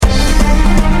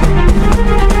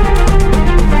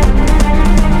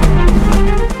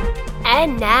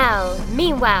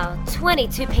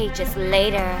22 pages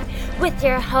later with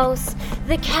your hosts,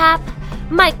 The Cap,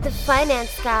 Mike the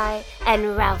Finance Guy,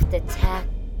 and Ralph the Tech.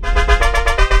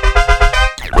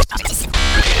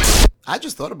 I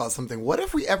just thought about something. What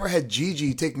if we ever had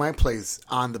Gigi take my place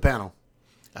on the panel?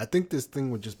 I think this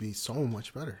thing would just be so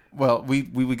much better. Well, we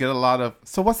would get a lot of,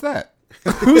 so what's that?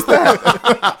 Who's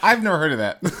that? I've never heard of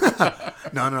that.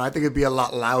 No, I think it'd be a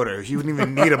lot louder. You wouldn't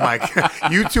even need a mic.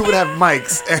 You two would have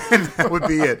mics, and that would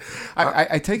be it.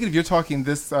 I take it if you're talking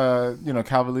this,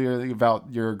 cavalierly about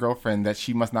your girlfriend, that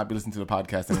she must not be listening to the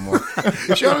podcast anymore.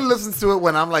 She only listens to it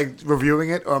when I'm like reviewing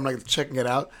it or I'm like checking it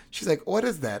out. She's like, "What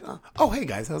is that?" Oh, hey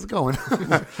guys, how's it going?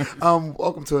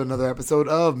 Welcome to another episode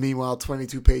of Meanwhile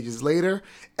 22 Pages Later,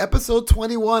 episode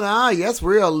 21. Yes,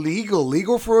 we're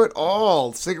legal for it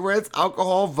all: cigarettes,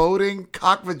 alcohol, voting,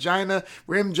 cock, vagina,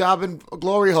 rim jobbing,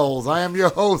 glory holes. I am your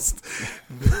host,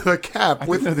 The Cap. I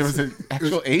didn't know there was an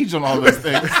actual age on all those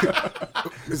things.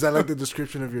 Is that like the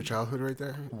description of your childhood right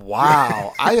there?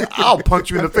 Wow, I'll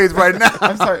punch you in the face right now.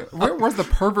 I'm sorry. Where's the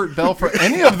pervert bell for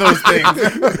any of those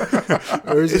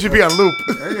things? It should be on loop.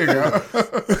 There you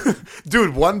go.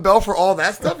 Dude, one bell for all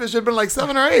that stuff? It should have been like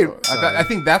 7 or 8. I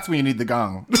think that's when you need the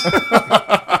gong.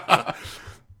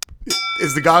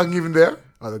 Is the gong even there?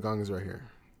 Oh, the gong is right here.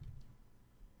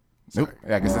 Nope.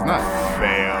 Yeah, I guess it's not.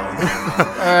 Fail.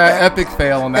 Epic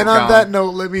fail on that And on gong. that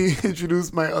note, let me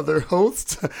introduce my other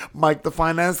host, Mike the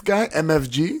Finance Guy,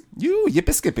 MFG, You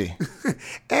yippee skippy.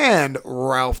 and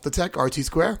Ralph the Tech, RT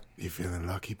Square. You feeling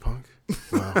lucky, punk?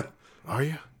 Well, are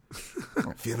you?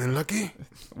 Feeling lucky?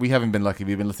 We haven't been lucky.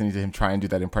 We've been listening to him try and do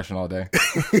that impression all day.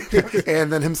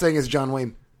 And then him saying it's John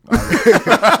Wayne. We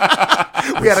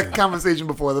had a conversation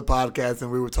before the podcast, and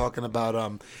we were talking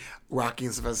about Rocky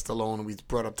and Sylvester Stallone. We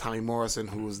brought up Tommy Morrison,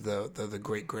 who was the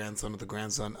great grandson of the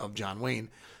grandson of John Wayne,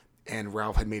 and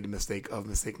Ralph had made the mistake of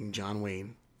mistaking John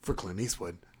Wayne for Clint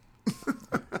Eastwood.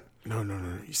 No.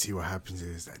 You see what happens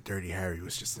is that Dirty Harry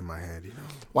was just in my head, you know?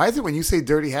 Why is it when you say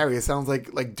Dirty Harry, it sounds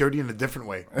like dirty in a different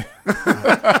way?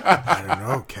 I don't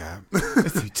know, Cap.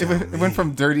 It went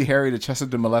from Dirty Harry to Chester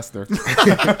the Molester.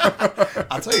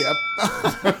 I'll tell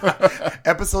you,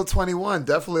 episode 21,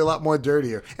 definitely a lot more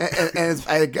dirtier. And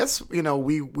I guess,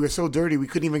 we're so dirty we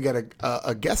couldn't even get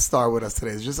a guest star with us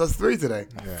today. It's just us 3 today.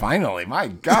 Yeah. Finally, my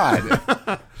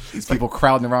God. These people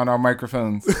crowding around our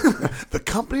microphones. The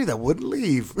company that wouldn't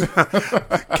leave.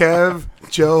 Kev,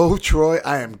 Joe, Troy,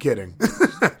 I am kidding.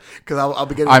 Because I'll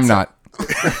be getting... I'm not.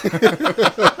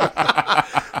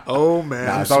 Oh, man.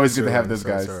 Nah, it's always good to have those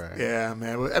guys. Right. Yeah,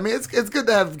 man. I mean, it's good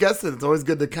to have guests, and it's always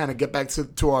good to kind of get back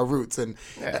to our roots. And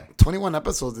 21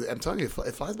 episodes, I'm telling you,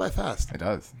 it flies by fast. It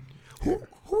does. Who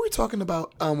were we talking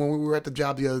about when we were at the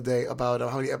job the other day about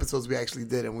how many episodes we actually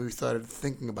did, and we started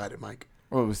thinking about it, Mike?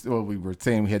 Well, we were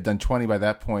saying we had done 20 by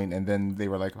that point, and then they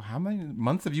were like, well, how many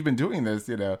months have you been doing this,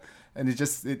 And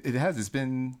it's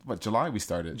been, July we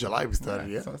started. July we started,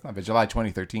 yeah. So it's not bad. July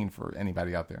 2013 for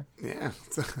anybody out there. Yeah.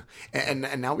 And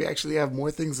now we actually have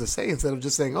more things to say instead of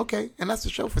just saying, okay, and that's the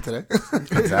show for today.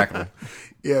 Exactly.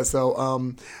 Yeah, so,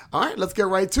 all right, let's get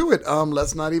right to it.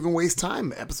 Let's not even waste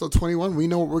time. Episode 21, we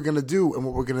know what we're going to do, and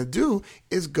what we're going to do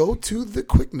is go to the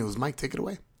quick news. Mike, take it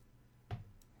away.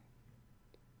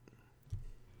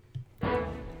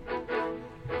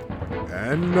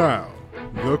 And now,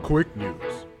 the quick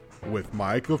news with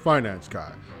Mike the Finance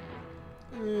Guy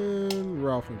and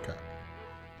Ralph and Cap.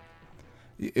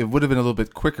 It would have been a little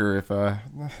bit quicker if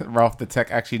Ralph the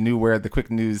Tech actually knew where the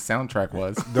quick news soundtrack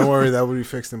was. Don't worry, that will be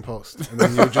fixed in post. And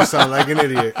then you'll just sound like an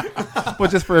idiot. Well,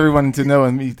 just for everyone to know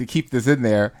and me to keep this in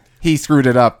there, he screwed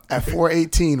it up. At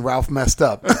 4:18, Ralph messed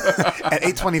up. At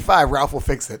 8:25, Ralph will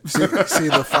fix it. See,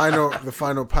 the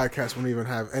final podcast won't even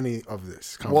have any of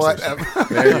this conversation.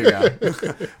 Whatever. There you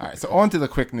go. All right, so on to the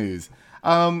quick news.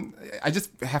 I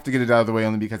just have to get it out of the way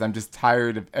only because I'm just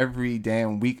tired of every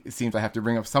damn week. It seems I have to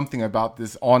bring up something about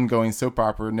this ongoing soap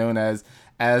opera known as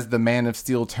The Man of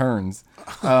Steel Turns.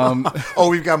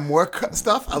 We've got more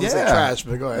stuff? I was going to say trash,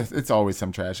 but go ahead. It's always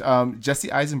some trash.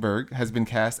 Jesse Eisenberg has been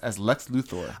cast as Lex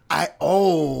Luthor.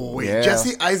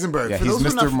 Jesse Eisenberg. Yeah, he's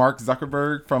Mr. Mark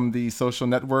Zuckerberg from The Social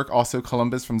Network, also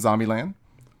Columbus from Zombieland.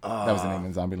 That was the name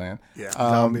in Zombieland. Yeah,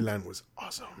 Zombieland was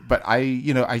awesome. But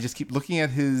I just keep looking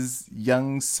at his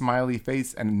young, smiley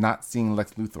face and not seeing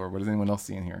Lex Luthor. What does anyone else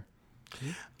see in here?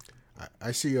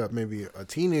 I see maybe a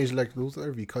teenage Lex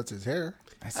Luthor if he cuts his hair.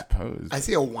 I suppose. I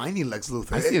see a whiny Lex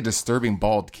Luthor. I see a disturbing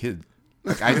bald kid.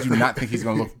 Like, I do not think he's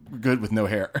going to look good with no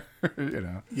hair.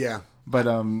 Yeah. But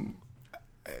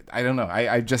I don't know.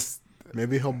 I just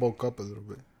maybe he'll bulk up a little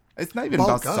bit. It's not even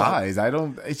bulk about up. size. I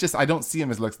don't see him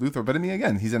as Lex Luthor. But I mean,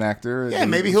 again, he's an actor. Yeah,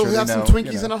 maybe he'll have some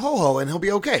Twinkies and a ho-ho, and he'll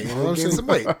be okay. You know He'll what I'm gain saying? some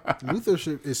weight.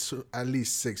 Luthor is at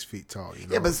least 6 feet tall. You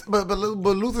know? Yeah, but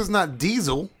Luther's not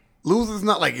Diesel. Luther's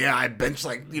not like, I bench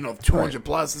 200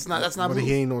 plus. It's not. That's not. But Luther.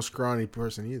 he ain't no scrawny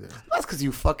person either. That's because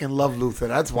you fucking love Luther.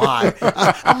 That's why.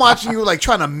 I'm watching you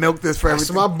trying to milk this for That's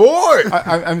everything. my boy.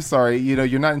 I'm sorry.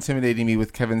 You're not intimidating me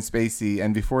with Kevin Spacey.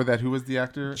 And before that, who was the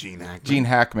actor? Gene Hackman. Gene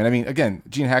Hackman. I mean, again,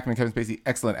 Gene Hackman and Kevin Spacey,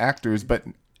 excellent actors. But,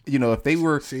 if they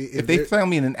were, if they found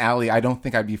me in an alley, I don't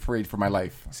think I'd be afraid for my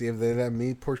life. See, if they let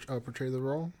me portray the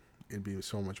role, it'd be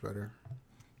so much better.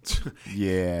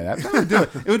 Yeah, that would do it.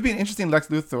 It would be an interesting Lex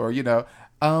Luthor,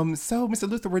 So, Mr.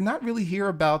 Luthor, we're not really here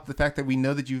about the fact that we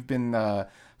know that you've been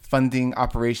funding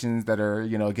operations that are,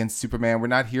 against Superman. We're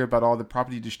not here about all the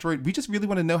property destroyed. We just really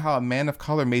want to know how a man of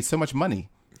color made so much money.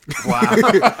 Wow.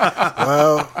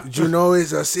 Well, you know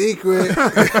it's a secret.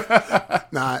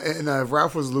 Nah, and if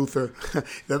Ralph was Luther,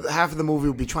 half of the movie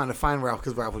would be trying to find Ralph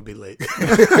because Ralph would be late.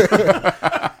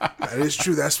 That is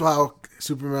true. That's why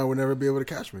Superman would never be able to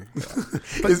catch me.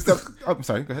 I'm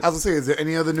sorry, go ahead. I was going to say, is there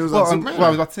any other news on Superman? Well, I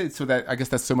was about to say, so that I guess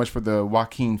that's so much for the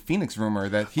Joaquin Phoenix rumor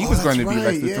that he was going to be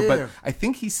Lex Luthor, but I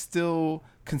think he's still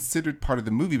considered part of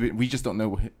the movie, but we just don't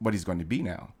know what he's going to be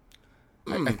now.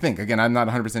 I think. Again, I'm not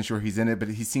 100% sure he's in it, but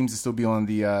he seems to still be on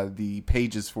the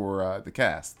pages for the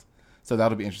cast. So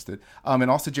that'll be interesting. And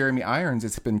also Jeremy Irons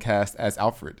has been cast as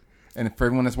Alfred. And for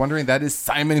everyone that's wondering, that is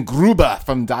Simon Gruber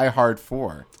from Die Hard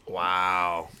 4.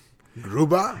 Wow.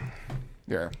 Gruber?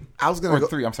 Yeah. I was going to go...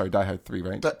 3, I'm sorry, Die Hard 3,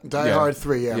 right? Die Hard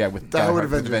 3, yeah. Yeah, with Die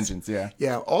Hard with Vengeance, yeah.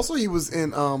 Yeah. Also, he was in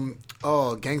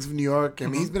Gangs of New York. I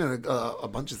mean, he's been in a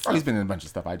bunch of stuff. Oh, he's been in a bunch of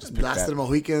stuff. I just picked Last that. of the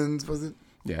Mohicans, was it?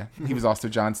 Yeah. He was also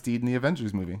John Steed in the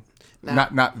Avengers movie.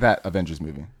 Not that Avengers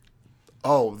movie.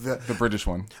 Oh, The British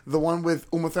one. the one with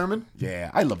Uma Thurman?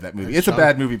 Yeah, I love that movie. It's a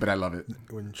bad movie, but I love it.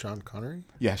 When Sean Connery?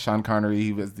 Yeah, Sean Connery.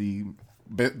 He was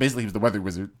basically he was the Weather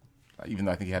Wizard, even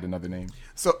though I think he had another name.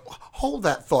 So hold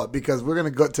that thought because we're going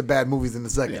to go to bad movies in a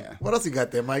second. Yeah. What else you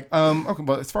got there, Mike? Okay,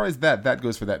 well, as far as that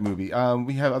goes for that movie,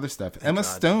 we have other stuff. Emma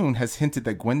Stone has hinted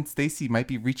that Gwen Stacy might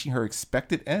be reaching her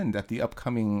expected end at the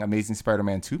upcoming Amazing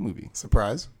Spider-Man 2 movie.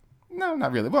 Surprise. No,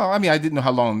 not really. Well, I mean, I didn't know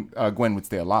how long Gwen would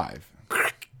stay alive.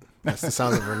 That's the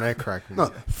sound of her neck cracking.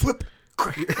 No, flip.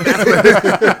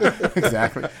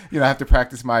 Exactly. I have to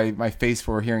practice my face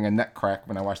for hearing a neck crack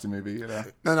when I watch the movie.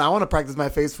 No, I want to practice my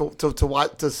face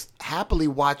to happily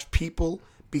watch people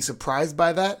be surprised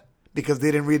by that because they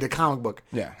didn't read the comic book.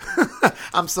 Yeah.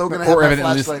 I'm so going to have Or my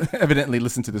flashlight. evidently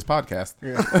listen to this podcast.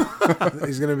 Yeah.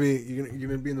 He's gonna be you're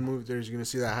gonna be in the movie theaters, you're gonna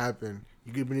see that happen.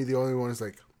 You could be the only one who's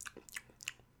like,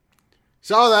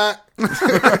 saw that.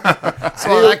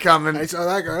 Saw that coming. I saw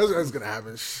that guy. That's gonna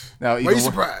happen. Now, Why are you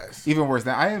surprised? Even worse.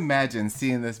 Now, I imagine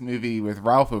seeing this movie with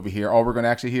Ralph over here. All we're going to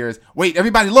actually hear is, "Wait,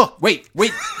 everybody, look! Wait!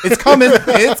 It's coming!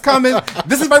 It's coming!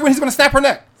 This is right when he's going to snap her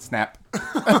neck. Snap."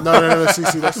 No.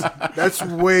 See, that's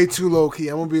way too low key.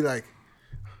 I'm gonna be like,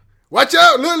 watch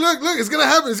out! Look! It's gonna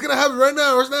happen! It's gonna happen right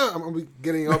now! I'm gonna be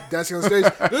getting up, dancing on stage.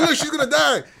 Look! She's gonna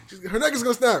die! Her neck is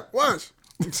gonna snap. Watch.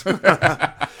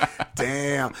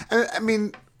 Damn. I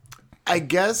mean, I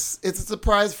guess it's a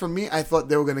surprise for me. I thought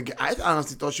they were going to I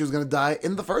honestly thought she was going to die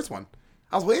in the first one.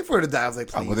 I was waiting for her to die. I was like,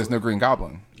 please. Well, there's no Green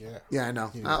Goblin. Yeah, I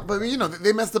know. But,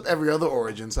 they messed up every other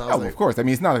origin. So I was Oh, of course. I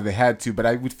mean, it's not like they had to, but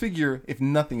I would figure, if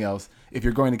nothing else, if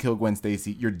you're going to kill Gwen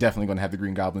Stacy, you're definitely going to have the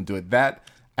Green Goblin do it. That,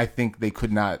 I think they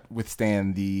could not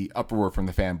withstand the uproar from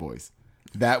the fanboys.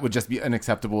 That would just be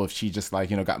unacceptable if she just,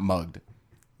 got mugged.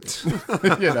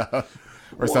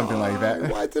 Or something like that.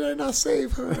 Why did I not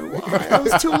save her? Why? I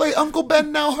was too late. Uncle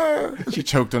Ben, now her. She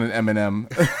choked on an M&M.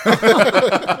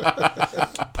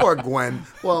 Poor Gwen.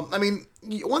 Well, I mean,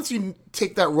 once you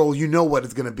take that role, you know what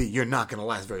it's going to be. You're not going to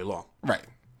last very long. Right.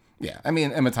 Yeah. I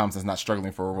mean, Emma Thompson's not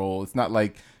struggling for a role. It's not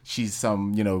like she's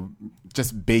some,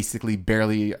 just basically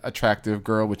barely attractive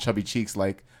girl with chubby cheeks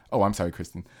like, oh, I'm sorry,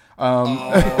 Kristen.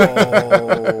 Wow.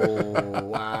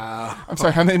 I'm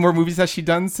sorry, how many more movies has she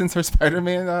done since her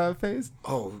Spider-Man phase?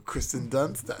 Oh, Kristen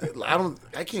Dunst. I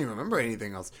can't even remember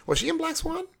anything else. Was she in Black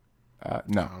Swan?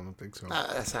 No. I don't think so.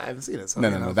 I haven't seen it. So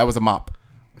No. That was a mop.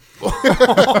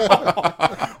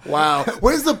 Wow.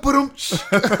 Where's the boom?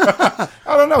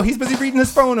 I don't know. He's busy reading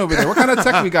his phone over there. What kind of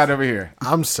tech we got over here?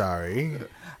 I'm sorry.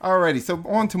 Alrighty, so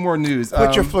on to more news.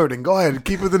 Quit your flirting. Go ahead.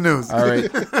 Keep with the news. All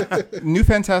right. New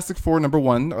Fantastic Four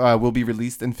 #1 will be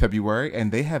released in February,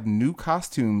 and they have new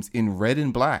costumes in red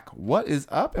and black. What is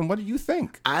up, and what do you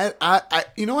think? I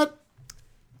you know what?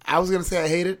 I was going to say I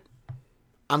hate it.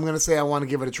 I'm going to say I want to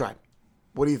give it a try.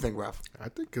 What do you think, Ralph? I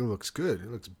think it looks good. It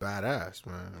looks badass,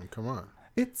 man. I mean, come on.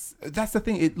 That's the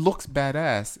thing. It looks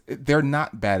badass. They're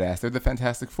not badass. They're the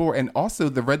Fantastic Four, and also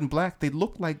the red and black. They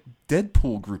look like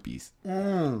Deadpool groupies.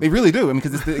 They really do. I mean,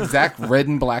 because it's the exact red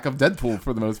and black of Deadpool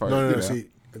for the most part. No. See,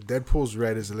 Deadpool's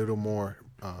red is a little more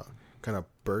kind of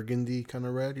burgundy kind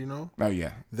of red. Oh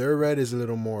yeah. Their red is a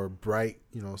little more bright.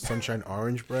 Sunshine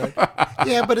orange red.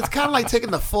 Yeah, but it's kind of like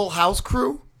taking the Full House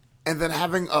crew and then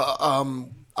having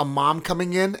a mom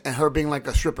coming in and her being like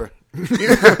a stripper. We're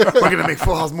gonna make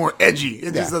Full House more edgy.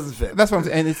 It just doesn't fit. That's what I'm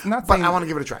saying. And it's not. But saying, I want to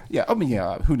give it a try. Yeah, I mean,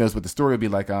 who knows what the story will be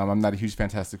like? I'm not a huge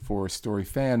Fantastic Four story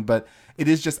fan, but it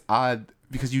is just odd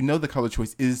because the color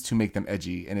choice is to make them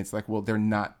edgy, and it's like, well, they're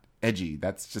not edgy.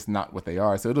 That's just not what they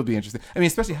are. So it'll be interesting. I mean,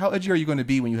 especially how edgy are you going to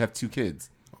be when you have 2 kids?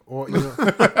 Or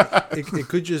it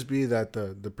could just be that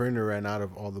the printer ran out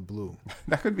of all the blue.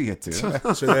 That could be it too. So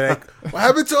they're like, what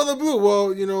happened to all the blue?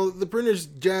 Well, the printer's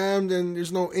jammed and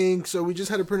there's no ink, so we just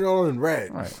had to print it all in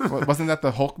red. Right. Well, wasn't that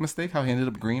the Hulk mistake? How he ended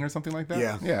up green or something like that?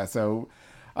 Yeah. Yeah. So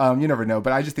you never know,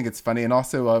 but I just think it's funny, and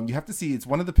also you have to see. It's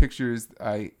one of the pictures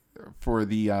for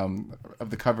the of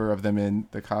the cover of them in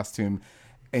the costume,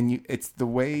 and it's the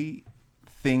way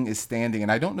Thing is standing, and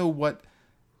I don't know what.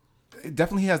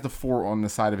 Definitely he has the 4 on the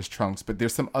side of his trunks, but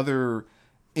there's some other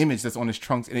image that's on his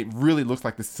trunks, and it really looks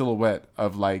like the silhouette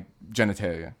of like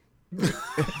genitalia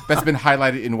that's been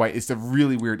highlighted in white. It's a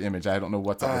really weird image. I don't know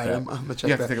what's up with that. I'm gonna check you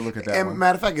have that. to take a look at that. And one.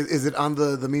 matter of fact, is it on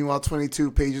the Meanwhile 22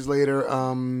 pages later?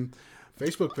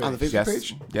 Facebook page. On the Facebook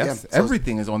page? Yes, Yeah, so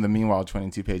everything is on the Meanwhile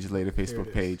 22 pages later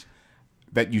Facebook page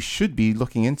that you should be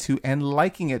looking into and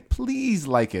liking it. Please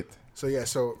like it.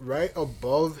 So right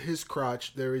above his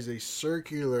crotch, there is a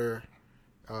circular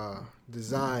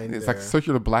design. It's there. like a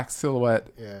circular black silhouette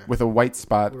with a white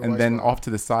spot, and then off to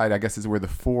the side, I guess, is where the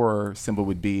 4 symbol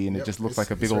would be, and it just looks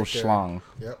like a big old schlong.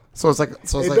 Yep. So it's like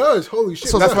It does. Holy shit!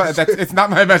 So That's why it's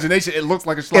not my imagination. It looks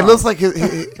like a schlong. it looks like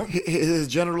his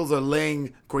genitals are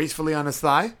laying gracefully on his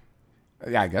thigh.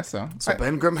 Yeah, I guess so. So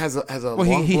Ben Grimm has a Well,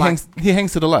 long he black.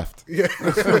 hangs to the left.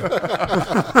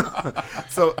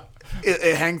 So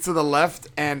it hangs to the left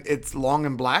and it's long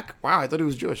and black. Wow, I thought he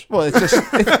was Jewish. Well, it's just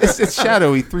it's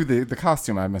shadowy through the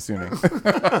costume, I'm assuming.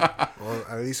 Well,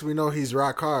 at least we know he's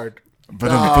rock hard. But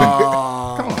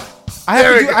come on, I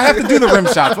have to do the rim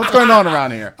shots. What's going on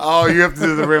around here? Oh, you have to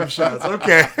do the rim shots.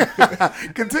 Okay,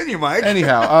 continue, Mike.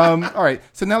 Anyhow, all right.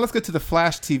 So now let's get to the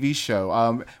Flash TV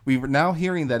show. We're now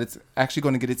hearing that it's actually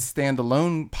going to get its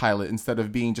standalone pilot instead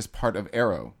of being just part of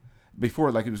Arrow.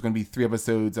 Before, like, it was going to be 3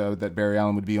 episodes that Barry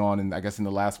Allen would be on, and I guess in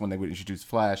the last one they would introduce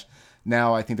Flash.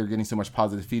 Now I think they're getting so much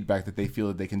positive feedback that they feel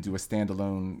that they can do a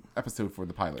standalone episode for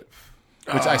the pilot,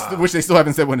 which they still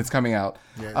haven't said when it's coming out.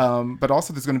 Yeah. But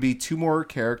also there's going to be 2 more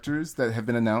characters that have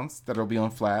been announced that will be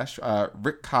on Flash.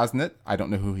 Rick Cosnett, I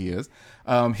don't know who he is.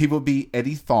 He will be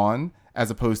Eddie Thawne as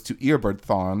opposed to Eobard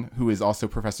Thawne, who is also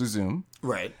Professor Zoom.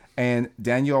 Right. And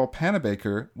Danielle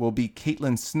Panabaker will be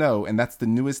Caitlin Snow, and that's the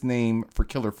newest name for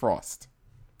Killer Frost.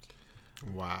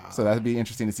 Wow. So that would be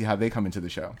interesting to see how they come into the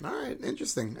show. All right,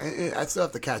 interesting. I still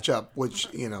have to catch up, which,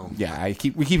 Yeah, we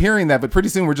keep hearing that, but pretty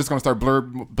soon we're just going to start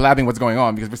blabbing what's going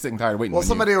on because we're sick and tired of waiting. Well,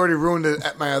 somebody already ruined it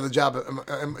at my other job.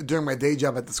 During my day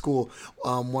job at the school,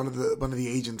 one of the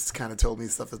agents kind of told me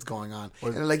stuff that's going on.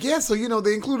 And they're like, yeah, so,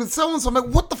 they included so-and-so. I'm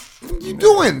like, what the f*** are you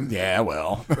doing? Yeah,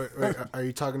 well. Wait, are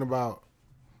you talking about...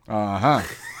 Uh-huh.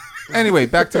 Anyway,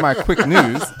 back to my quick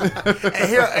news.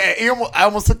 I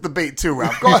almost took the bait too,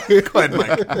 Ralph. Go ahead,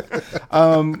 Mike.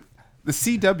 The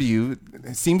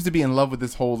CW seems to be in love with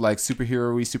this whole like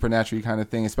superhero-y, supernatural kind of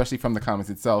thing, especially from the comics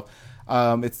itself.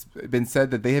 It's been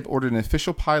said that they have ordered an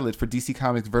official pilot for DC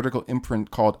Comics' vertical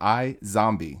imprint called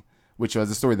iZombie, which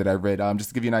was a story that I read. Just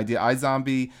to give you an idea,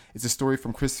 iZombie is a story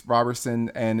from Chris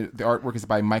Robertson, and the artwork is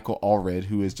by Michael Allred,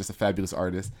 who is just a fabulous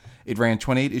artist. It ran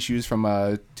 28 issues from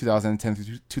 2010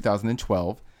 through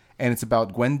 2012, and it's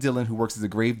about Gwen Dillon, who works as a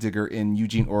gravedigger in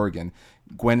Eugene, Oregon.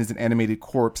 Gwen is an animated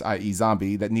corpse, i.e.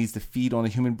 zombie, that needs to feed on a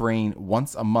human brain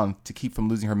once a month to keep from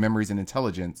losing her memories and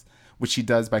intelligence, which she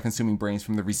does by consuming brains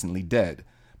from the recently dead.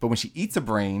 But when she eats a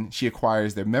brain, she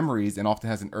acquires their memories and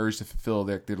often has an urge to fulfill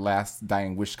their last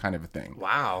dying wish kind of a thing.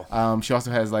 Wow. She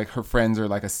also has, like, her friends are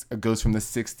like a ghost from the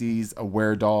 60s, a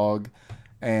were-dog,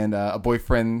 and a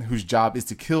boyfriend whose job is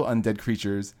to kill undead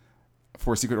creatures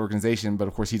for a secret organization, but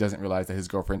of course he doesn't realize that his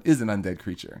girlfriend is an undead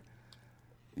creature.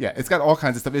 Yeah, it's got all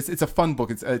kinds of stuff. It's a fun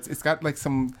book. It's got like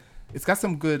some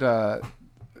good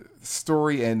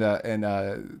story and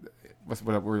what's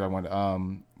what word I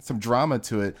want some drama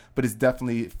to it, but it's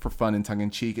definitely for fun and tongue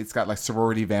in cheek. It's got like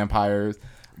sorority vampires.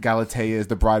 Galatea is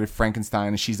the bride of Frankenstein,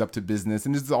 and she's up to business,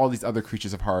 and there's all these other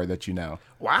creatures of horror that you know.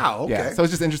 Wow. Okay. Yeah, so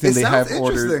it's just interesting. It They sounds have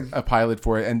ordered interesting. a pilot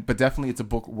for it, but definitely it's a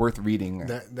book worth reading.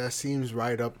 That seems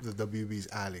right up the WB's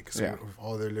alley. 'Cause Yeah. with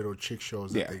all their little chick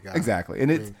shows that Yeah, they got. exactly.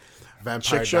 And it's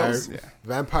Vampire Chick shows? Diaries,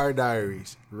 Vampire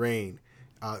Diaries, Reign,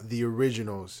 the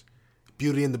originals,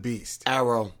 Beauty and the Beast.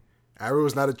 Arrow. Arrow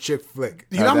is not a chick flick.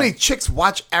 You know how many chicks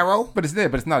watch Arrow? but it's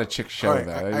not a chick show All right,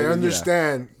 though. I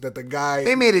understand that the guy.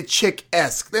 They made it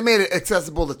chick-esque. They made it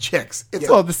accessible to chicks. It's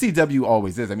Well, the CW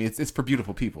always is. I mean, it's for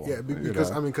beautiful people. Yeah,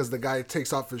 because because the guy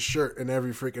takes off his shirt in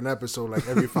every freaking episode, like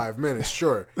every 5 minutes,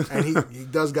 sure, and he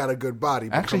does got a good body.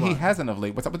 But Actually, come he on. hasn't of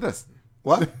late. What's up with this?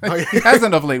 what? He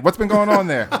hasn't of late. What's been going on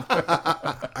there?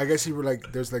 I guess he were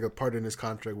like, there's like a part in his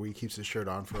contract where he keeps his shirt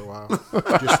on for a while,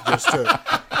 just to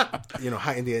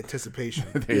heighten the anticipation.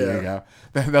 There you go.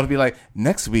 That'll be like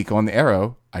next week on the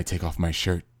Arrow. I take off my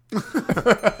shirt.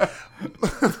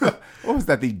 What was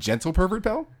that? The Gentle Pervert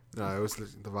Bell? No, it was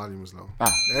the volume was low.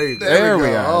 Ah. There you go. There we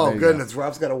go. are. Oh, There you goodness.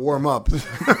 Rob's got to warm up.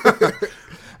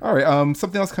 All right.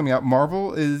 Something else coming out.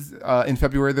 Marvel is in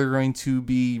February. They're going to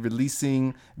be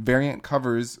releasing variant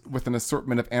covers with an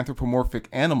assortment of anthropomorphic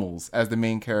animals as the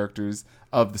main characters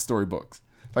of the storybooks.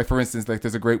 Like for instance, like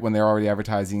there's a great one they're already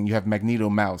advertising. You have Magneto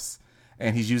Mouse,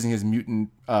 and he's using his mutant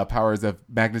powers of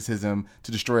magnetism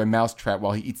to destroy a mouse trap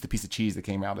while he eats the piece of cheese that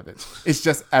came out of it. It's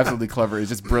just absolutely clever. It's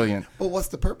just brilliant. But what's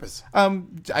the purpose? I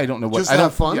don't know what. Just I don't.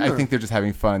 have fun, I or? think they're just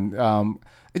having fun.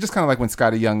 It's just kind of like when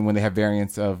Scotty Young, when they have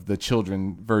variants of the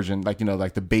children version, like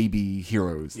like the baby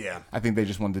heroes. Yeah. I think they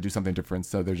just wanted to do something different,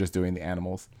 so they're just doing the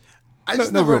animals. I No-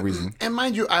 just no never, real reason. And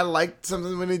mind you, I liked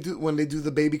something when they do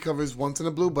the baby covers once in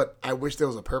a blue, but I wish there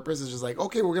was a purpose. It's just like,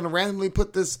 okay, we're gonna randomly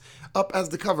put this up as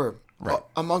the cover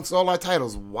amongst all our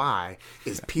titles. Why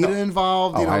is Peter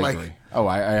involved? I agree. Oh,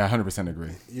 I 100%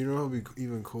 agree. You know, it'd be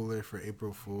even cooler for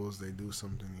April Fools. They do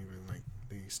something even like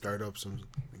they start up some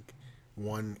like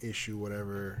one issue,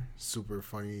 whatever, super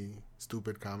funny,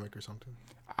 stupid comic or something.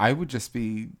 I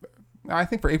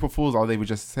think for April Fools, all they would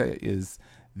just say is,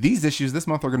 these issues this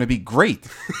month are going to be great.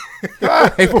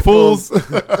 April Fools.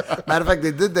 Matter of fact,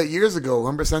 they did that years ago.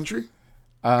 Remember Century?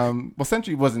 Well,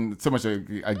 Century wasn't so much a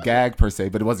gag per se,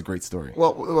 but it was a great story.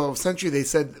 Well, Century. They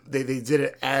said they did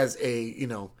it as a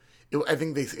I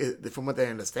think from what they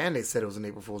understand, they said it was an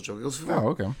April Fool's joke. It was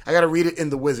okay. I got to read it in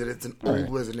the Wizard. It's an old right.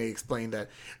 Wizard. And they explained that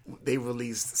they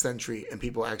released Century, and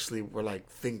people actually were like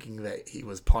thinking that he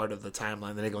was part of the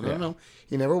timeline. And they go, no,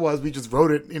 he never was. We just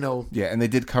wrote it. Yeah, and they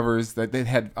did covers that they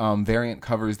had variant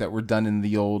covers that were done in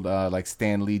the old like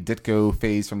Stan Lee Ditko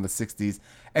phase from the 60s,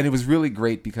 and it was really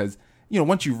great because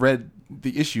once you read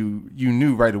the issue, you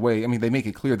knew right away. I mean, they make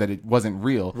it clear that it wasn't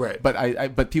real, right?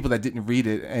 But but people that didn't read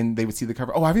it and they would see the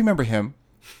cover, oh, I remember him.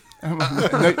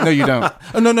 No, you don't.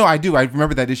 Oh, no, I do. I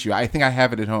remember that issue. I think I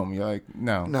have it at home. You're like,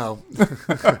 no.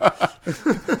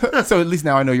 So at least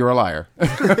now I know you're a liar.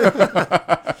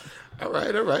 All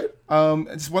right.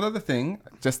 Just one other thing,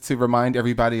 just to remind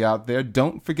everybody out there,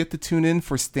 don't forget to tune in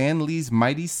for Stan Lee's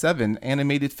Mighty 7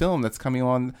 animated film that's coming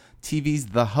on TV's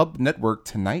The Hub Network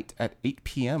tonight at 8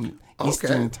 p.m.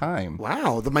 Eastern Time.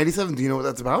 Wow, the Mighty 7. Do you know what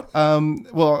that's about?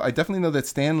 Well, I definitely know that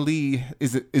Stan Lee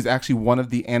is actually one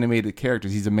of the animated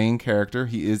characters. He's a main character.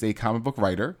 He is a comic book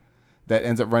writer that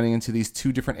ends up running into these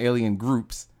two different alien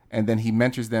groups, and then he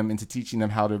mentors them into teaching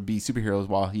them how to be superheroes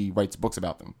while he writes books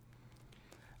about them.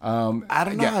 I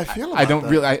don't know how I feel about I don't that.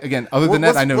 really. Other than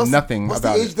that, I know nothing what's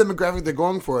about the age it. demographic they're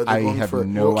going for? They're I going have for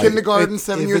no idea. kindergarten,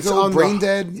 7 years it's old, on brain the,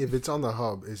 dead. If it's on the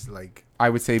Hub, it's like I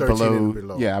would say 13 below. and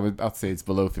below. Yeah, I'll say it's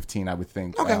below 15. I would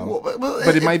think. Okay,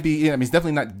 but it might be. I mean, it's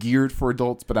definitely not geared for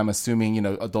adults. But I'm assuming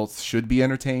adults should be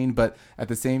entertained. But at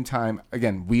the same time,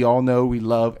 again, we all know we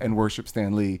love and worship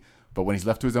Stan Lee. But when he's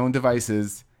left to his own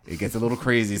devices, it gets a little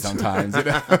crazy sometimes.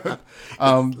 But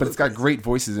it's got great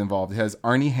voices involved. It has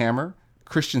Arnie Hammer,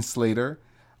 Christian Slater,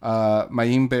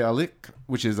 Mayim Bialik,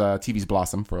 which is TV's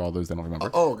Blossom for all those that don't remember.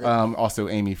 Oh, okay. Also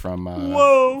Amy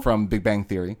from Big Bang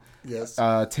Theory. Yes.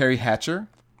 Terry Hatcher,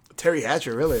 Terry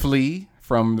Hatcher, really? Flea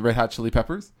from the Red Hot Chili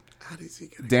Peppers. How does he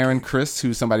get it? Darren Criss,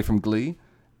 who's somebody from Glee.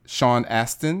 Sean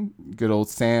Astin, good old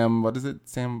Sam. What is it?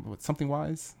 Sam something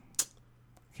wise?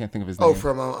 Can't think of his name. Oh,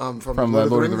 from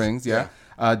Lord of the Rings. Yeah.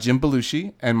 Jim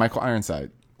Belushi and Michael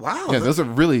Ironside. Wow. Yeah, those are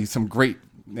really some great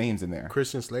names in there.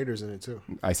 Christian Slater's in it too.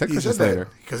 I said You Christian said Slater.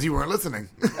 because you weren't listening.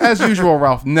 As usual,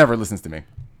 Ralph never listens to me.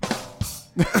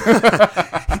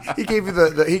 He gave you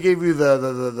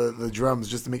the drums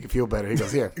just to make you feel better. He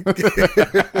goes, here.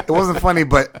 It wasn't funny,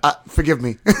 but forgive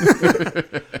me.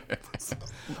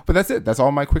 But that's it. That's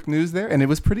all my quick news there, and it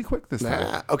was pretty quick this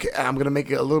time. Okay, I'm gonna make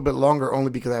it a little bit longer only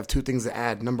because I have two things to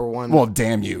add. Number one, Well,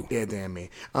 damn you. yeah, damn me.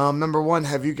 Number one,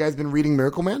 have you guys been reading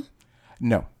Miracle Man?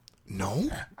 No. No.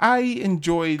 I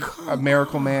enjoyed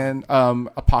Miracle Man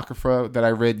Apocrypha that I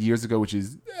read years ago, which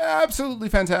is absolutely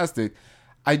fantastic.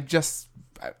 I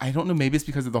don't know, maybe it's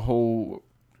because of the whole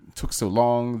took so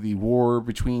long, the war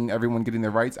between everyone getting their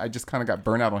rights. I just kind of got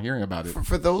burnt out on hearing about it.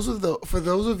 For those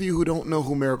of you who don't know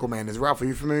who Miracle Man is, Ralph, are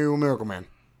you familiar with Miracle Man?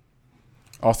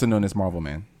 Also known as Marvel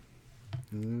Man.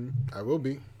 I will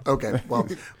be. Okay, well,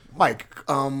 Mike,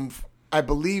 I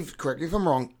believe, correct me if I'm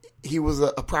wrong, he was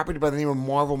a property by the name of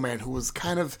Marvel Man who was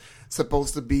kind of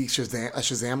supposed to be a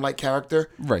Shazam-like character.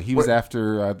 Right, he was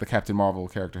after the Captain Marvel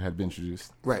character had been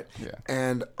introduced. Right. Yeah.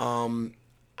 And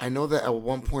I know that at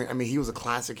one point, I mean, he was a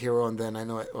classic hero, and then I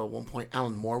know at one point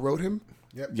Alan Moore wrote him.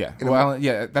 Yep. Yeah, well,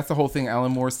 that's the whole thing.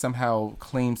 Alan Moore somehow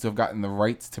claims to have gotten the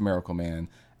rights to Miracle Man,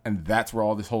 and that's where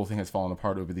all this whole thing has fallen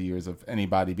apart over the years of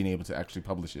anybody being able to actually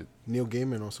publish it. Neil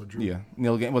Gaiman also drew. Yeah,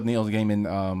 Neil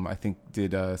Gaiman, I think,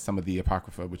 did some of the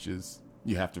Apocrypha, which is,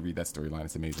 you have to read that storyline.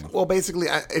 It's amazing. Well, basically,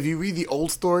 if you read the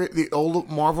old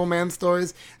Marvel Man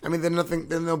stories, I mean, they're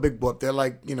no big whoop. They're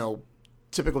like,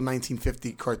 typical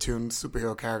 1950 cartoon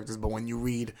superhero characters. But when you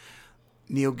read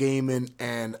Neil Gaiman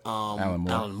and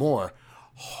Alan Moore,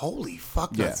 holy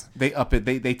fuck! Yeah, they up it.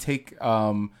 They take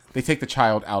the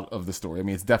child out of the story. I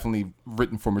mean, it's definitely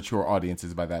written for mature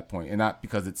audiences by that point, and not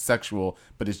because it's sexual,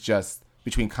 but it's just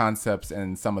between concepts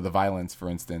and some of the violence, for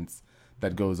instance,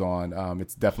 that goes on.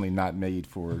 It's definitely not made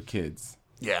for kids.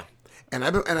 Yeah. And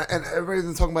everybody's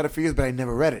been talking about it for years, but I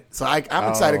never read it. So I'm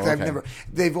excited because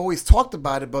they've always talked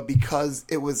about it, but because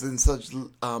it was in such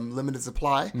limited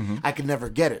supply, I could never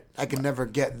get it. I could never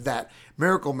get that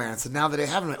Miracle Man. So now that they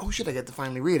have it, I'm like, oh shit, I get to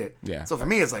finally read it. Yeah. So for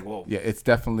me, it's like, whoa. Yeah, it's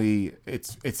definitely,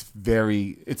 it's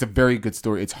a very good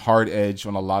story. It's hard edge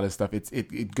on a lot of stuff.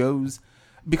 It goes,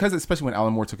 because especially when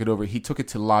Alan Moore took it over, he took it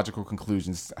to logical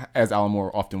conclusions, as Alan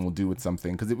Moore often will do with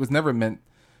something, because it was never meant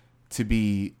to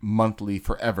be monthly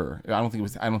forever. I don't think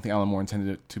Alan Moore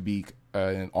intended it to be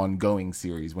an ongoing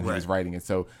series when he was writing it.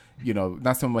 So,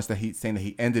 not so much that he's saying that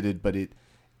he ended it, but it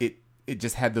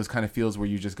just had those kind of feels where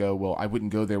you just go, well, I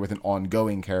wouldn't go there with an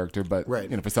ongoing character, but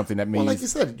for something that made. Well, like you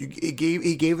said, he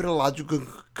gave it a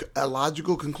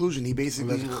logical conclusion. He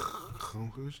basically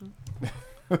Conclusion?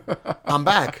 I'm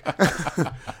back.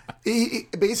 He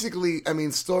basically, I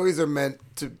mean, stories are meant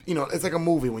to, it's like a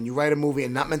movie. When you write a movie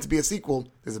and not meant to be a sequel,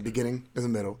 there's a beginning, there's a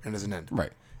middle, and there's an end.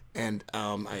 Right. And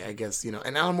I guess,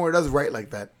 and Alan Moore does write like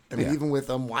that. I mean, even with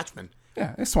Watchmen.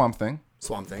 Yeah, it's Swamp Thing.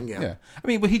 Yeah. I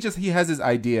mean, but he has his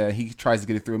idea. He tries to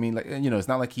get it through. I mean, like, it's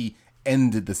not like he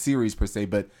ended the series per se,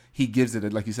 but he gives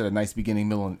it, like you said, a nice beginning,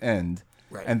 middle, and end.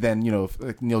 Right. And then,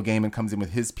 like Neil Gaiman comes in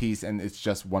with his piece, and it's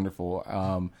just wonderful.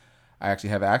 I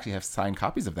actually have signed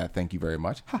copies of that. Thank you very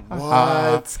much.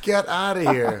 What? Get out of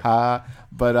here.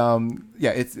 But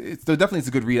it's definitely it's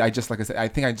a good read. Like I said, I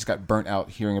think I just got burnt out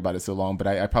hearing about it so long, but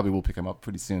I probably will pick them up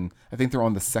pretty soon. I think they're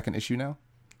on the second issue now.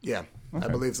 Yeah, okay. I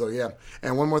believe so. Yeah.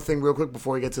 And one more thing, real quick,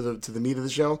 before we get to the meat of the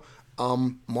show,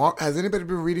 has anybody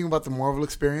been reading about the Marvel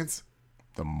Experience?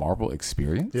 The Marvel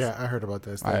Experience? Yeah, I heard about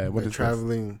that. What is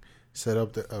traveling set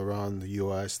up around the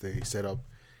U.S. They set up.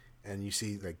 And you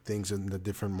see like things in the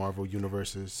different Marvel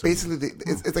universes. So. Basically,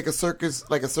 it's like a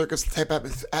circus type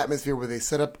atmosphere where they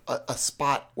set up a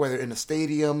spot, whether in a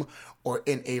stadium or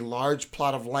in a large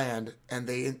plot of land, and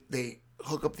they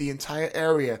hook up the entire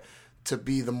area to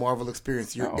be the Marvel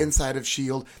Experience. You're inside of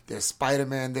S.H.I.E.L.D. There's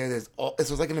Spider-Man there.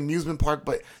 It's like an amusement park,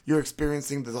 but you're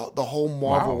experiencing the whole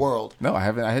Marvel world. No, I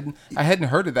haven't. I hadn't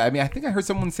heard of that. I mean, I think I heard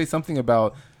someone say something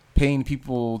about paying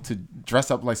people to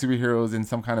dress up like superheroes in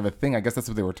some kind of a thing. I guess that's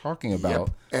what they were talking about,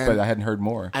 but I hadn't heard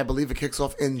more. I believe it kicks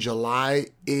off in July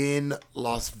in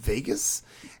Las Vegas.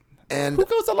 And who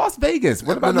goes to Las Vegas?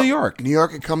 What about New York? New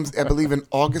York, it comes, I believe, in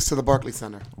August to the Barclays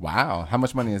Center. Wow. How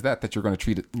much money is that you're going to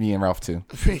treat me and Ralph to?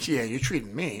 Yeah, you're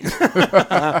treating me.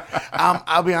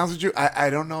 I'll be honest with you. I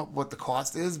don't know what the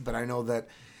cost is, but I know that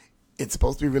it's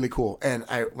supposed to be really cool. And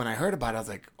when I heard about it, I was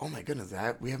like, oh my goodness,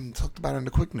 we haven't talked about it in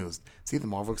the quick news. See the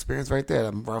Marvel Experience right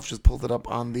there. Ralph just pulled it up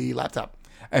on the laptop.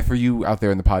 And for you out there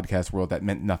in the podcast world, that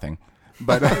meant nothing.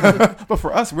 But but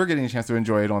for us, we're getting a chance to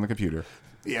enjoy it on the computer.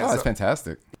 Yeah, that's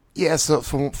fantastic. Yeah, so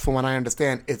from what I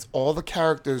understand, it's all the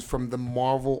characters from the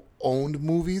Marvel-owned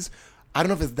movies. I don't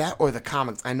know if it's that or the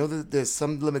comics. I know that there's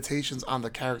some limitations on the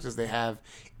characters they have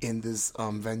in this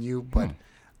venue, but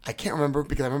I can't remember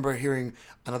because I remember hearing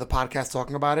another podcast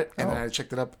talking about it, and then I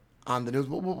checked it up on the news.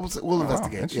 We'll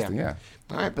investigate. Yeah.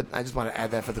 All right, but I just want to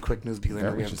add that for the quick news because I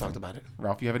know we haven't talked about it.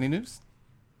 Ralph, you have any news?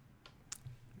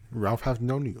 Ralph have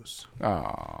no news.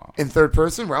 Aw. In third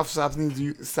person, Ralph stops needs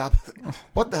to stop.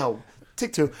 What the hell?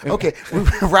 Take two. Okay,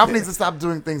 Ralph needs to stop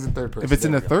doing things in third person. If it's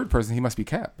in There the we go. third person, he must be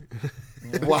Cap.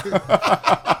 Wow.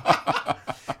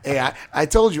 Hey, I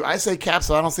told you, I say Cap,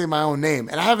 so I don't say my own name.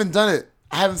 And I haven't done it.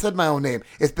 I haven't said my own name.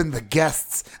 It's been the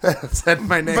guests that have said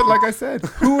my name. But like I said,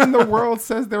 who in the world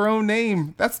says their own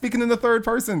name? That's speaking in the third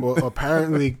person. Well,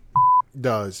 apparently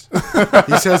does.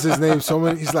 He says his name so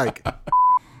many. He's like,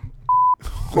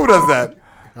 Who does that?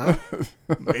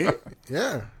 Me?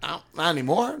 yeah. Not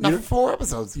anymore. Not for 4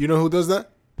 episodes. You know who does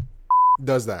that?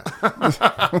 Does that?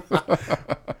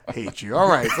 Hate you. All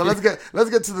right, so let's get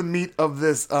to the meat of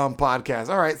this podcast.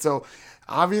 All right, so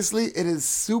obviously it is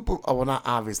super. Oh, well, not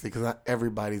obviously because not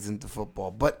everybody's into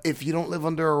football. But if you don't live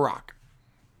under a rock,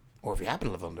 or if you happen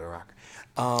to live under a rock,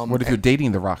 What if you're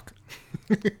dating The Rock?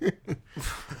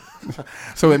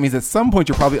 So it means at some point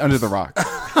you're probably under the rock.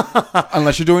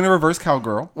 Unless you're doing a reverse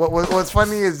cowgirl. what's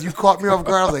funny is you caught me off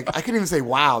guard. I was like, I couldn't even say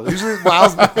wow. Usually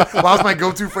wow's my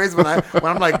go-to phrase when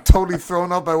I'm like totally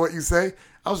thrown up by what you say.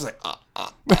 I was like,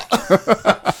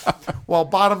 Well,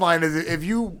 bottom line is if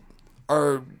you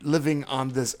are living on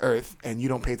this earth and you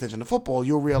don't pay attention to football,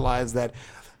 you'll realize that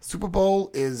Super Bowl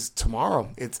is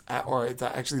tomorrow. It's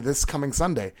actually this coming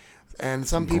Sunday. And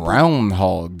some people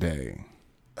Groundhog Day.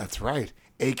 That's right.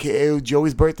 AKA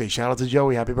Joey's birthday. Shout out to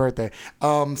Joey. Happy birthday.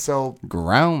 So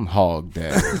Groundhog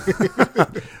Day.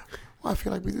 I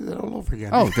feel like we did that all over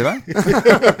again. Oh, did I?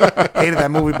 Hated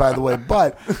that movie, by the way,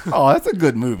 but Oh, that's a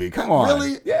good movie. Come on.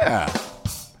 Really? Yeah.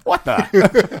 What the?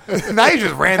 now you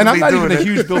just randomly And I'm not doing even a it.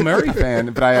 huge Bill Murray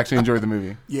fan, but I actually enjoyed the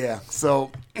movie. Yeah.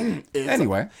 So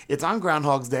Anyway. it's on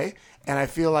Groundhog's Day, and I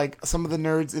feel like some of the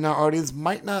nerds in our audience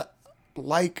might not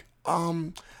like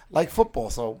football.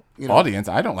 So Audience,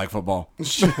 I don't like football.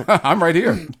 I'm right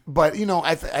here. But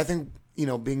I think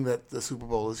being that the Super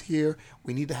Bowl is here,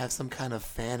 we need to have some kind of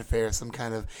fanfare, some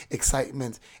kind of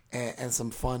excitement, and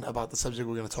some fun about the subject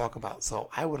we're going to talk about. So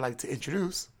I would like to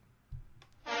introduce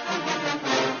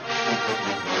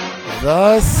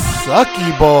the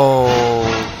Sucky Bowl.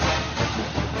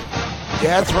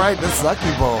 Yeah, that's right, the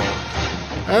Sucky Bowl.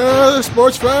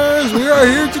 Sports fans, we are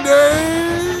here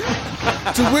today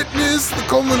to witness the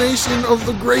culmination of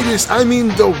the greatest. I mean,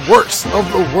 the worst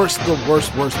of the worst, the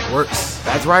worst.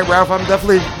 That's right, Ralph. I'm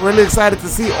definitely really excited to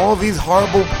see all these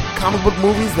horrible comic book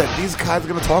movies that these guys are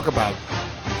going to talk about.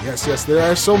 Yes,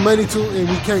 there are so many too, and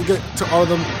we can't get to all of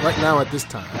them right now at this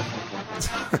time.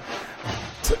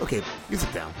 Okay, you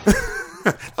sit down.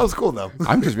 That was cool, though.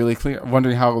 I'm just really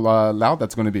wondering how loud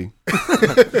that's going to be.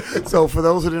 So for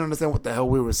those who didn't understand what the hell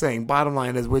we were saying, bottom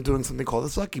line is we're doing something called the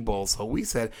Sucky Bowl. So we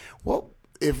said, well,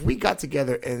 if we got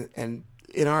together and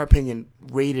in our opinion,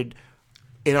 rated,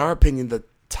 the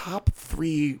top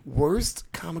 3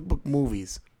 worst comic book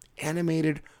movies,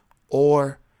 animated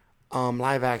or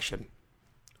live action,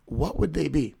 what would they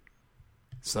be?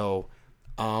 So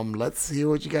let's hear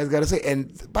what you guys got to say.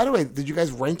 And by the way, did you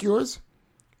guys rank yours?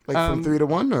 Like from 3 to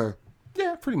 1 or?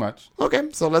 Yeah, pretty much. Okay,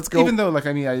 so let's go. Even though,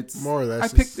 it's More or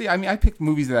less, I picked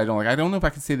movies that I don't like. I don't know if I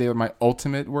can say they were my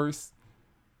ultimate worst,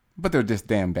 but they're just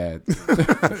damn bad.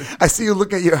 I see you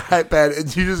look at your iPad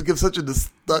and you just give such a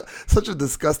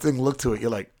disgusting look to it. You're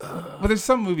like, ugh. But there's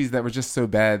some movies that were just so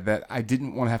bad that I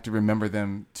didn't want to have to remember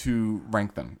them to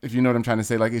rank them. If you know what I'm trying to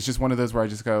say, like it's just one of those where I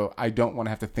just go, I don't want to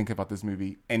have to think about this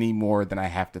movie any more than I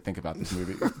have to think about this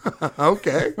movie.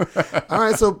 Okay. All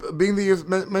right. So being that you're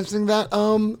mentioning that,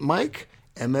 Mike,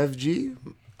 MFG,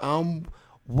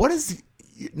 what is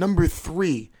number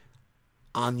 3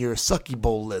 on your Sucky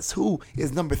Bowl list? Who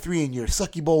is number 3 in your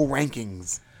Sucky Bowl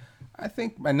rankings? I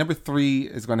think my number 3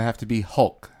 is going to have to be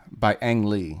Hulk by Ang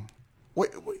Lee.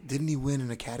 Wait, didn't he win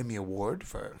an Academy Award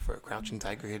for Crouching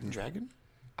Tiger, Hidden Dragon?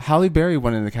 Halle Berry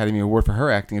won an Academy Award for her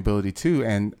acting ability too,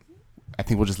 and I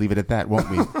think we'll just leave it at that, won't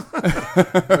we?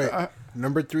 Wait,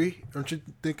 number 3? Don't you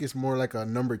think it's more like a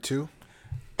number 2?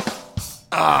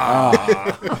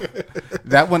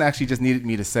 That one actually just needed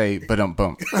me to say, bump.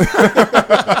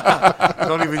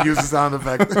 Don't even use the sound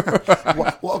effect.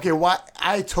 Well, okay,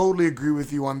 I totally agree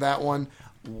with you on that one.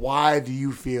 Why do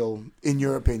you feel, in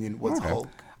your opinion, was Hulk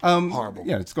horrible?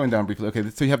 Yeah, it's going down briefly. Okay,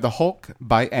 so you have The Hulk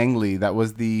by Ang Lee. That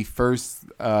was the first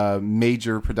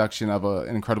major production of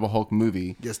an Incredible Hulk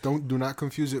movie. Yes, do not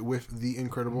confuse it with The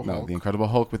Incredible Hulk. No, The Incredible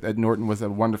Hulk with Ed Norton was a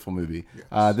wonderful movie.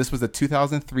 Yes. This was a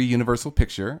 2003 Universal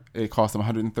picture. It cost them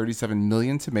 $137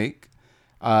 million to make.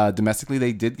 Domestically,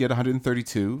 they did get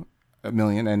 $132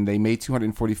 million, and they made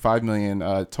 $245 million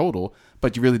total.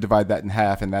 But you really divide that in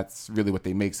half, and that's really what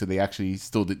they make. So they actually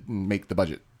still didn't make the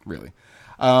budget, really.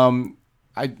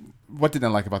 what did I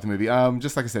like about the movie?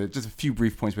 Just like I said, just a few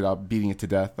brief points without beating it to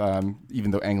death.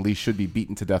 Even though Ang Lee should be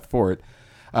beaten to death for it.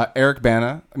 Eric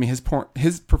Bana, I mean, his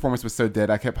performance was so dead.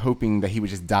 I kept hoping that he would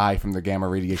just die from the gamma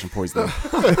radiation poisoning.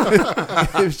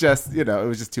 It was just, it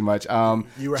was just too much.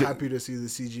 You were happy to see the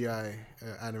CGI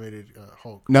animated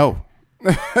Hulk. No.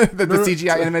 the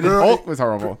CGI animated Hulk was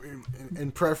horrible.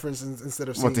 In preference, instead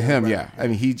of to him, yeah. I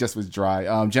mean, he just was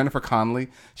dry. Jennifer Connelly,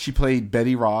 she played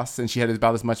Betty Ross, and she had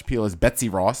about as much appeal as Betsy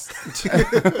Ross.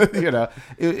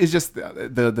 It's just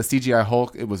the CGI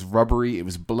Hulk. It was rubbery. It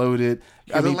was bloated.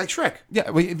 He looked like Shrek. Yeah,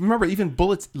 remember, even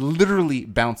bullets literally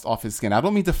bounced off his skin. I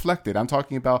don't mean deflected. I'm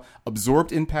talking about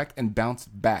absorbed impact and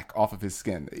bounced back off of his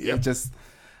skin. Yep. It just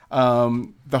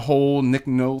the whole Nick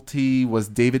Nolte was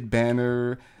David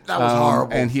Banner. That was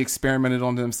horrible. And he experimented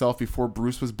on himself before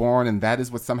Bruce was born, and that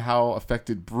is what somehow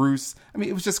affected Bruce. I mean,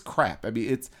 it was just crap. I mean,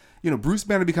 it's, Bruce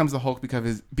Banner becomes the Hulk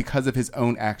because of his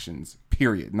own actions,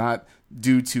 period. Not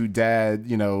due to Dad,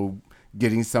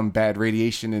 getting some bad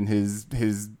radiation in his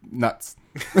nuts.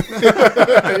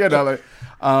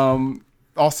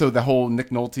 Also, the whole Nick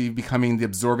Nolte becoming the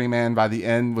absorbing man by the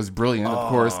end was brilliant. Of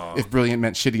course, if brilliant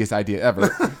meant shittiest idea ever.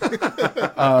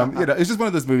 It's just one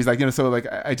of those movies. So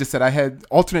I just said I had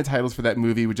alternate titles for that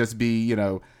movie would just be,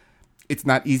 It's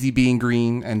Not Easy Being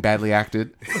Green and Badly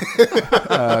Acted.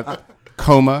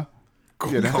 Coma.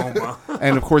 Coma.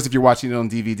 And of course, if you're watching it on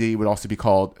DVD, it would also be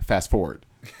called Fast Forward.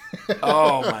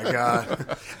 Oh my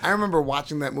God. I remember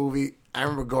watching that movie. I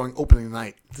remember going opening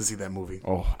night to see that movie.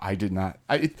 Oh, I did not.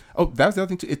 That was the other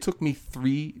thing too. It took me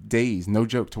 3 days, no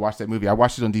joke, to watch that movie. I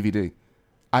watched it on DVD.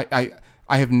 I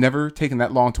have never taken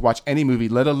that long to watch any movie,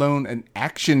 let alone an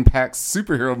action-packed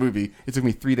superhero movie. It took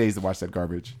me 3 days to watch that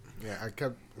garbage. Yeah, I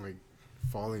kept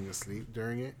falling asleep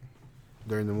during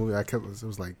the movie. It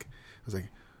was like,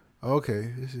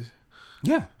 okay, this is.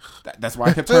 Yeah, that's why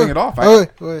I kept turning it off.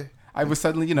 Wait. I was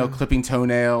suddenly, clipping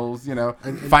toenails,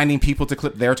 and finding people to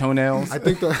clip their toenails. I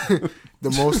think the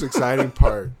most exciting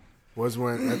part was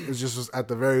when it was at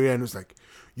the very end. It was like,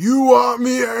 you want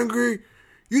me angry?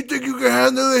 You think you can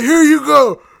handle it? Here you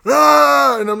go.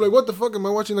 Ah! And I'm like, what the fuck? Am I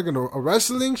watching a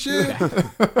wrestling shit?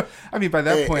 I mean, by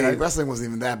that point, wrestling wasn't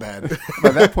even that bad. By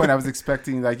that point, I was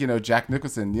expecting Jack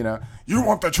Nicholson. You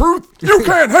want the truth? You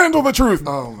can't handle the truth.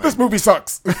 Oh, man. This movie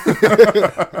sucks.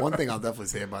 One thing I'll definitely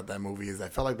say about that movie is I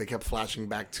felt like they kept flashing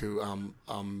back to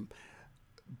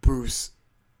Bruce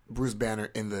Banner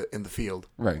in the field,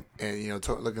 right? And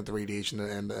looking at the radiation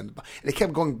and they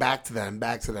kept going back to that and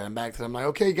back to that and back to that. I'm like,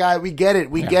 okay, guy, we get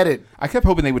it, get it. I kept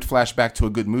hoping they would flash back to a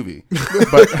good movie,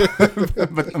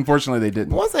 but unfortunately they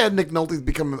didn't. Once I had Nick Nolte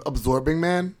become an absorbing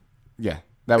man, yeah,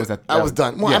 that was that. I was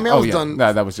done. Well, yeah. I was done.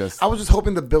 No, that was just. I was just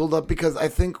hoping to build up because I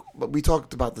think we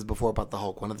talked about this before about the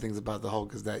Hulk. One of the things about the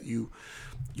Hulk is that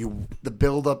the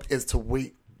build up is to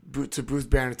wait to Bruce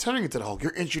Banner turning into the Hulk.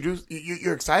 You're introduced.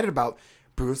 You're excited about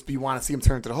Bruce, but you want to see him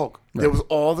turn to the Hulk. Right. There was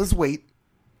all this wait,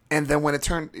 and then when it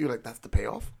turned, you're like, "That's the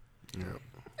payoff." Yeah.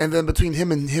 And then between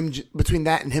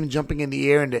that and him jumping in the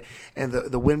air and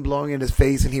the wind blowing in his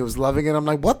face, and he was loving it. I'm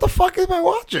like, "What the fuck am I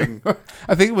watching?"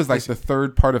 I think it was like the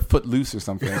third part of Footloose or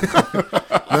something.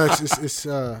 No, it's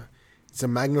a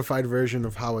magnified version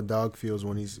of how a dog feels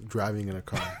when he's driving in a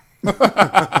car.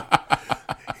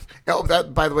 Oh,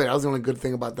 that, by the way, that was the only good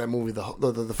thing about that movie,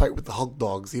 the fight with the Hulk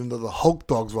dogs, even though the Hulk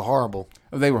dogs were horrible.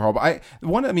 They were horrible.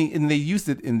 And they used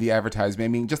it in the advertisement. I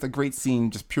mean, just a great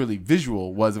scene, just purely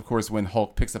visual, was, of course, when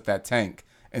Hulk picks up that tank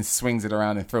and swings it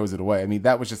around and throws it away. I mean,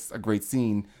 that was just a great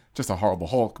scene. Just a horrible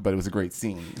Hulk, but it was a great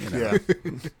scene. Yeah.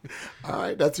 All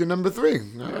right, that's your number 3.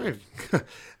 All right.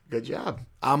 Good job.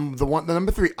 The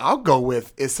number 3 I'll go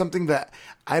with is something that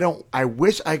I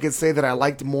wish I could say that I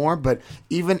liked more, but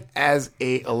even as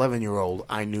a 11-year-old,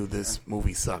 I knew this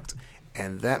movie sucked.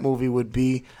 And that movie would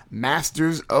be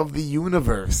Masters of the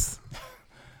Universe.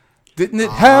 Didn't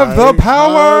it have the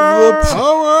power?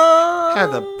 Had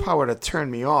the power to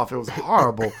turn me off. It was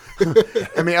horrible.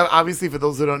 I mean, obviously, for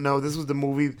those who don't know, this was the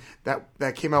movie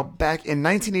that came out back in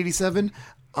 1987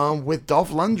 with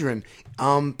Dolph Lundgren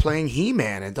playing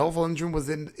He-Man. And Dolph Lundgren was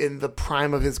in the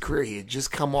prime of his career. He had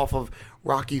just come off of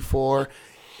Rocky IV.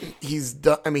 He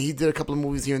did a couple of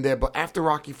movies here and there, but after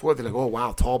Rocky IV, they're like, oh,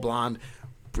 wow, tall, blonde,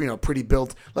 pretty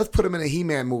built. Let's put him in a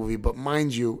He-Man movie. But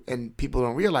mind you, and people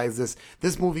don't realize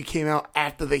this movie came out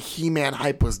after the He-Man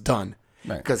hype was done.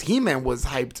 Because He-Man was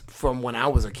hyped from when I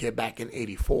was a kid back in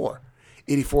 84,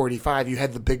 85. You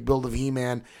had the big build of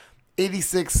He-Man.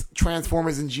 86,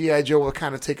 Transformers and G.I. Joe were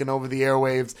kind of taking over the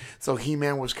airwaves. So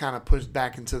He-Man was kind of pushed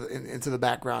back into the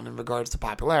background in regards to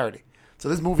popularity. So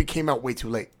this movie came out way too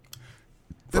late.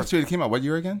 That's true. It came out what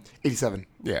year again? 87.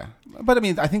 Yeah. But I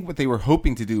mean, I think what they were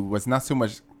hoping to do was not so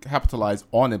much capitalize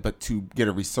on it, but to get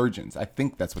a resurgence. I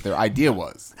think that's what their idea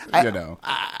was. I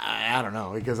don't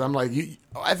know, because I'm like,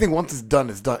 I think once it's done,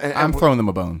 it's done. And I'm throwing them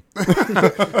a bone.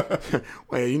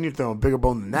 Well, you need to throw a bigger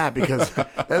bone than that, because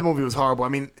that movie was horrible. I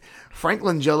mean, Frank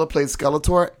Langella played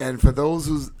Skeletor, and for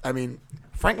those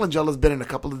Frank Langella's been in a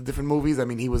couple of different movies. I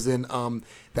mean, he was in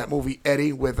that movie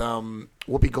Eddie with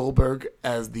Whoopi Goldberg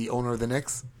as the owner of the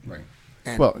Knicks. Right.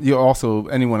 And Well, you also,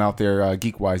 anyone out there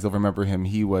geek-wise, they'll remember him.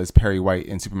 He was Perry White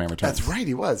in Superman Returns. that's right,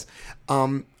 he was.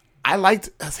 I liked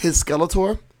his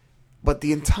Skeletor, but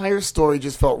the entire story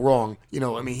just felt wrong. You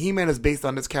know, I mean, He-Man is based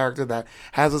on this character that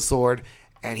has a sword,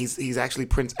 and he's actually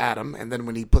Prince Adam. And then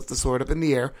when he puts the sword up in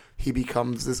the air, he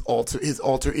becomes his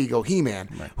alter ego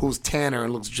He-Man, who's tanner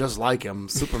and looks just like him,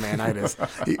 Superman-itis.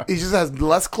 he just has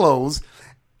less clothes.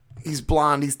 He's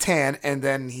blonde, he's tan, and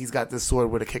then he's got this sword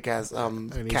with a kick-ass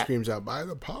And he cat. screams out, "By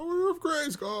the power of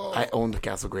Grayskull!" I owned the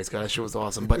Castle Grayskull. That shit was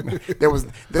awesome. But there was...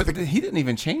 He didn't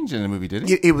even change in the movie, did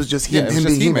he? It was just him, it was him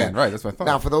just being He-Man, He-Man. right, that's what I thought.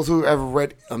 Now, for those who ever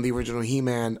read the original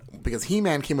He-Man, because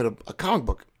He-Man came with a comic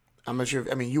book. I'm not sure.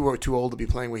 I mean, you were too old to be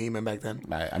playing with He-Man back then.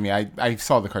 I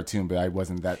saw the cartoon, but I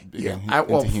wasn't that big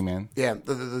into He-Man. Yeah,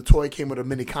 the toy came with a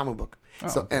mini comic book.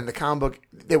 And the comic book,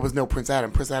 there was no Prince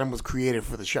Adam. Prince Adam was created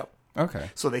for the show. Okay.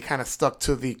 So they kind of stuck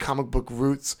to the comic book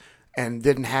roots and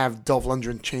didn't have Dolph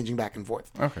Lundgren changing back and forth.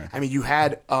 Okay. I mean, you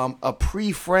had a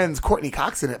pre-Friends Courtney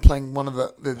Cox in it playing one of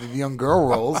the young girl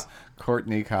roles.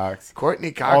 Courtney Cox.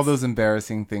 Courtney Cox. All those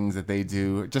embarrassing things that they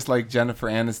do. Just like Jennifer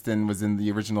Aniston was in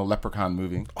the original Leprechaun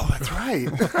movie. Oh, that's right.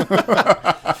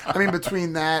 I mean,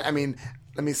 between that,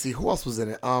 let me see, who else was in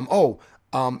it?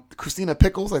 Christina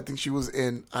Pickles. I think she was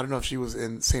in, I don't know if she was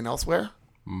in St. Elsewhere.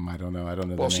 I don't know.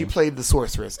 Well, she played the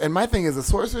sorceress. And my thing is, the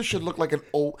sorceress should look like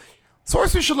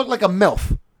sorceress should look like a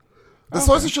MILF. The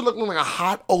sorceress should look like a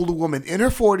hot older woman in her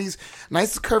 40s,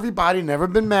 nice curvy body, never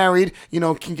been married,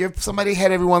 can give somebody a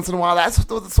head every once in a while. That's what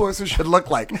the sorceress should look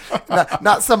like.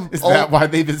 Not some Is that why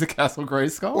they visit Castle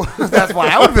Grayskull? That's why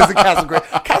I would visit Castle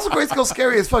Grayskull. Castle Grayskull's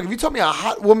scary as fuck. If you told me a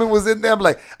hot woman was in there, I'm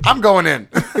like, I'm going in.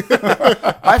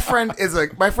 My friend is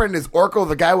Orko,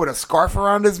 the guy with a scarf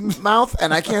around his mouth,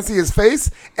 and I can't see his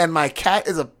face, and my cat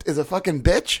is a fucking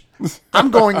bitch. I'm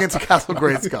going into Castle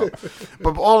Grayskull.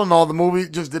 But all in all, the movie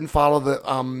just didn't follow the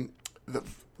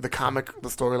comic, the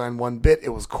storyline one bit. It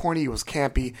was corny. It was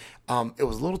campy. It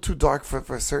was a little too dark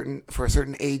for a certain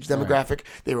age demographic. Right.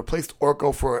 They replaced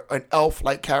Orko for an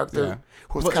elf-like character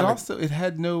who was kind of. Also, it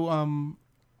had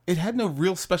no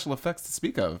real special effects to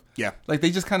speak of. Yeah, like they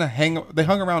just kind of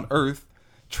hung around Earth,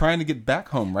 trying to get back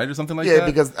home, right, or something like that. Yeah,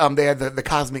 because they had the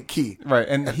cosmic key, right?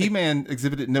 And He-Man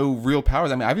exhibited no real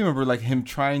powers. I mean, I remember like him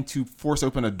trying to force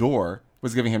open a door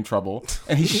was giving him trouble,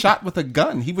 and he shot with a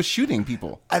gun. He was shooting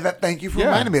people. Thank you for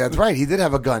reminding me. That's right. He did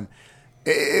have a gun.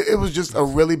 It was just a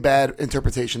really bad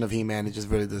interpretation of He-Man. It just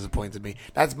really disappointed me.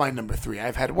 That's my number 3.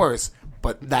 I've had worse,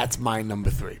 but that's my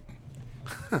number 3.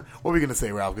 What were we gonna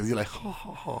say, Ralph? Because you're like,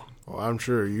 Well, I'm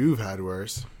sure you've had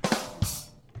worse.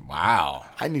 Wow.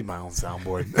 I need my own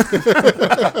soundboard.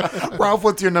 Ralph,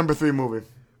 what's your number 3 movie?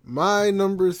 My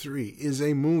number 3 is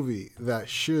a movie that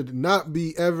should not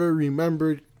be ever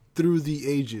remembered through the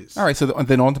ages. All right, so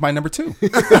then on to my number 2.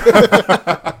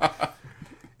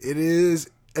 It is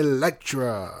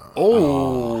Elektra.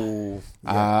 Oh.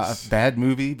 A bad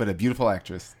movie, but a beautiful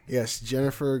actress. Yes,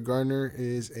 Jennifer Garner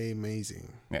is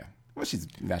amazing. Yeah. Well, she's a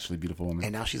naturally beautiful woman.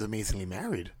 And now she's amazingly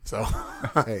married. So,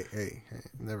 hey,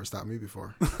 never stopped me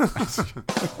before.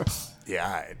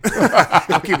 Yeah,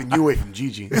 I'm keeping you away from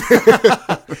Gigi.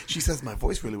 She says my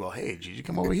voice really well. Hey, Gigi,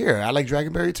 come over here. I like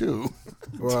Dragonberry too.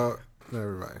 Well,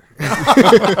 never mind.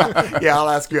 Yeah, I'll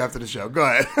ask you after the show. Go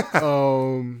ahead.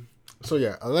 So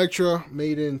yeah, Elektra,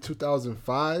 made in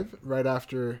 2005, right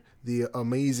after the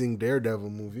amazing Daredevil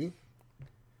movie.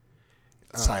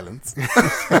 Silence.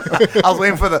 I was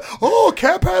waiting for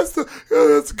Cap has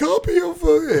it's a copy of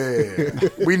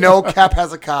we know Cap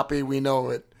has a copy. We know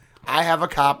it. I have a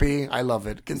copy. I love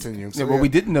it. Continue. Yeah, what we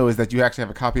didn't know is that you actually have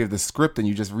a copy of the script and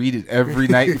you just read it every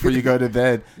night before you go to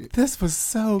bed. This was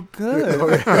so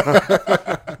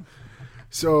good.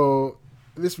 So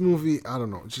this movie, I don't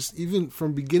know, just even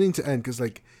from beginning to end, because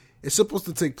like it's supposed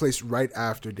to take place right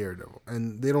after Daredevil,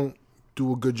 and they don't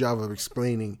do a good job of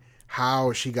explaining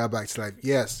how she got back to life.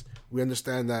 Yes, we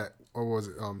understand that. Or was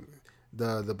it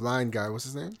the blind guy? What's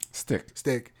his name?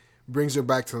 Stick brings her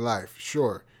back to life.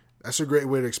 Sure, that's a great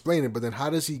way to explain it. But then,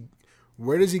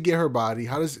 where does he get her body?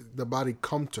 How does the body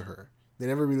come to her? They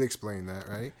never really explain that,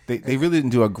 right? They really didn't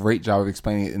do a great job of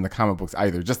explaining it in the comic books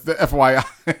either. Just the FYI,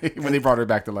 when they brought her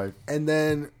back to life. And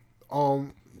then,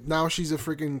 now she's a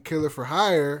freaking killer for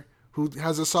hire who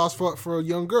has a soft spot for a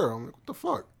young girl. I'm like, what the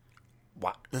fuck?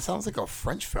 Wow, that sounds like a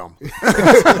French film.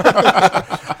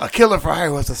 A killer for hire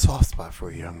who has a soft spot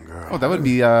for a young girl. Oh, that would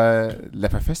be Le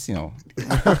Professional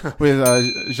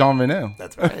with Jean Reno.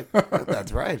 That's right.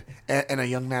 That's right. And a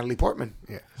young Natalie Portman.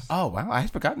 Yeah. Oh, wow. I had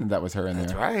forgotten that was her in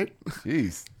That's there. right.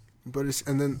 Jeez. But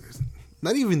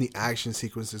not even the action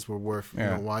sequences were worth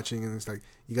watching. And it's like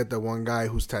you got that one guy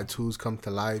whose tattoos come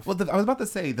to life. Well, I was about to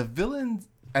say, the villains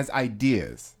as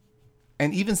ideas,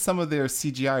 and even some of their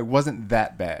CGI wasn't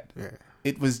that bad. Yeah.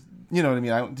 It was, you know what I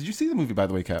mean? Did you see the movie, by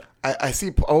the way, Cap?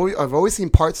 I've always seen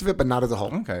parts of it, but not as a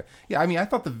whole. Okay. Yeah, I mean, I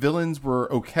thought the villains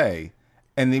were okay,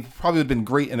 and they probably would have been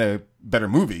great in a better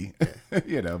movie,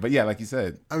 you know? But yeah, like you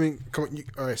said. I mean, come on.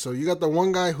 All right, so you got the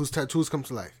one guy whose tattoos come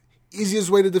to life. Easiest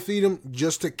way to defeat him,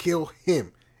 just to kill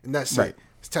him. And that's Right. it.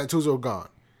 His tattoos are gone.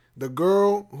 The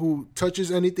girl who touches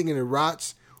anything and it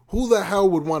rots, who the hell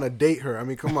would want to date her? I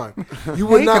mean, come on. You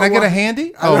would Hey, not can I get want- a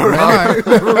handy? I know, right? right.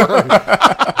 Never mind.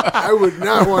 I would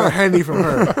not want a handy from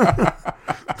her.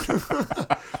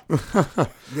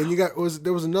 Then you got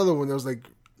there was another one that was like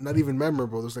not even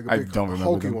memorable. There was like a I big don't remember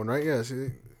hulky them. one, right? Yes,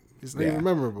 it's not even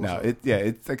memorable. No, so.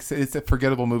 it's like it's a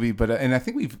forgettable movie, but and I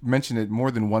think we've mentioned it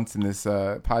more than once in this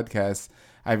podcast.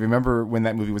 I remember when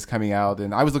that movie was coming out,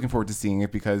 and I was looking forward to seeing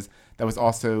it because that was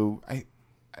also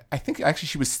I think actually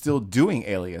she was still doing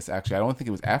Alias. Actually, I don't think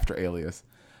it was after Alias,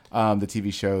 the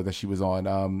TV show that she was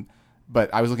on.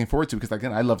 But I was looking forward to it because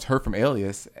again, I loved her from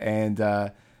Alias,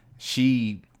 and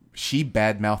she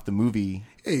badmouthed the movie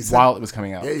while it was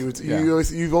coming out. Yeah,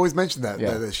 you've always mentioned that,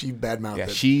 Yeah. that she badmouthed Yeah,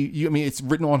 it. I mean, it's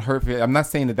written on her. I'm not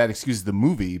saying that excuses the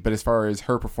movie, but as far as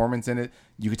her performance in it,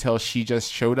 you could tell she just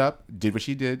showed up, did what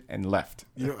she did, and left.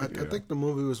 You know, I think the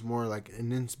movie was more like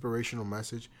an inspirational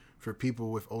message for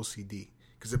people with OCD.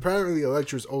 Because apparently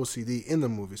Elektra's OCD in the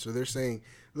movie. So they're saying,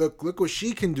 look what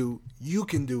she can do. You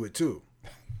can do it too.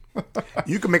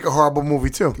 You can make a horrible movie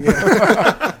too.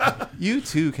 You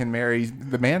too can marry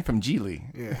the man from Geely.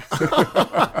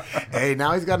 Yeah. Hey,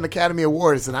 now he's got an Academy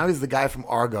Award, so now he's the guy from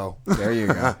Argo. There you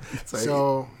go.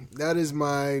 So that is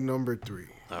my number 3.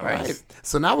 All right.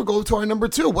 So now we'll go to our number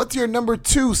 2. What's your number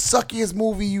 2 suckiest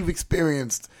movie you've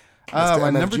experienced? Mr. My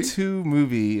MFG? number 2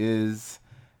 movie is,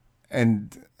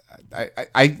 and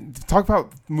I talk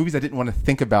about movies I didn't want to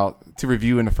think about to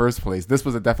review in the first place. This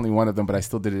was definitely one of them, but I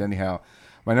still did it anyhow.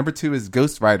 My number 2 is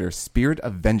Ghost Rider: Spirit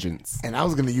of Vengeance. And I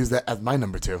was going to use that as my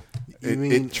number 2.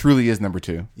 It truly is number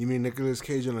 2. You mean Nicolas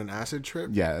Cage on an acid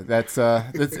trip? Yeah, that's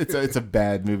it's a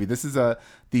bad movie. This is the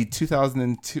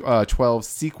 2012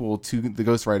 sequel to the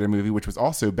Ghost Rider movie, which was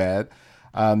also bad.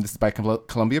 This is by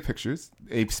Columbia Pictures.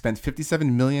 They spent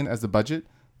 $57 million as the budget.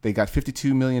 They got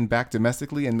 $52 million back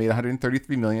domestically and made $133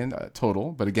 million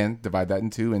total. But again, divide that in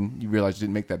two, and you realize you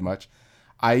didn't make that much.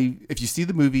 If you see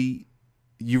the movie,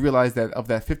 you realize that of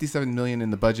that $57 million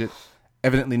in the budget,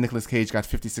 evidently Nicolas Cage got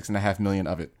 $56.5 million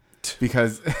of it,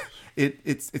 because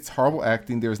it's horrible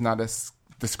acting.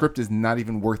 The script is not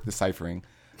even worth deciphering.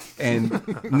 And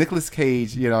Nicolas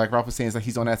Cage, like Ralph was saying, is like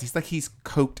he's on acid. He's like he's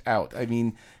coked out. I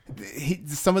mean,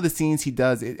 some of the scenes he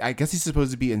does, I guess he's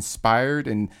supposed to be inspired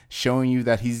and showing you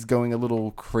that he's going a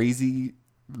little crazy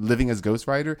living as Ghost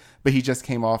Rider, but he just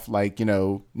came off like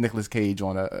Nicolas Cage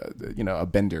on a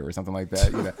bender or something like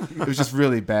that. It was just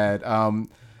really bad.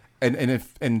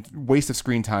 And waste of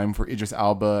screen time for Idris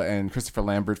Elba and Christopher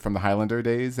Lambert from the Highlander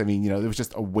days. I mean, it was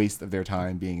just a waste of their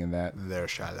time being in that. There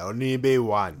shall only be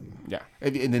one. Yeah,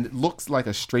 and it looks like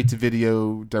a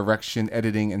straight-to-video direction,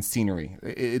 editing, and scenery.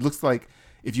 It looks like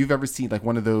if you've ever seen like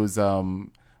one of those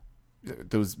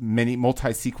many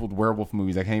multi-sequeled werewolf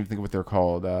movies. I can't even think of what they're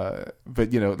called.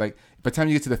 But like by the time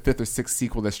you get to the 5th or 6th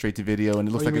sequel, that's straight-to-video, and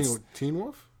it looks like it's Teen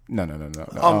Wolf. No.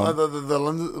 The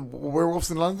London werewolves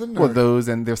in London. Well, those,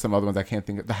 and there's some other ones I can't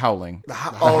think of. The Howling. The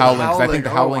Howling. Howling. 'Cause I think The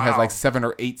Howling has wow. like 7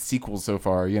 or 8 sequels so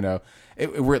far.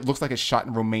 Where it looks like it's shot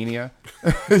in Romania.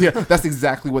 Yeah, that's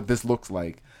exactly what this looks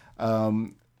like.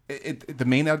 The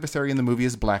main adversary in the movie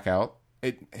is Blackout.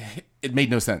 It made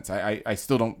no sense. I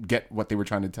still don't get what they were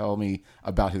trying to tell me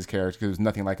about his character, because there's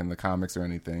nothing like in the comics or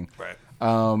anything. Right.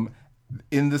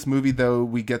 In this movie, though,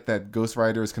 we get that Ghost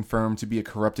Rider is confirmed to be a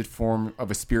corrupted form of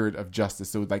a spirit of justice.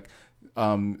 So, like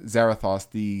Zarathos,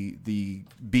 the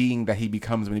being that he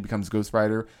becomes when he becomes Ghost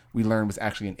Rider, we learn was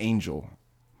actually an angel.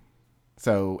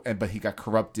 So, but he got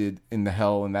corrupted in the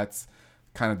hell, and that's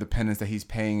kind of the penance that he's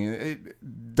paying.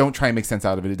 Don't try and make sense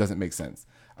out of it. It doesn't make sense.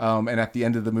 And at the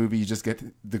end of the movie, you just get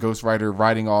the Ghost Rider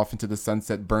riding off into the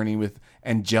sunset, burning with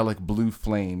angelic blue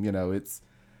flame.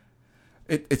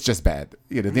 It's just bad.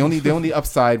 The only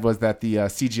upside was that the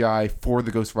CGI for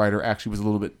the Ghost Rider actually was a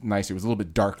little bit nicer. It was a little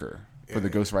bit darker. for the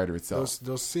Ghost Rider itself.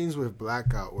 Those scenes with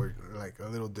Blackout were like a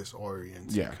little disorienting.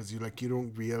 Yeah. Because you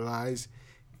don't realize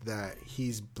that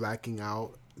he's blacking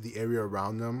out the area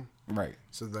around them. Right.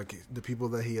 So like the people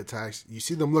that he attacks, you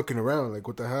see them looking around like,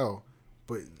 what the hell?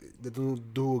 But they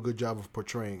don't do a good job of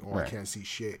portraying, I can't see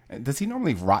shit. And does he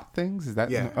normally rot things? Is that?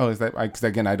 Yeah. Oh, is that? Because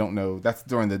again, I don't know. That's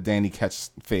during the Danny Ketch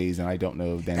phase, and I don't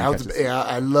know Danny Ketch's.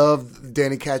 I love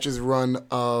Danny Ketch's run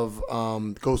of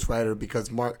Ghost Rider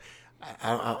because Mark.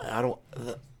 I don't.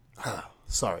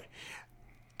 Sorry,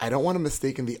 I don't want to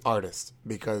mistake the artist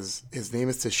because his name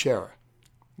is Teixeira.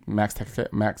 Max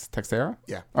Teixeira?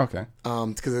 Yeah. Okay.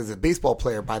 Because there's a baseball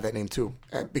player by that name too.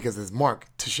 Because it's Mark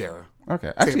Teixeira.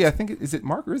 Okay. Actually, I think is it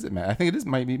Mark or is it Matt? I think it is.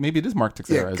 Maybe it is Mark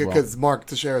Teixeira as well. Because Mark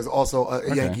Teixeira is also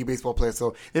a Yankee baseball player,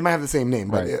 so they might have the same name.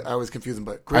 But Right. I was confusing.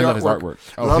 But great I love artwork.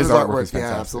 his artwork. Oh, Love his his artwork is Yeah,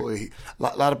 fantastic. absolutely.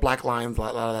 A lot of black lines, a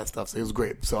lot of that stuff. So it was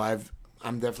great. So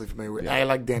I'm definitely familiar with. I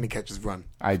like Danny Ketch's run.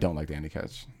 I don't like Danny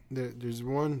Ketch. There's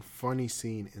one funny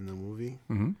scene in the movie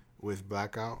with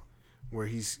Blackout where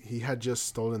he had just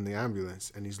stolen the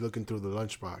ambulance and he's looking through the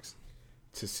lunchbox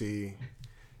to see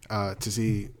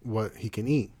what he can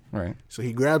eat. Right. So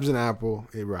he grabs an apple,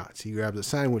 it rots. He grabs a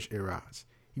sandwich, it rots.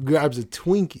 He grabs a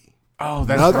Twinkie. Oh,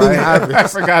 that's Nothing right. happens. I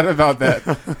forgot about that.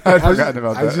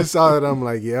 I just saw it. I'm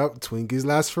like, yep, Twinkies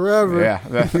last forever. Yeah.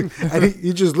 And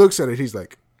he just looks at it. He's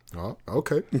like, oh,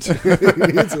 okay.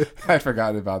 I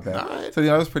forgot about that. Right. So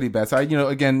that was pretty bad. So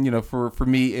again, for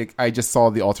me, I just saw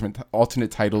the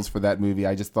alternate titles for that movie.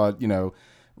 I just thought,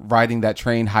 riding that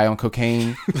train high on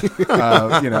cocaine.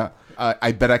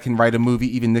 I bet I can write a movie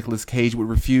even Nicolas Cage would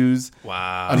refuse.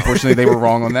 Wow. Unfortunately, they were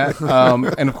wrong on that.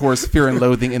 And of course, Fear and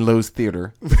Loathing in Lowe's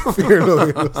Theater.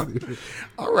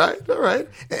 All right.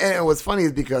 And what's funny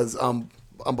is because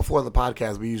before the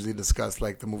podcast, we usually discuss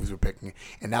like the movies we're picking,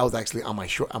 and that was actually on my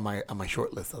short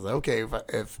list. I was like, okay,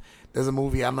 if there's a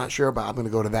movie I'm not sure about, I'm going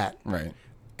to go to that. Right.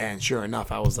 And sure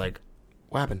enough, I was like,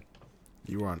 what happened?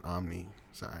 You were on Omni.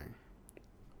 Sorry.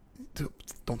 Dude,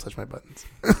 don't touch my buttons.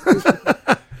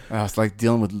 It's like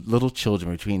dealing with little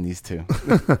children between these two.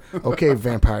 Okay,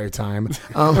 vampire time.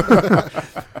 All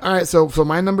right, so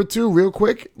my number 2, real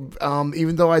quick.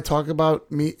 Even though I talk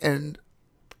about me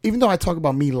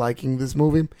liking this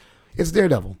movie, it's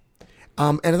Daredevil.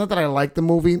 And it's not that I like the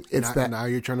movie. It's that now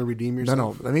you're trying to redeem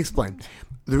yourself. No. Let me explain.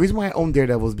 The reason why I own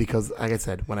Daredevil is because, like I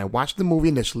said, when I watched the movie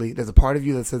initially, there's a part of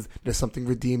you that says there's something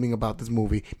redeeming about this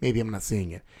movie. Maybe I'm not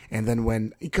seeing it. And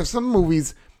then because some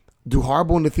movies do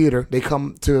horrible in the theater, they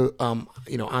come to on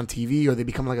TV, or they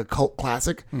become like a cult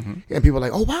classic, and people are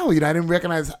like, oh wow, I didn't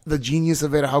recognize the genius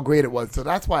of it or how great it was. So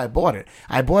that's why I bought it.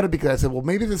 I bought it because I said, well,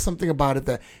 maybe there's something about it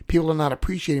that people are not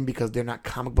appreciating because they're not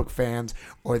comic book fans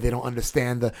or they don't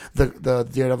understand the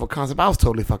Daredevil concept. I was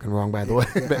totally fucking wrong, by the way.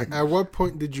 At what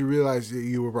point did you realize that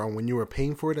you were wrong? When you were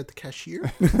paying for it at the cashier?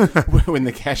 When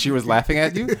the cashier was laughing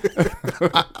at you?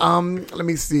 Let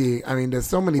me see. I mean, there's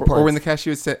so many parts. Or when the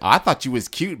cashier said, I thought you was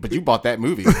cute, but you bought that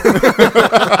movie.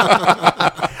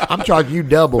 I'm charging you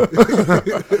double.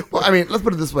 Well, I mean, let's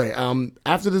put it this way.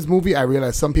 After this movie, I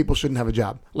realized some people shouldn't have a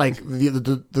job. Like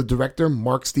the director,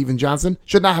 Mark Steven Johnson,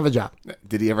 should not have a job.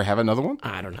 Did he ever have another one?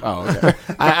 I don't know. Oh, okay.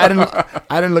 I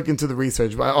didn't look into the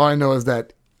research, but all I know is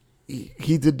that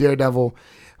he did Daredevil.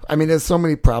 I mean, there's so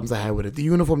many problems I had with it. The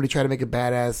uniform, they try to make it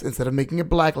badass instead of making it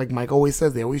black, like Mike always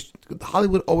says.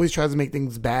 Hollywood always tries to make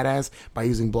things badass by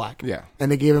using black. Yeah. And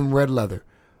they gave him red leather.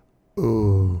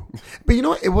 Ooh. But you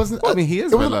know what? It wasn't. Well, I mean, he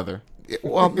is red leather.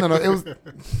 Well, no, it was.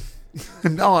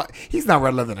 No, he's not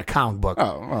red leather in a comic book.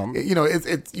 Oh,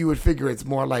 it's you would figure it's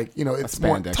more like it's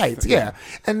more spandex tights, thing. yeah.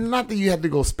 And not that you had to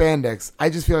go spandex. I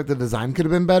just feel like the design could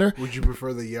have been better. Would you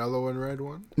prefer the yellow and red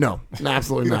one? No,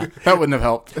 absolutely not. That wouldn't have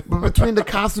helped. But between the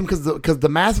costume, because the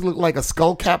mask looked like a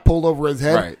skull cap pulled over his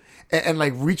head, Right. and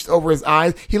like reached over his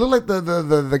eyes. He looked like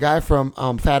the guy from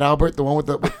Fat Albert, the one with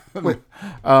the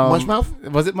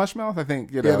Mushmouth. Was it Mushmouth? I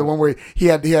think. Yeah, the one where he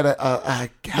had a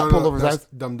cap pulled over his eyes.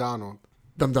 Dumb Donald.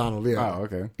 Dumb Donald, yeah. Oh,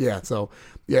 okay. Yeah, so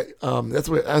that's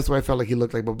what I felt like he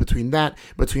looked like. But between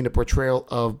the portrayal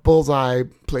of Bullseye,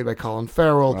 played by Colin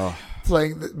Farrell,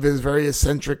 playing this very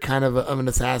eccentric kind of an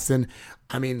assassin.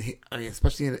 I mean,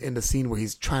 especially in the scene where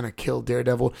he's trying to kill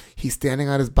Daredevil, he's standing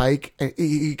on his bike, and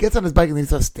he gets on his bike and then he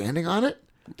starts standing on it.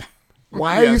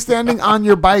 Why are you standing on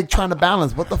your bike trying to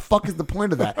balance? What the fuck is the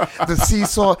point of that? The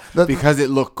seesaw, because it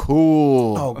looked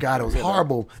cool. Oh God, it was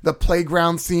horrible. The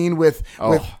playground scene with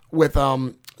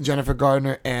Jennifer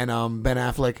Gardner and Ben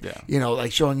Affleck,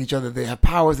 like showing each other they have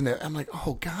powers, and I'm like,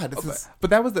 oh God, this is. But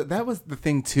that was the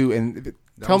thing too. And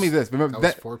tell me this. Remember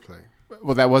that was foreplay.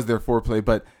 Well, that was their foreplay.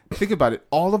 But think about it.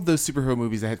 All of those superhero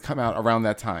movies that had come out around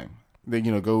that time, They,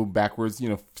 go backwards,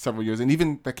 several years, and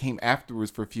even that came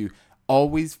afterwards for a few.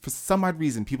 Always, for some odd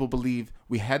reason, people believe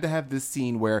we had to have this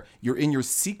scene where you're in your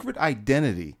secret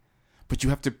identity, but you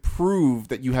have to prove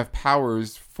that you have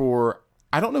powers for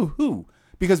I don't know who,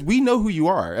 because we know who you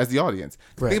are as the audience.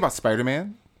 Right. Think about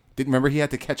Spider-Man. Remember he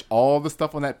had to catch all the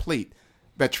stuff on that plate,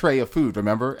 that tray of food,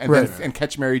 remember? And Right. then and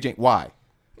catch Mary Jane. Why?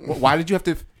 Why did you have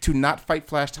to not fight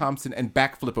Flash Thompson and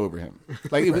backflip over him?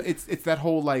 Like it's that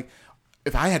whole like,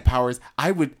 if I had powers,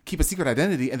 I would keep a secret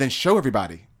identity and then show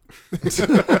everybody.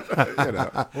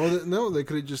 Well, no, they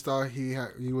could have just thought he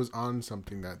was on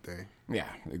something that day. Yeah,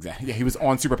 exactly. Yeah, he was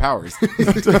on superpowers.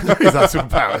 He's on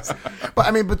superpowers. But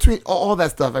I mean, between all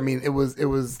that stuff, I mean, it was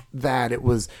that. It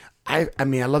was I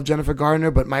mean, I love Jennifer Garner,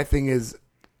 but my thing is,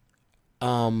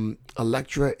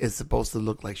 Elektra is supposed to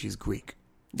look like she's Greek.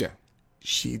 Yeah.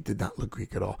 She did not look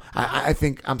Greek at all. I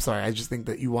think, I'm sorry, I just think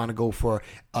that you want to go for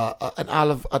an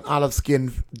olive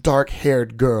skinned, dark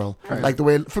haired girl, like the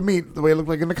way it looked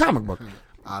like in the comic book.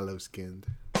 Olive skinned.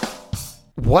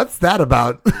 What's that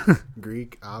about?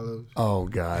 Greek olive. Oh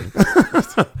God.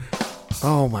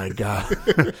 Oh my God.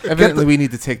 Evidently, we need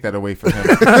to take that away from him.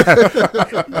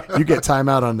 You get time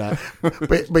out on that.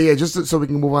 But yeah, just so we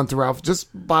can move on to Ralph, just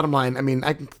bottom line, I mean,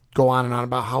 I can go on and on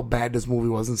about how bad this movie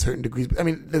was in certain degrees. I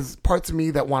mean, there's parts of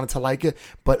me that wanted to like it,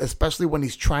 but especially when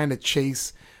he's trying to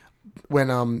chase,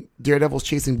 when Daredevil's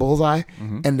chasing Bullseye,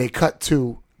 and they cut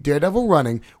to Daredevil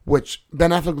running, which Ben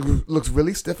Affleck looks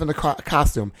really stiff in the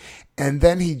costume, and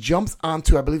then he jumps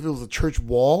onto, I believe it was a church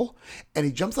wall, and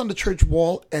he jumps on the church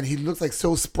wall, and he looks like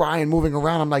so spry and moving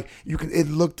around. I'm like, it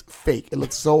looked fake. It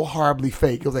looked so horribly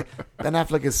fake. It was like, Ben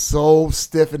Affleck is so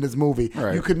stiff in this movie.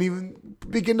 Right. You couldn't even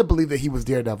begin to believe that he was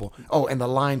Daredevil. Oh, and the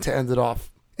line to end it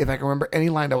off, if I can remember any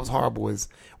line that was horrible, is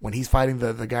when he's fighting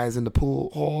the guys in the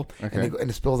pool hall, and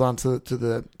it spills onto to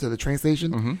the train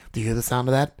station. Do you hear the sound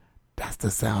of that? That's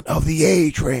the sound of the A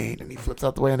train, and he flips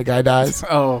out the way, and the guy dies.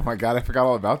 Oh my God, I forgot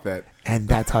all about that. And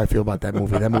that's how I feel about that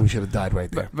movie. That movie should have died right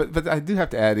there. But I do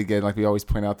have to add again, like we always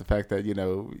point out the fact that you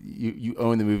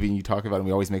own the movie and you talk about it, and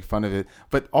we always make fun of it.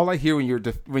 But all I hear when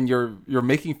you're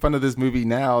making fun of this movie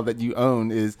now that you own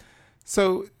is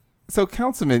so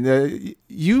Councilman,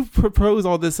 you propose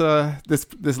all this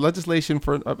legislation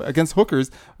for against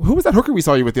hookers. Who was that hooker we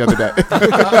saw you with the other day?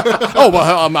 Oh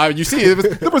well, you see,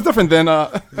 it was different than.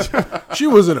 She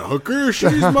wasn't a hooker.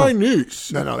 She's my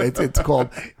niece. No, it's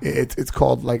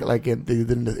called like they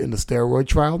did in the steroid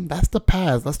trial. That's the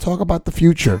past. Let's talk about the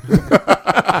future.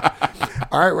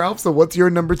 All right, Ralph. So what's your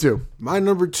number 2? My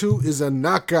number 2 is a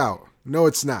knockout. No,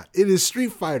 it's not. It is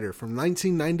Street Fighter from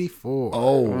 1994.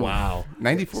 Oh wow,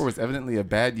 94 was evidently a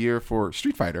bad year for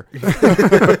Street Fighter.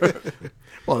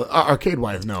 Well,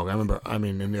 arcade-wise, no. I remember. I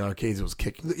mean, in the arcades, it was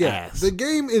kicking ass. The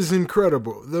game is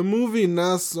incredible. The movie,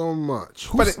 not so much.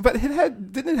 But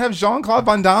didn't it have Jean-Claude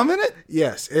Van Damme in it?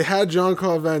 Yes, it had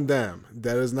Jean-Claude Van Damme.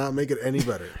 That does not make it any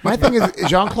better. My thing is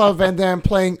Jean-Claude Van Damme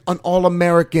playing an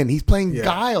All-American. He's playing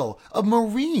Guile, a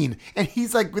Marine, and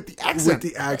he's like with the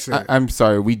accent. I'm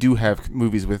sorry, we do have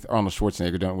movies with Arnold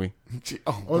Schwarzenegger, don't we?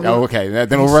 Oh, Okay,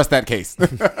 then we'll rest that case.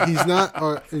 He's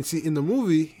not. And see, in the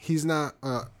movie, he's not.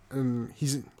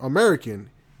 He's American,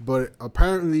 but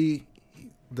apparently,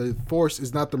 the force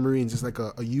is not the Marines. It's like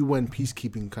a UN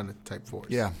peacekeeping kind of type force.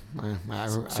 yeah.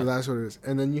 So that's what it is.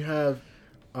 And then you have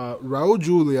Raul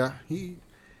Julia.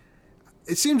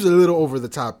 It seems a little over the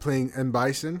top playing M.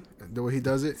 Bison, the way he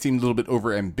does it. Seemed a little bit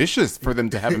over ambitious for them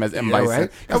to have him as M. Yeah, Bison.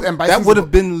 right? 'Cause M. That Bison's would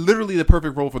have been literally the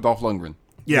perfect role for Dolph Lundgren.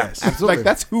 Yes, absolutely. Like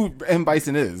that's who M.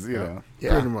 Bison is, you know.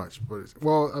 Yeah. pretty much. But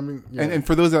I mean, yeah. And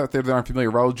for those out there that aren't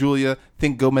familiar, Raul Julia,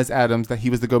 think Gomez Addams, that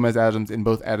he was the Gomez Addams in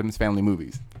both Addams Family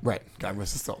movies. Right. God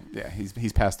rest his soul. Yeah,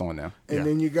 he's passed on now. And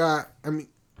then you got,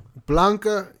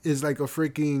 Blanca is like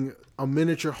a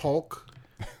miniature Hulk,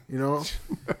 you know?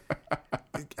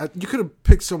 You could have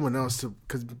picked someone else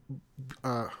because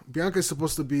Bianca is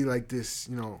supposed to be like this,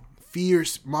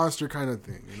 fierce monster kind of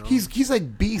thing. You know? He's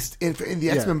like Beast in the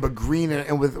X-Men, but green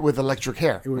and with electric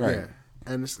hair. Right. Yeah.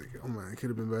 And it's like, oh man, it could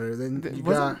have been better. Then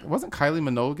Wasn't Kylie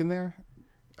Minogue in there?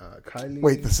 Kylie.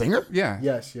 Wait, the singer? Yeah.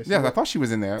 Yes. Yeah, I thought she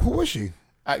was in there. Who was she?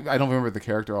 I don't remember the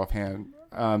character offhand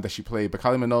that she played, but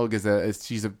Kylie Minogue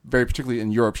she's a very, particularly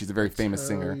in Europe, she's a very famous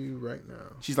singer. Right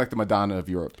now. She's like the Madonna of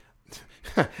Europe,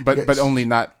 but only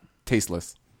not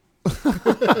tasteless.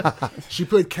 She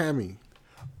played Cammy.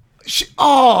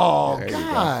 Oh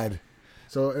God!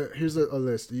 So here's a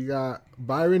list. You got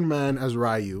Byron Mann as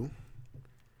Ryu.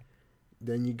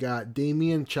 Then you got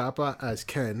Damian Chapa as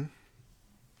Ken.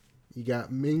 You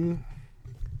got Ming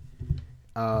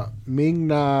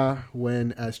Na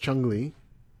Wen as Chung Li,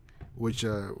 which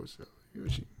it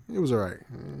was alright.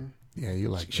 Yeah, you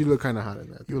liked She it. looked kind of hot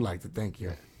in that. You liked it. Thank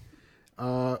you.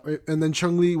 And then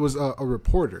Chung-Li was a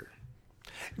reporter.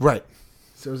 Right.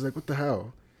 So it was like, what the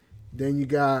hell? Then you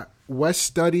got Wes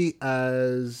Studi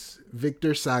as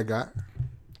Victor Sagat.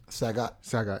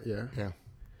 Sagat, yeah. Yeah.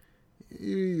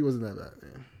 He wasn't that bad.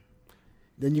 Yeah.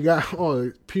 Then you got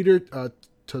Peter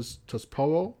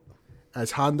Tospowo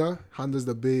as Honda. Honda's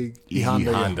the big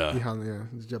Honda. Honda, yeah,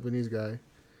 the Japanese guy.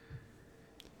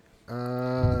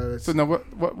 So now,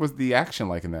 what was the action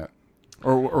like in that,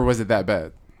 or was it that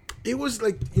bad? It was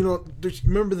like,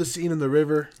 remember the scene in the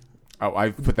river? Oh,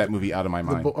 I put that movie out of my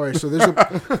mind. All right, so there's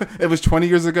a It was 20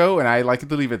 years ago, and I like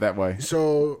to leave it that way.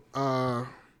 so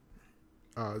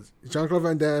Jean-Claude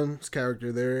Van Damme's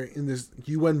character, they're in this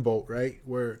UN boat, right?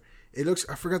 Where it looks,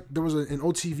 I forgot, there was an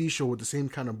old TV show with the same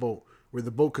kind of boat where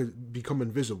the boat could become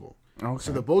invisible. Okay.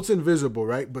 So the boat's invisible,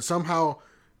 right? But somehow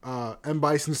M.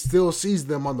 Bison still sees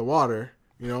them on the water,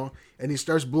 and he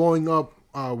starts blowing up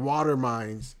water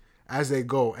mines as they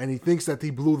go. And he thinks that he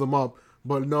blew them up,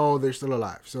 but no, they're still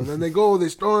alive. So then they go, they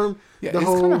storm Yeah, the it's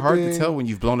whole kind of hard thing. to tell when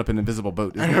you've blown up an invisible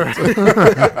boat. Isn't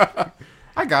it?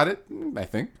 I got it, I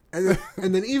think. And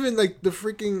then even like the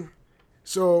freaking,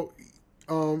 so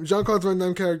Jean-Claude Van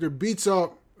Damme character beats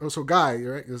up, Guy,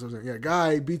 right? That's what I'm saying. Yeah,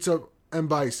 Guy beats up M.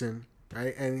 Bison,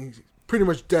 right? And he's pretty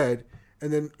much dead.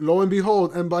 And then lo and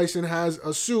behold, M. Bison has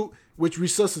a suit which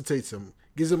resuscitates him,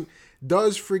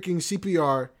 does freaking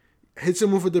CPR, hits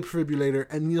him with a defibrillator,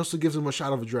 and he also gives him a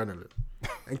shot of adrenaline,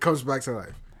 and comes back to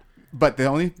life. But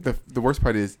the worst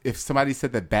part is, if somebody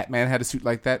said that Batman had a suit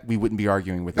like that, we wouldn't be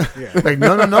arguing with it. Yeah. Like,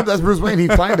 no, that's Bruce Wayne. He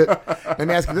planned it. Let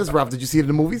me ask you this, Ralph. Did you see it in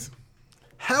the movies?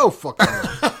 Hell fucking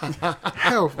no.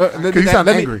 Hell fucking Because you sound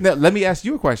angry. Let me ask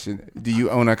you a question. Do you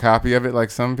own a copy of it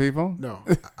like some people? no.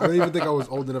 I don't even think I was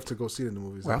old enough to go see it in the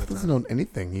movies. Ralph at the doesn't time. know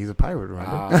anything. He's a pirate, remember?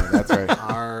 Ah, that's right.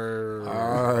 Arr.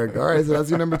 All right. So that's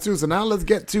your number 2. So now let's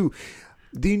get to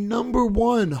the number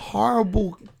 1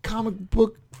 horrible comic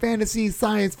book fantasy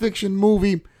science fiction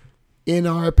movie, in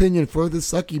our opinion, for the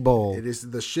Sucky Bowl. It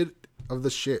is the shit of the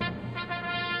shit.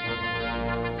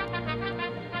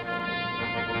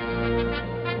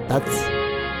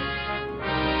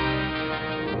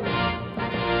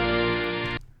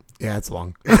 Yeah, it's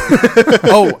long.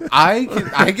 Oh,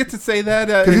 I get to say that.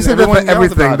 Because you say that for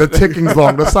everything. The ticking's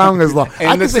long. The song is long. I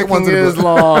And the can say it once ticking in a is blue.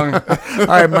 long. All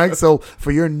right, Mike. So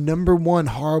for your number 1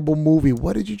 horrible movie,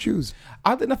 what did you choose?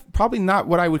 Oddly enough, probably not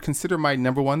what I would consider my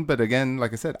number 1, but again,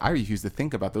 like I said, I refuse to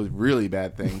think about those really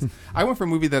bad things. I went for a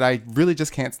movie that I really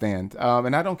just can't stand,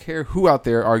 and I don't care who out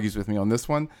there argues with me on this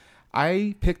one.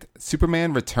 I picked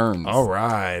Superman Returns.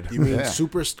 right. You mean Yeah.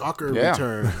 Super Stalker Yeah.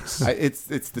 Returns?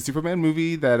 It's the Superman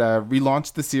movie that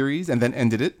relaunched the series and then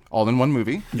ended it all in one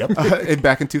movie. Yep.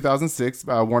 Back in 2006,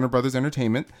 Warner Brothers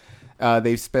Entertainment.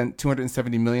 They've spent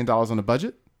 $270 million on a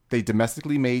budget. They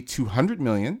domestically made $200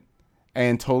 million,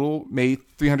 and total made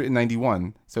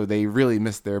 $391. So they really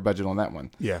missed their budget on that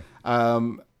one. Yeah.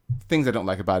 Things I don't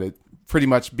like about it. Pretty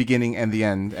much beginning and the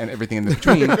end and everything in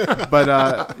between.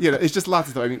 But, it's just lots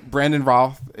of stuff. I mean, Brandon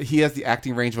Routh, he has the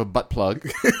acting range of a butt plug,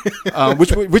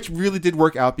 which really did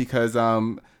work out because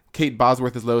Kate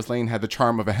Bosworth as Lois Lane had the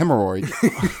charm of a hemorrhoid.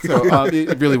 So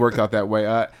it really worked out that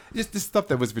way. Just this stuff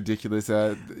that was ridiculous.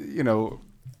 The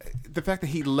fact that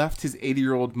he left his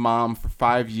 80-year-old mom for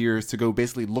 5 years to go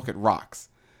basically look at rocks.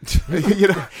 He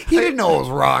didn't know it was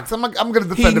rocks. I'm going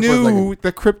to He defend it for a second. knew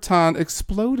the Krypton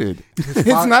exploded.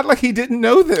 It's not like he didn't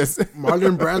know this.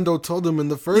 Marlon Brando told him in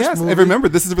the first Yes, movie. and remember,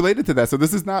 this is related to that. So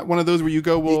this is not one of those where you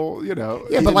go, well, Yeah, it but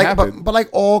didn't like, happen. but like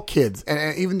all kids,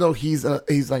 and even though he's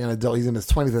like an adult, he's in his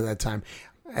 20s at that time.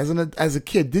 As a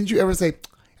kid, didn't you ever say,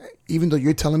 even though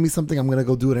you're telling me something, I'm gonna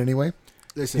go do it anyway?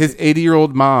 Listen, His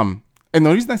 80-year-old mom. And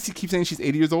the reason I keep saying she's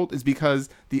 80 years old is because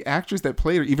the actress that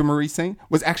played her, Eva Marie Saint,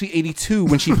 was actually 82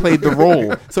 when she played the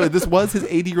role. So this was his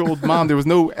 80-year-old mom. There was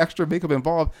no extra makeup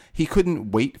involved. He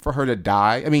couldn't wait for her to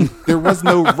die. I mean, there was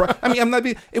no.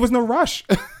 It was no rush.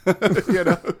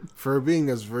 for a being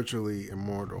that's virtually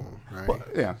immortal, right? Well,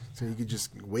 yeah. So you could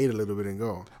just wait a little bit and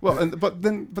go. Well, but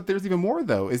there's even more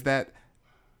though. Is that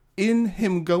in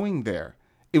him going there,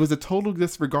 it was a total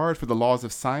disregard for the laws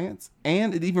of science,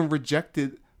 and it even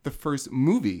rejected the first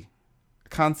movie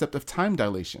concept of time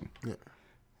dilation. Yeah.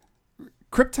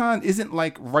 Krypton isn't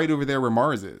like right over there where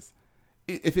Mars is.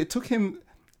 If it took him,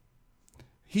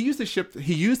 he used his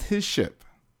ship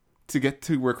to get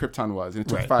to where Krypton was, and it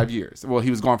took Right. 5 years. Well,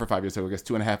 he was gone for 5 years, so I guess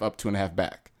 2.5 up, 2.5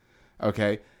 back.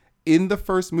 Okay. In the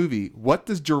first movie, what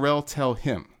does Jor-El tell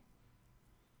him?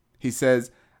 He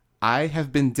says, "I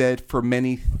have been dead for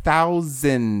many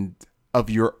thousand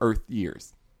of your Earth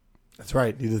years." That's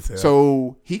right. You did say that.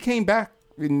 So he came back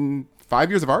in 5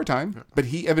 years of our time, but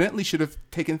he evidently should have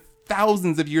taken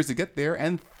thousands of years to get there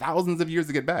and thousands of years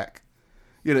to get back.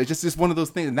 It's just one of those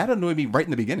things, and that annoyed me right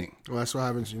in the beginning. Well, that's what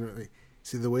happens.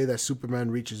 See, the way that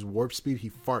Superman reaches warp speed, he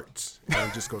farts.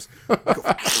 And it just goes,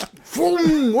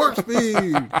 boom, warp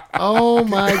speed. Oh,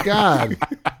 my God.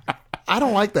 I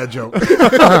don't like that joke.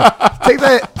 Take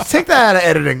that out of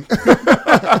editing.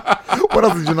 What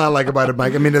else did you not like about it,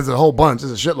 Mike? I mean, there's a whole bunch.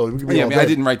 There's a shitload. I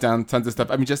didn't write down tons of stuff.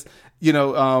 I mean, just,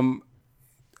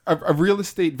 a real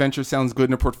estate venture sounds good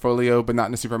in a portfolio, but not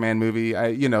in a Superman movie.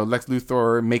 Lex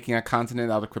Luthor making a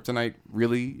continent out of kryptonite,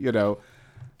 really,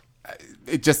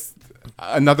 it just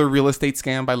another real estate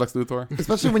scam by Lex Luthor.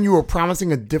 Especially when you were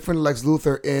promising a different Lex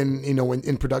Luthor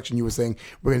in production, you were saying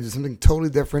we're going to do something totally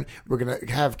different. We're going to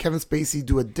have Kevin Spacey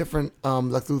do a different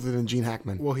Lex Luthor than Gene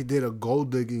Hackman. Well, he did a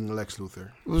gold digging Lex Luthor.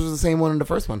 It was the same one in the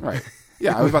first one, right?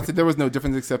 Yeah, I was about to say there was no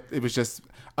difference except it was just,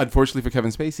 unfortunately for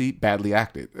Kevin Spacey, badly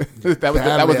acted. that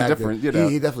was the difference.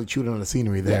 He definitely chewed on the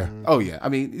scenery there. Yeah. Oh yeah, I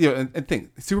mean, and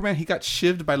think Superman, he got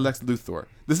shivved by Lex Luthor.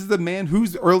 This is the man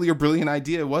whose earlier brilliant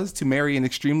idea was to marry an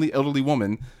extremely elderly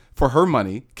woman for her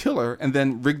money, kill her, and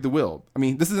then rig the will. I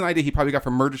mean, this is an idea he probably got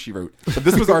from Murder, She Wrote. But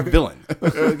this was our villain.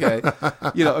 Okay,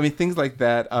 things like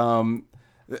that.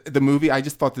 The movie, I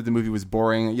just thought that the movie was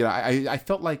boring. I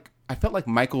felt like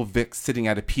Michael Vick sitting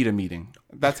at a PETA meeting.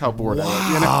 That's how bored I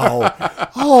was. Wow.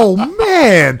 Oh,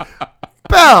 man.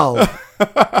 Bell.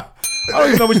 I don't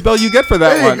even know which bell you get for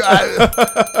that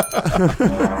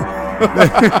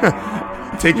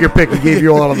one. Take your pick. He gave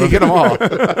you all of them. You get them all.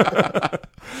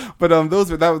 But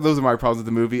those are my problems with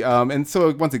the movie. And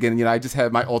so once again, I just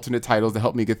had my alternate titles to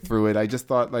help me get through it. I just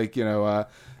thought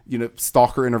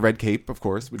Stalker in a red cape, of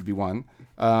course, would be one.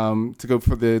 To go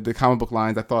for the comic book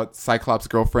lines, I thought Cyclops'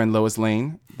 girlfriend Lois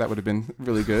Lane. That would have been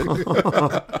really good.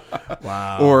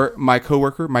 Wow. Or my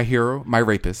coworker, my hero, my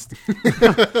rapist.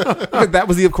 That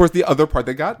was of course the other part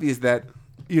that got me is that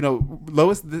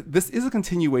Lois. This is a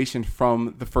continuation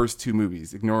from the first two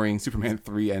movies, ignoring Superman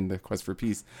 3 and the Quest for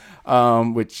Peace,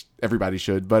 which everybody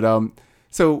should. But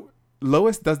so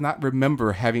Lois does not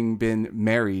remember having been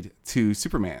married to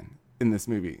Superman in this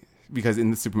movie. Because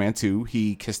in the Superman 2,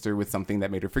 he kissed her with something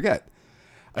that made her forget.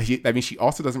 She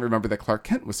also doesn't remember that Clark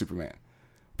Kent was Superman.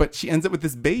 But she ends up with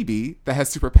this baby that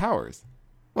has superpowers.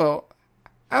 Well,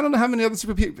 I don't know how many other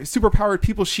superpowered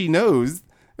people she knows.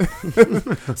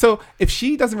 So if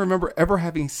she doesn't remember ever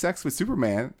having sex with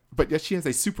Superman, but yet she has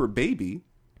a super baby,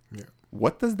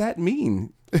 what does that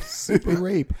mean? Super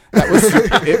rape.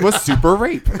 It was super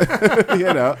rape.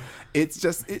 It's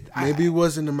just... Maybe it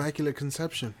was an immaculate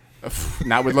conception.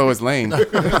 Not with Lois Lane.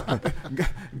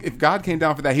 If God came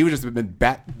down for that, he would just have been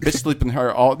bitch sleeping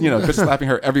her bitch slapping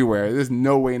her everywhere. There's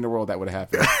no way in the world that would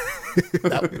have happened.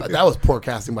 that was poor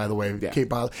casting, by the way. Yeah. Kate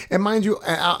Bosworth. And mind you,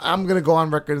 I'm going to go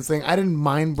on record and saying I didn't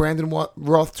mind Brandon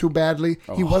Roth too badly.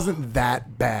 He wasn't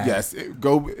that bad. Yes,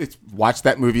 watch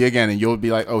that movie again, and you'll be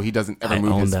like, oh, he doesn't ever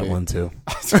move his I own that face. one too.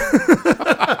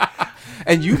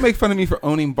 And you make fun of me for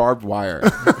owning Barbed Wire.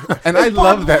 And I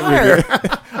love that movie.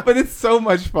 But it's so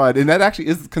much fun. And that actually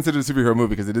is considered a superhero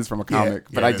movie because it is from a comic.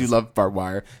 But I do love Barbed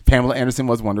Wire. Pamela Anderson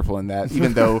was wonderful in that,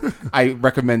 even though I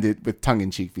recommend it with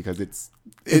tongue-in-cheek because it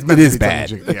is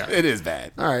bad. Yeah. It is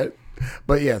bad. All right.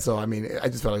 But yeah, so I mean, I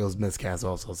just felt like it was miscast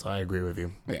also, so I agree with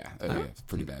you. Yeah, it's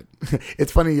pretty bad.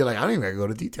 It's funny, you're like, I don't even gotta go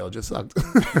to detail, it just sucked.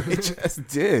 It just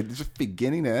did. Just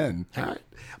beginning to end. All right.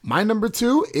 My number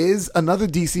 2 is another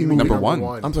DC movie. Number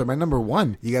one. I'm sorry, my number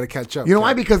 1. You got to catch up. You know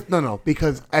why?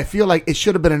 Because I feel like it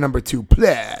should have been a number 2.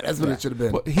 That's what it should have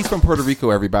been. Well, he's from Puerto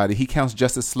Rico, everybody. He counts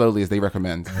just as slowly as they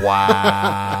recommend.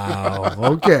 Wow.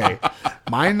 Okay.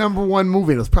 My number 1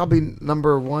 movie, it was probably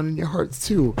number 1 in your hearts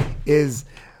too, is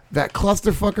that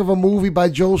clusterfuck of a movie by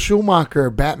Joel Schumacher,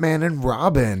 Batman and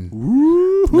Robin.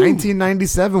 Woo-hoo.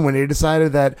 1997, when they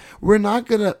decided that we're not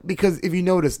going to... Because if you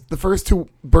notice, the first 2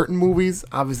 Burton movies,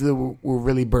 obviously, were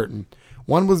really Burton.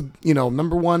 One was,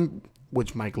 number 1,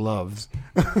 which Mike loves.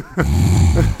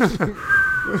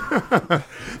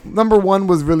 Number 1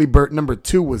 was really Burton. Number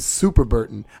 2 was super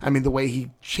Burton. I mean, the way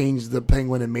he changed the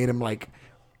penguin and made him like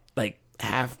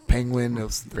half penguin. It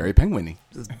was very penguin-y.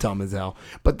 Just dumb as hell.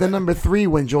 But then number 3,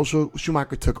 when Joel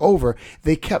Schumacher took over,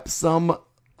 they kept some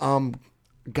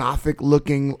gothic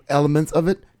looking elements of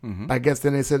it. Mm-hmm. I guess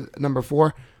then they said number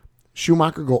 4,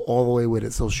 Schumacher go all the way with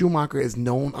it. So Schumacher is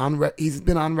known he's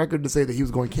been on record to say that he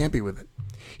was going campy with it.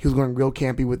 He was going real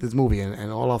campy with this movie,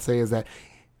 and all I'll say is that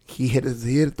he hit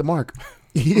the mark.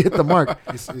 He hit the mark.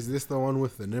 Is this the one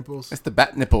with the nipples? It's the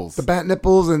bat nipples. The bat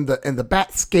nipples and the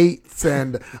bat skates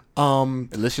and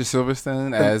Alicia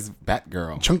Silverstone as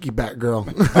Batgirl. chunky Batgirl.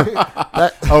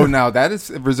 Oh, now that is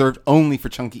reserved only for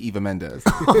chunky Eva Mendes.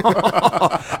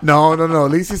 No.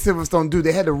 Alicia Silverstone, dude,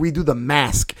 they had to redo the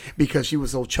mask because she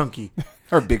was so chunky.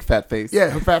 Her big fat face. Yeah,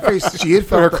 her fat face. She had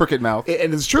felt Her crooked mouth.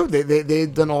 and it's true. They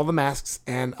had done all the masks,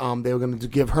 and they were going to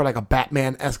give her like a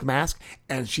Batman-esque mask,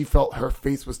 and she felt her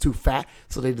face was too fat,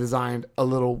 so they designed a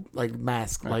little like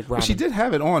mask like But Robin. she did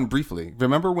have it on briefly.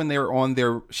 Remember when they were on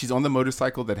their? She's on the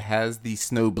motorcycle that has the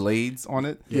snow blades on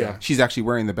it. Yeah. She's actually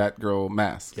wearing the Batgirl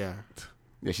mask. Yeah.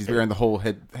 Yeah, she's wearing the whole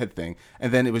head thing.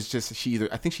 And then it was just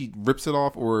I think she rips it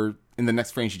off, or in the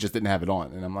next frame she just didn't have it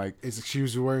on. And I'm like, She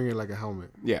was wearing it like a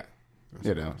helmet. yeah,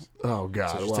 you know. Oh God!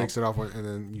 So she well. takes it off, and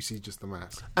then you see just the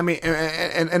mask. I mean,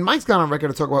 and Mike's gone on record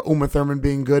to talk about Uma Thurman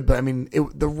being good, but I mean,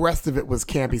 the rest of it was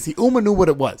campy. See, Uma knew what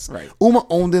it was. Right. Uma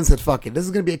owned it and said, "Fuck it, this is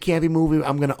gonna be a campy movie.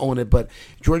 I'm gonna own it." But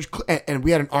and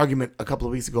we had an argument a couple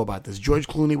of weeks ago about this. George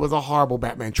Clooney was a horrible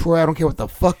Batman. Troy, I don't care what the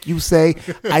fuck you say.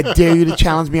 I dare you to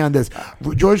challenge me on this.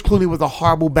 George Clooney was a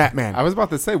horrible Batman. I was about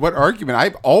to say, what argument? I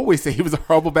always say he was a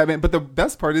horrible Batman, but the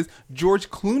best part is George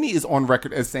Clooney is on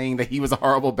record as saying that he was a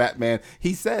horrible Batman.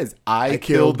 He says, I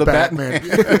killed the Batman.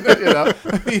 You know?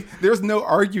 I mean, there's no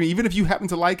argument, even if you happen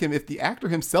to like him, if the actor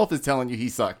himself is telling you he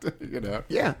sucked. You know?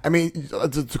 Yeah, I mean,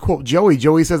 to quote Joey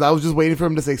says, "I was just waiting for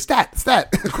him to say stat,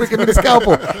 quicken the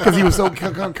scalpel," because he was so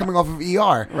coming off of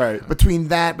ER. Right. Between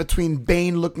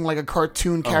Bane looking like a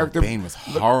cartoon character, Bane was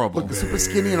horrible. looking super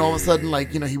skinny, and all of a sudden,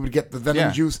 like he would get the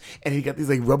venom juice, and he'd get these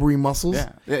like rubbery muscles.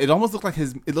 Yeah, it almost looked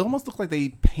like they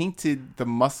painted the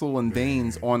muscle and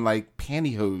veins on like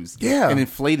pantyhose. Yeah. And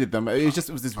inflated them. It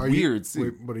was this weird scene.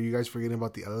 Wait, but are you guys forgetting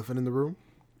about the elephant in the room?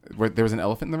 Where there was an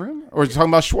elephant in the room? Or are you talking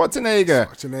about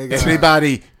Schwarzenegger?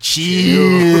 Everybody,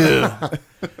 chill.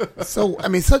 So I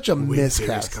mean, such a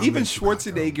miscast. Even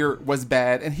Schwarzenegger was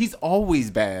bad, and he's always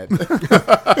bad.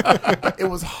 It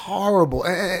was horrible,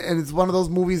 and it's one of those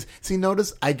movies. See,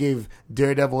 notice I gave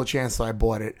Daredevil a chance, so I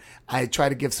bought it. I tried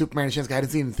to give Superman a chance. 'Cause I hadn't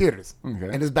seen it in theaters,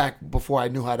 and it's back before I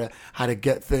knew how to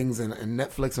get things and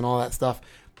Netflix and all that stuff.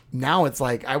 Now it's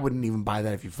like I wouldn't even buy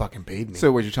that if you fucking paid me. So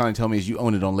what you're trying to tell me is you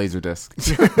own it on Laserdisc.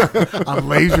 On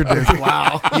Laserdisc,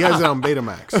 wow, He has it on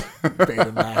Betamax.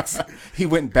 Betamax. He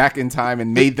went back in time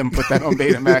and made them put that on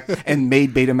Betamax and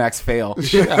made Betamax fail.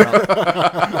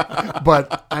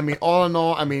 But I mean, all in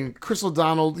all, I mean, Chris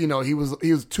O'Donnell, he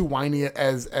was too whiny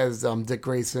as Dick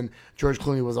Grayson. George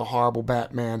Clooney was a horrible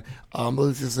Batman.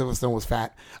 Alicia Silverstone was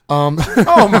fat. Oh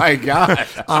my god!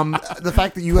 The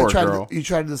fact that you Poor tried girl.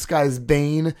 to disguise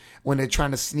Bane when they're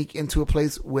trying to sneak into a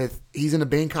place he's in a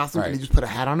Bane costume and Right. they just put a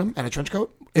hat on him and a trench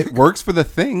coat. It works for the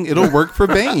Thing. It'll work for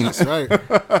Bane. That's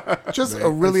right. Just a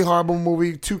really horrible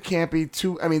movie. Too campy.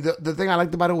 I mean, the thing I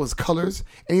liked about it was colors,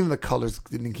 and even the colors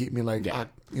didn't keep me like Yeah.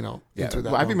 into Yeah, that.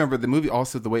 well, I long. remember the movie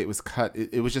also the way it was cut.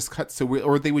 It was just cut so weird,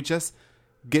 or they would just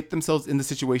get themselves into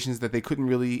situations that they couldn't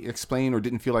really explain or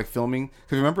didn't feel like filming.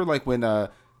 Because remember, like when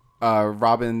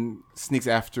Robin sneaks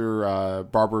after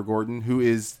Barbara Gordon, who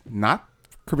is not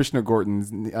Commissioner Gordon's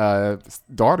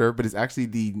daughter, but is actually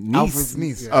the Alfred's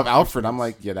niece. of Alfred. I'm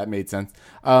like, yeah, that made sense.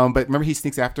 But remember, he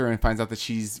sneaks after her and finds out that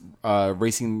she's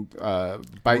racing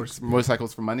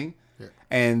motorcycles for money,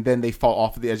 and then they fall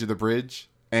off of the edge of the bridge.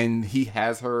 And he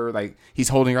has her, like, he's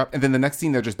holding her up. And then the next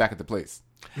scene, they're just back at the place.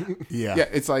 Yeah. Yeah,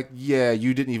 it's like, yeah,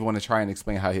 you didn't even want to try and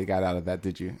explain how he got out of that,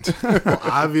 did you? Well,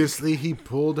 obviously, he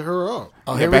pulled her up.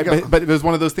 Oh, Yeah, here we go. but it was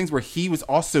one of those things where he was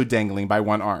also dangling by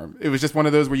one arm. It was just one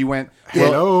of those where you went,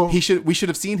 Hello. we should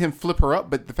have seen him flip her up,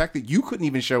 but the fact that you couldn't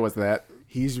even show us that.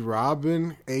 He's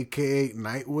Robin, a.k.a.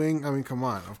 Nightwing. I mean, come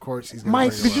on. Of course he's going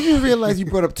Mike, to did you just realize you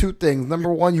brought up two things?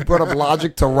 Number one, you brought up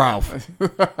Logic to Ralph,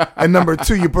 and number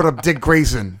two, you brought up Dick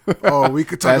Grayson. Oh, we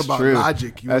could talk That's about true.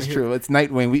 Logic. That's true. It's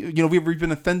Nightwing. We've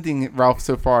been offending Ralph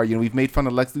so far. We've made fun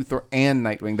of Lex Luthor and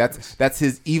Nightwing. That's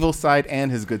his evil side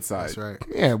and his good side. That's right.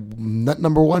 Yeah, nut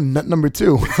number one, nut number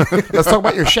two. Let's talk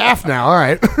about your shaft now. All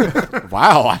right.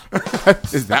 Wow,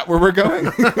 is that where we're going?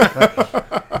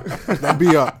 That'd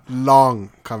be a long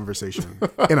conversation.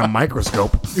 In a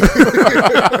microscope.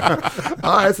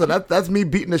 All right, so that's me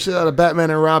beating the shit out of Batman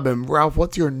and Robin. Ralph,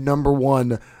 what's your number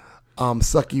one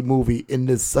sucky movie in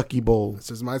this sucky bowl?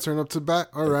 This is my turn up to bat.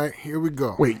 All right, here we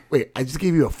go. Wait, I just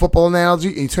gave you a football analogy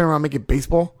and you turn around and make it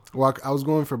baseball? Well, I was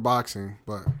going for boxing,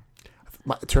 but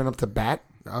Turn up to bat?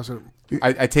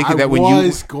 I take it that when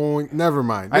you going. Never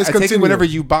mind. I Let's take it continue. whenever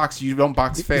you box, you don't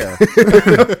box fair.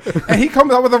 And he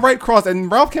comes out with a right cross,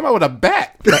 and Ralph came out with a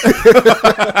bat.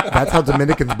 That's how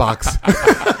Dominicans box.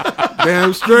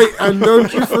 Damn straight, and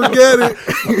don't you forget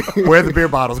it. Where are the beer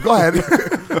bottles? Go ahead.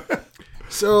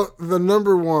 So the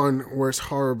number one worst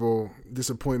horrible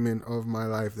disappointment of my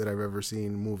life that I've ever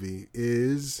seen movie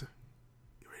is.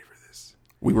 You ready for this?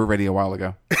 We were ready a while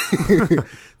ago.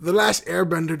 The Last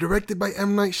Airbender, directed by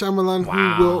M. Night Shyamalan,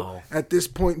 who will at this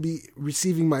point be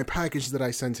receiving my package that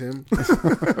I sent him.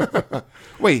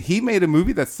 Wait, he made a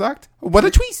movie that sucked? What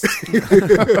a twist!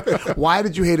 Why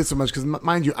did you hate it so much? Because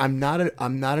mind you, I'm not an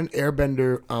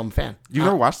Airbender fan. You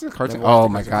never watched the cartoon? never watched Oh the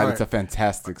my cartoon. god, All it's a right.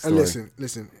 fantastic story.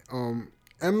 Listen.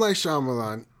 M. Night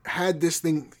Shyamalan had this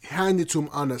thing handed to him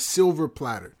on a silver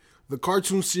platter. The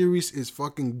cartoon series is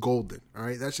fucking golden. All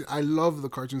right, I love the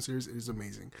cartoon series. It is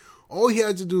amazing. All he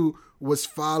had to do was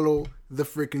follow the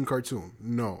freaking cartoon.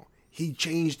 No, he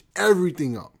changed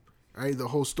everything up. Right, the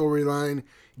whole storyline,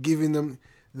 giving them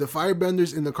the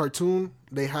firebenders in the cartoon.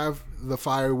 They have the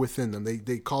fire within them.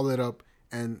 They call it up,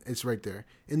 and it's right there.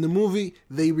 In the movie,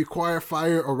 they require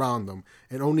fire around them,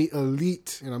 and only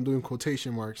elite, and I'm doing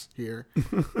quotation marks here,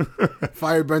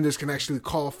 firebenders can actually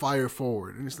call fire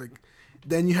forward. And it's like,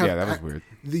 then you have Yeah, that was weird.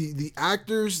 The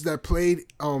actors that played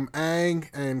Aang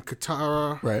and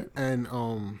Katara, Right. and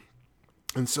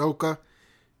Sokka.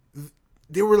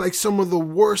 They were like some of the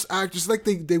worst actors. Like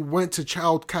they went to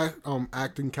child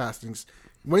acting castings,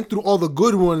 went through all the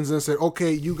good ones and said,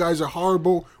 "Okay, you guys are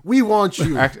horrible. We want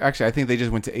you." Actually, I think they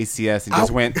just went to ACS and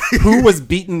just went, who was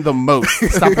beaten the most?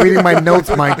 Stop reading my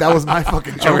notes, Mike. That was my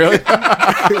fucking joke. Oh, really?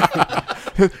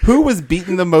 Who was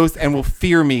beaten the most and will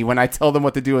fear me when I tell them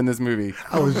what to do in this movie?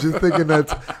 I was just thinking that.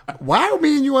 Why are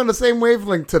me and you on the same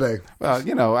wavelength today?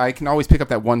 Well, I can always pick up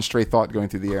that one stray thought going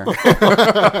through the air.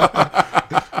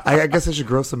 I guess I should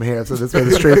grow some hair so this way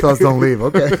the stray thoughts don't leave.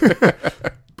 Okay.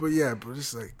 But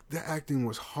it's like the acting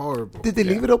was horrible. Did they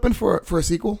leave it open for a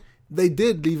sequel? They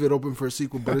did leave it open for a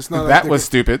sequel, but it's not. That was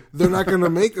stupid. They're not going to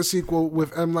make a sequel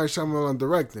with M. Night Shyamalan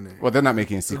directing it. Well, they're not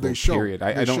making a sequel, They should. period.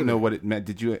 I They don't know should've. what it meant.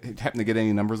 Did you happen to get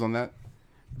any numbers on that?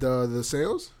 The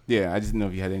sales. Yeah, I just didn't know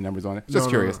if you had any numbers on it. Just No,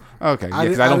 curious. no. Okay, I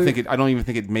because didn't- I don't even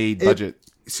think it made budget.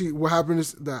 See, what happened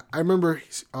is that I remember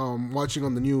watching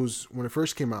on the news when it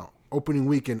first came out, opening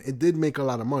weekend, it did make a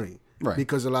lot of money. Right.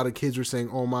 Because a lot of kids were saying,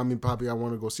 "Oh, mommy, papi, I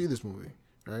want to go see this movie."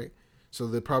 Right? So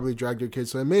they probably dragged their kids.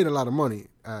 So it made a lot of money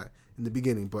in the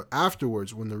beginning. But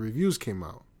afterwards, when the reviews came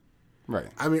out, Right.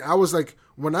 I mean, I was like,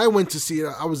 when I went to see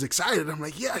it, I was excited. I'm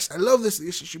like, yes, I love this.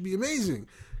 This should be amazing.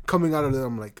 Coming out of there,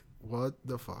 I'm like, what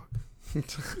the fuck? No,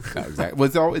 exactly.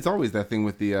 Well, it's always that thing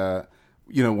with the,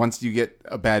 once you get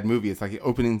a bad movie, it's like it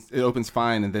opens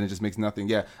fine and then it just makes nothing.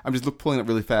 Yeah, I'm just pulling up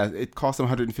really fast. It cost them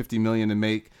 $150 million to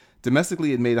make.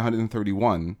 Domestically, it made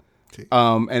 131.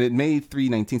 And it made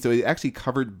 319. So it actually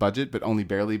covered budget, but only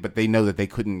barely. But they know that they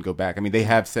couldn't go back. I mean, they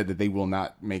have said that they will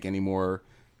not make any more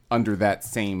under that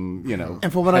same,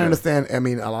 And from what I understand, I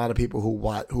mean, a lot of people who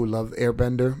love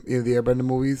Airbender, the Airbender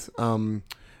movies. I'm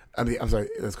sorry,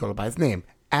 let's call it by its name,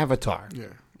 Avatar.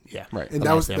 Yeah, Right. And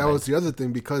that was the other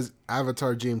thing, because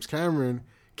Avatar James Cameron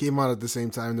came out at the same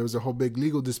time. There was a whole big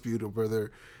legal dispute over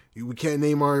whether we can't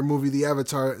name our movie The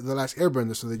Avatar, The Last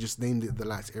Airbender, so they just named it The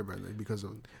Last Airbender because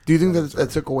of. Do you think that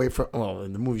took away from? Well,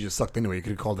 the movie just sucked anyway. You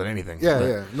could have called it anything.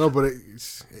 Yeah. No, but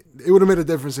it would have made a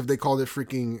difference if they called it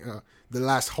freaking The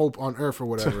Last Hope on Earth or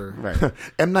whatever. Right.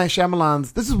 M. Night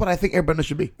Shyamalan's. This is what I think Airbender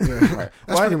should be. Yeah. Right.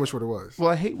 That's pretty much what it was. Well,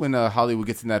 I hate when Hollywood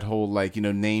gets in that whole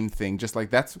name thing. Just like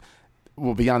that's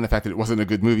beyond the fact that it wasn't a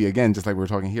good movie. Again, just like we were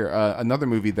talking here, another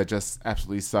movie that just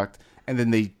absolutely sucked, and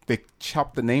then they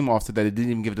chopped the name off so that it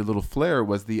didn't even give it a little flair.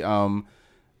 Was the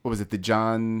what was it? The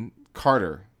John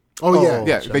Carter. Oh, yeah.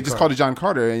 Yeah, John they just Carter. called it John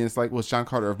Carter, and it's like, well, it's John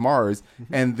Carter of Mars.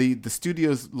 And the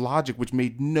studio's logic, which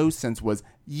made no sense, was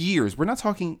years. We're not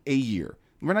talking a year.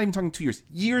 We're not even talking 2 years.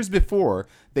 Years before,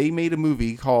 they made a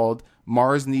movie called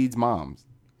Mars Needs Moms.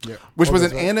 Yeah. Which was an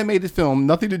that's right. animated film,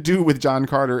 nothing to do with John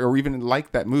Carter or even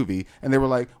like that movie. And they were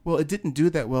like, well, it didn't do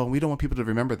that well. We don't want people to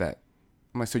remember that.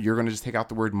 I'm like, so you're going to just take out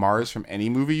the word Mars from any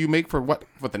movie you make for what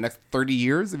the next 30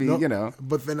 years? I mean, No,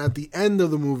 But then at the end of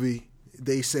the movie,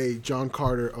 they say John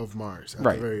Carter of Mars at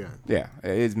right. the very end. Yeah,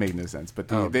 it made no sense. But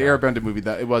the Airbender movie,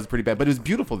 it was pretty bad. But it was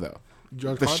beautiful, though.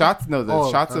 John The Carter? shots of the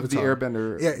Avatar.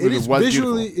 Airbender Yeah, it movie is was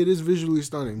visually beautiful. it is visually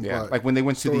stunning. Yeah, but like when they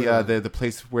went to storyline. the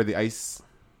place where the ice...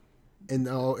 in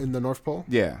the North Pole.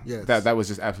 Yeah, Yes. that was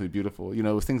just absolutely beautiful. It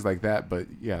was things like that. But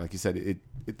yeah, like you said,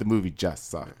 the movie just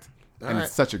sucked. And right.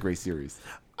 it's such a great series.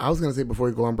 I was gonna say before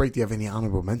we go on break, do you have any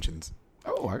honorable mentions?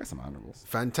 Oh, I got some honorables.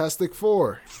 Fantastic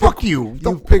Four. Fuck you.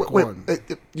 Don't pick one.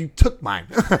 You took mine.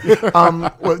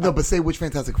 No, but say which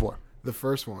Fantastic Four. The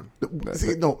first one.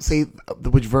 Say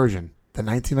which version. The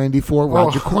 1994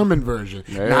 Roger Corman version.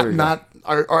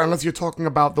 Or unless you're talking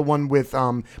about the one with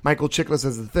Michael Chiklis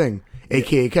as the Thing,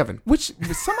 a.k.a. Kevin. Which,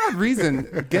 for some odd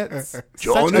reason, gets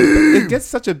Johnny!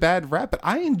 such a bad rap, but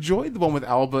I enjoyed the one with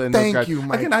Alba and those guys. Thank you,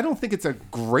 Mike. Again, I don't think it's a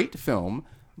great film,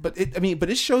 but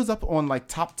it shows up on like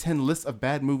top 10 lists of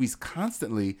bad movies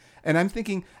constantly. And I'm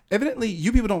thinking, evidently,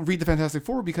 you people don't read the Fantastic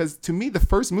Four because to me, the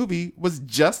first movie was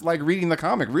just like reading the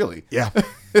comic, really. Yeah.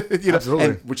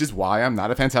 Absolutely. Which is why I'm not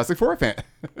a Fantastic Four fan.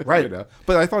 Right.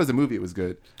 But I thought as a movie it was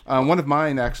good. One of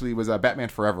mine actually was Batman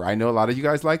Forever. I know a lot of you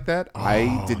guys like that.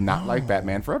 I did not like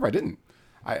Batman Forever. I didn't.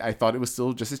 I thought it was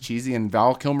still just as cheesy, and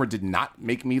Val Kilmer did not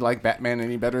make me like Batman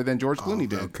any better than George Clooney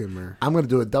did. Val Kilmer. I'm going to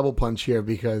do a double punch here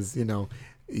because,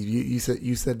 you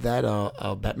said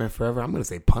that Batman Forever. I'm going to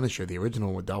say Punisher, the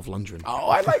original with Dolph Lundgren. Oh,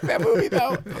 I like that movie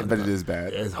though, but it is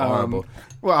bad. It's horrible.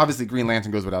 Well, obviously Green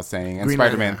Lantern goes without saying, and Green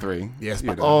Spider-Man Lantern. 3. Yes.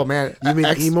 You know. Oh man, You mean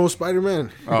emo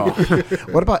Spider-Man? Oh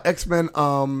what about X-Men?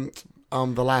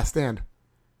 The Last Stand.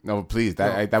 no, please,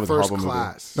 that was a First horrible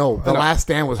Class. No, The Last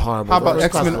Stand was horrible. movie. How about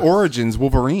First X-Men Class. Origins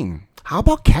Wolverine? How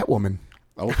about Catwoman?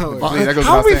 Oh, please, that goes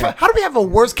How without saying. do we have a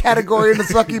worst category in the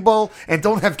Sucky Bowl and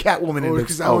don't have Catwoman in it?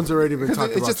 Because that one's already been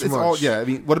talked about too much. I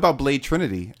mean, what about Blade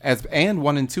Trinity and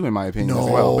 1 and 2 in my opinion as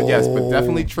well? But yes, but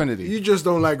definitely Trinity. You just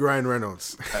don't like Ryan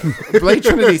Reynolds. Blade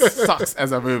Trinity sucks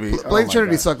as a movie. Blade my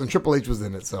Trinity God. sucked and Triple H was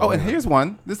in it. So Oh, and here's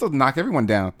one. This will knock everyone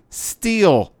down.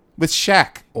 Steel with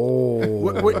Shaq.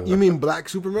 What, you mean Black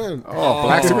Superman? Oh,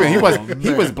 Black Superman. He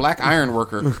was Black Iron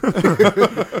Worker.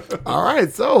 all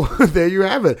right, so there you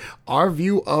have it. Our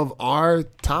view of our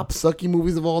top sucky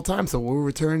movies of all time. So we'll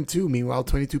return to Meanwhile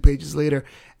 22 pages later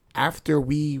after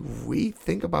we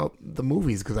rethink about the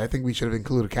movies because I think we should have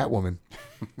included Catwoman.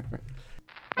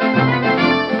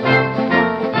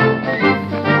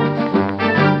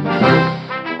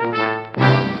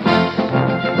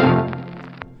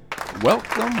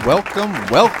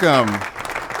 Welcome.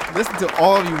 Listen to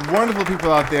all of you wonderful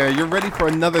people out there. You're ready for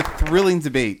another thrilling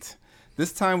debate.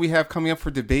 This time we have coming up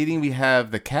for debating, we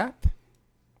have the Cap.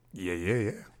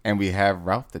 Yeah. And we have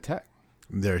Ralph the Tech.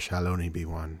 There shall only be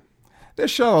one. There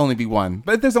shall only be one,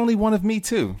 but there's only one of me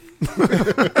too.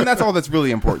 And that's all that's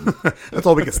really important. That's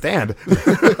all we can stand.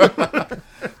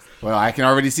 Well, I can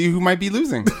already see who might be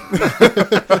losing.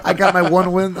 I got my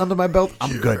one win under my belt.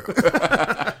 I'm good.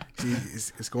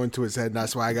 It's going to his head, and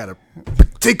that's why I got to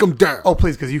take him down. Oh,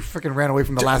 please, because you freaking ran away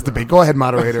from the last debate. Go ahead,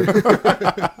 moderator.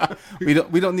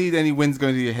 We don't need any winds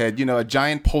going to your head. A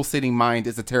giant pulsating mind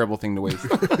is a terrible thing to waste.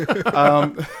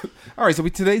 All right, so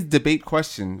today's debate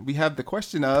question, we have the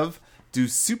question of, do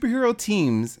superhero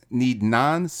teams need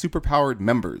non-superpowered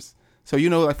members? So,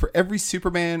 like for every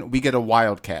Superman, we get a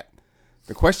Wildcat.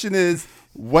 The question is,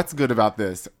 what's good about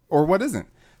this or what isn't?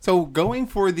 So going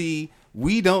for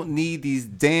we don't need these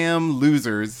damn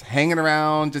losers hanging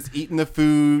around, just eating the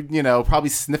food, probably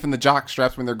sniffing the jock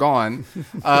straps when they're gone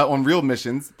on real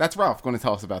missions. That's Ralph going to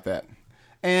tell us about that.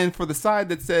 And for the side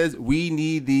that says we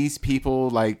need these people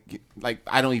like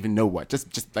I don't even know what,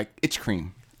 just like itch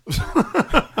cream.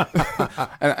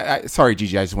 And sorry,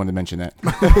 Gigi, I just wanted to mention that.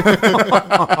 We're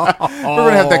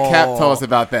going to have the Cap tell us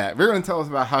about that. We're going to tell us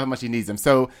about how much he needs them.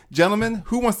 So, gentlemen,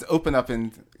 who wants to open up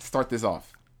and start this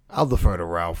off? I'll defer to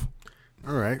Ralph.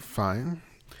 All right, fine.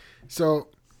 So,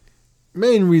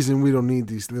 main reason we don't need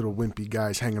these little wimpy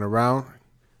guys hanging around.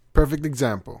 Perfect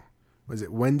example. Was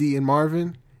it Wendy and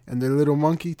Marvin and their little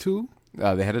monkey too?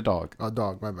 They had a dog. Oh,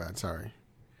 dog. My bad. Sorry.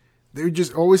 They were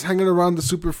just always hanging around the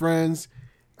Super Friends.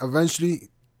 Eventually,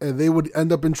 they would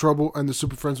end up in trouble, and the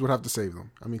Super Friends would have to save them.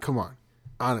 I mean, come on.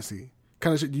 Honestly.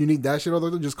 Kind of shit. Do you need that shit all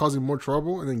the time? Just causing more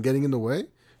trouble and then getting in the way?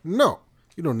 No.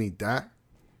 You don't need that.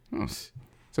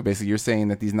 So basically, you're saying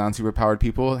that these non-superpowered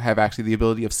people have actually the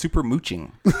ability of super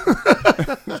mooching.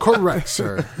 Correct,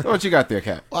 sir. So what you got there,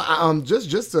 Cap? Well,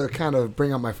 just to kind of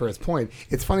bring out my first point,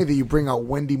 it's funny that you bring out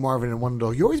Wendy, Marvin, and Wonder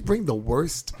Dog. You always bring the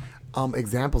worst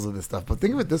examples of this stuff. But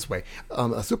think of it this way. A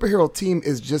superhero team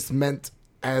is just meant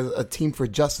as a team for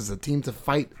justice, a team to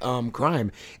fight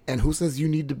crime. And who says you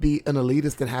need to be an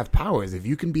elitist and have powers? If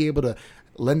you can be able to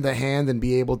lend a hand and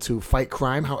be able to fight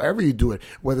crime, however you do it,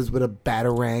 whether it's with a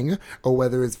batarang or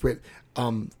whether it's with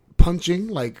punching,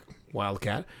 like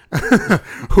Wildcat,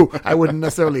 who I wouldn't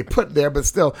necessarily put there, but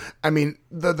still, I mean,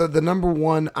 the number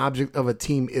one object of a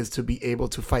team is to be able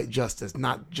to fight justice,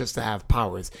 not just to have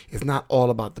powers. It's not all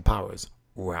about the powers.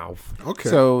 Ralph. Okay.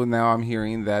 So now I'm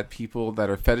hearing that people that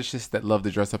are fetishists that love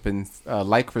to dress up in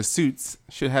lycra suits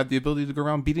should have the ability to go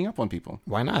around beating up on people.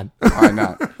 Why not? Why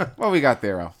not? What we got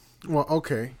there, Ralph? Well,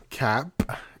 okay. Cap,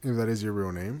 if that is your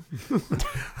real name.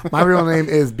 My real name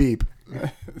is Beep.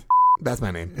 That's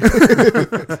my name.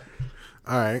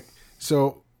 All right.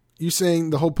 So you're saying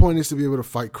the whole point is to be able to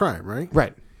fight crime, right?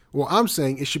 Right. Well, I'm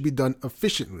saying it should be done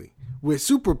efficiently. With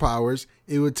superpowers,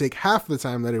 it would take half the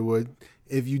time that it would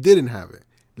if you didn't have it.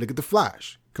 Look at the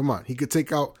Flash. Come on. He could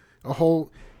take out a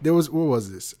whole... what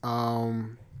was this?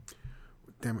 Damn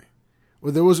it.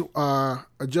 Well, there was a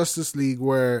Justice League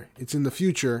where it's in the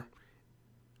future.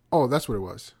 Oh, that's what it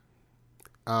was.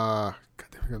 God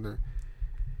damn it.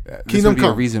 This would be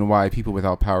a reason why people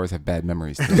without powers have bad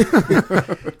memories.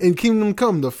 In Kingdom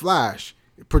Come, the Flash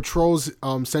patrols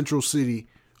Central City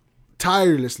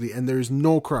tirelessly, and there's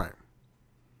no crime.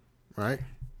 Right?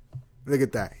 Look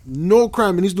at that. No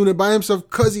crime, and he's doing it by himself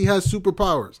because he has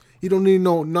superpowers. He don't need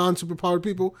no non-superpowered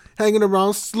people hanging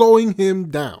around, slowing him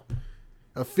down.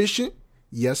 Efficient?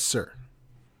 Yes, sir.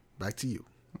 Back to you.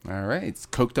 All right. It's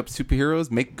coked up superheroes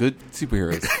make good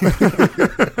superheroes.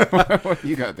 What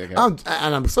you got there, guys?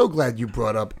 And I'm so glad you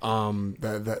brought up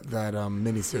that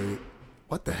miniseries.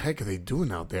 What the heck are they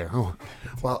doing out there? Oh,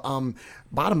 well,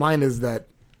 bottom line is that,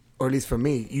 or at least for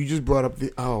me, you just brought up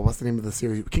what's the name of the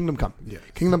series? Kingdom Come. Yeah.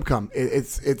 Kingdom Come.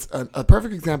 It's a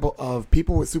perfect example of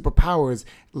people with superpowers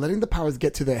letting the powers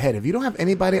get to their head. If you don't have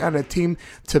anybody on a team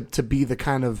to be the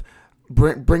kind of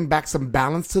bring back some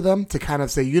balance to them, to kind of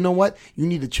say, you know what, you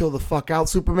need to chill the fuck out,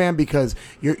 Superman, because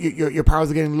your powers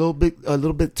are getting a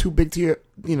little bit too big to your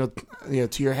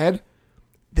to your head.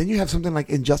 Then you have something like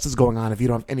Injustice going on if you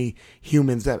don't have any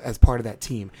humans as part of that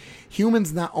team.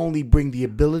 Humans not only bring the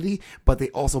ability, but they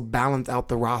also balance out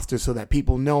the roster so that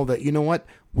people know that, you know what,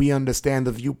 we understand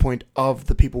the viewpoint of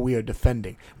the people we are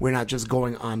defending. We're not just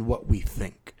going on what we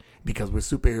think, because we're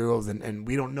superheroes and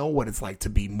we don't know what it's like to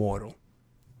be mortal.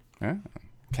 Yeah.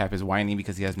 Cap is whining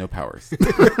because he has no powers.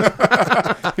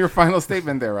 Your final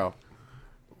statement there, Ralph.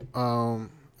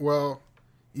 Well,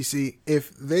 you see,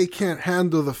 if they can't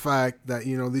handle the fact that,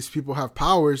 these people have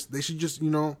powers, they should just,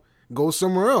 go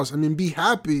somewhere else. I mean, be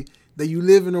happy that you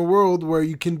live in a world where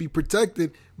you can be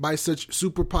protected by such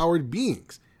superpowered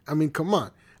beings. I mean, come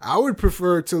on. I would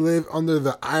prefer to live under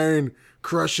the iron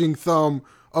crushing thumb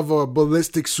of a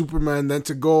ballistic Superman than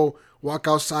to go walk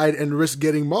outside and risk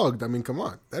getting mugged. I mean, come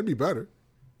on. That'd be better,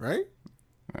 right?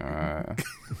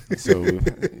 So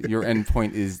your end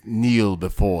point is kneel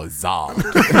before Zod.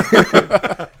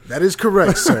 That is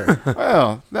correct, sir.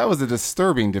 Well, that was a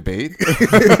disturbing debate.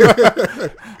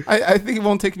 I think it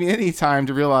won't take me any time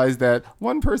to realize that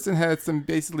one person had some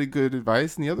basically good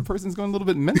advice and the other person's going a little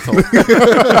bit mental.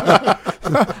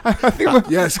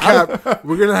 Yes, Cap,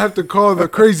 we're going to have to call the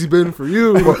crazy bin for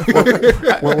you.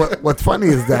 What's funny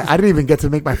is that I didn't even get to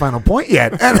make my final point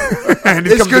yet. And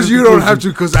it's because you don't have to,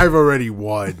 because I've already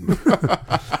won.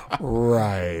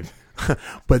 Right.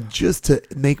 But just to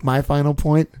make my final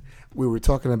point, we were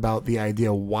talking about the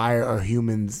idea, why are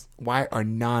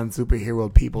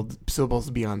non-superhero people supposed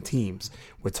to be on teams?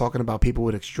 We're talking about people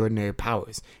with extraordinary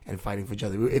powers and fighting for each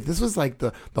other. If this was like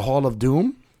the Hall of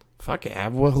Doom, fuck it,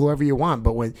 have whoever you want.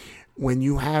 But when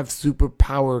you have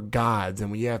superpower gods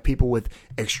and when you have people with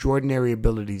extraordinary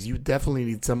abilities, you definitely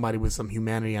need somebody with some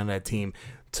humanity on that team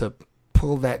to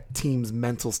pull that team's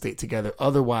mental state together.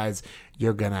 Otherwise,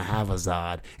 you're going to have a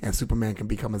Zod, and Superman can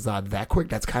become a Zod that quick.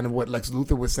 That's kind of what Lex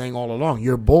Luthor was saying all along.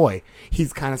 Your boy,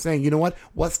 he's kind of saying, you know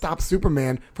what stops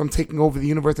Superman from taking over the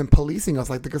universe and policing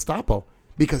us like the Gestapo?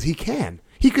 Because he can.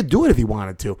 He could do it if he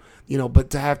wanted to,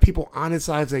 but to have people on his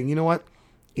side saying, you know what,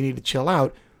 you need to chill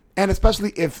out. And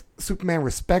especially if Superman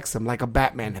respects him, like a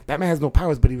Batman. Batman has no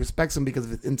powers, but he respects him because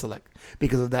of his intellect.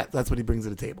 Because of that, that's what he brings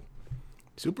to the table.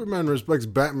 Superman respects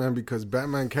Batman because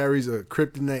Batman carries a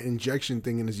kryptonite injection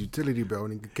thing in his utility belt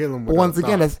and he can kill him. But once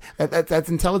again, that's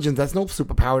intelligence. That's no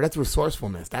superpower. That's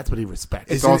resourcefulness. That's what he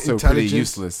respects. It's also pretty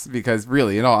useless because,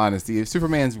 really, in all honesty, if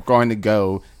Superman's going to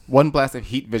go one blast of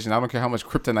heat vision, I don't care how much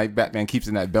kryptonite Batman keeps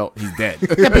in that belt, he's dead.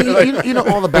 Yeah, but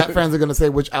all the Bat fans are going to say,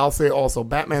 which I'll say also,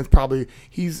 Batman's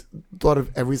he's thought of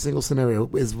every single scenario.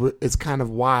 Is kind of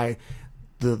why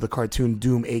the cartoon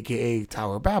Doom, a.k.a.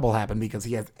 Tower of Babel, happened, because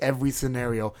he has every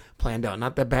scenario planned out.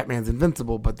 Not that Batman's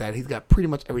invincible, but that he's got pretty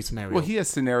much every scenario. Well, he has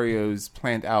scenarios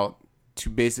planned out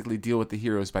to basically deal with the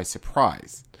heroes by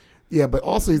surprise. Yeah, but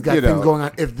also he's got things going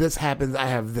on. If this happens, I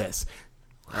have this.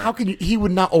 How can you? He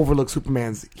would not overlook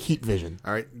Superman's heat vision.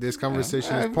 All right, this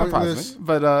conversation is pointless.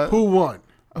 But who won?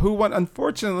 who won.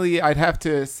 Unfortunately, I'd have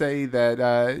to say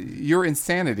that your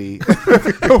insanity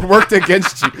worked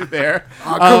against you there.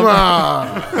 Oh, come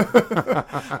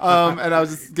on. And I'll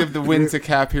just give the win to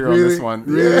Cap here on this one.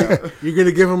 Really? Yeah. You're going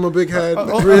to give him a big head?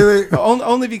 Really?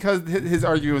 Only because his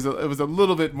argument was a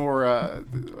little bit more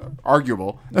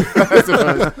arguable, I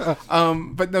suppose.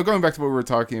 But no, going back to what we were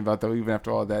talking about, though, even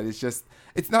after all that,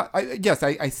 it's not.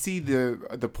 I see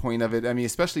the point of it. I mean,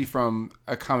 especially from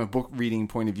a comic book reading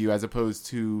point of view, as opposed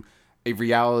to a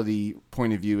reality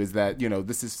point of view, is that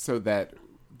this is so that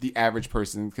the average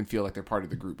person can feel like they're part of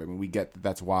the group. I mean, we get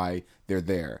that's why they're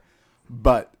there,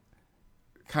 but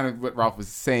kind of what Ralph was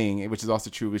saying, which is also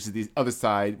true, which is the other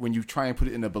side. When you try and put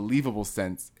it in a believable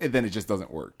sense, then it just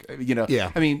doesn't work.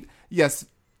 Yeah. I mean, yes,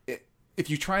 if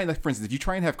you try and, like, for instance, if you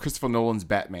try and have Christopher Nolan's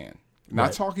Batman,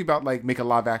 not talking about like make a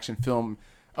live action film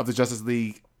of the Justice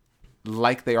League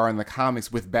like they are in the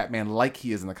comics with Batman like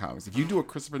he is in the comics. If you do a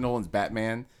Christopher Nolan's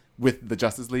Batman with the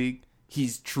Justice League,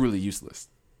 he's truly useless.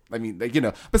 I mean, but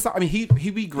I mean,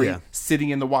 he'd be great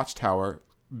sitting in the Watchtower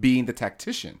being the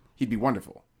tactician. He'd be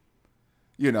wonderful.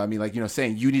 I mean, like,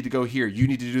 saying you need to go here, you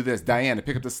need to do this, Diana,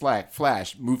 pick up the slack,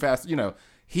 Flash, move fast.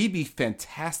 He'd be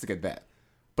fantastic at that.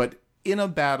 But in a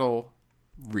battle,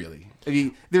 really, I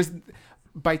mean,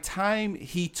 by time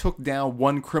he took down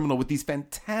one criminal with these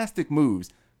fantastic moves,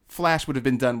 Flash would have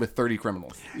been done with 30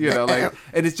 criminals, and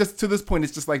it's just to this point,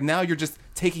 it's just like now you're just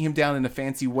taking him down in a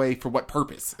fancy way for what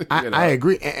purpose? I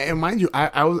agree, and mind you,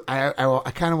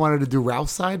 I kind of wanted to do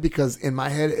Ralph's side because in my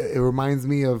head it reminds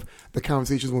me of the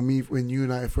conversations when you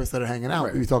and I first started hanging out.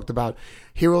 Right. We talked about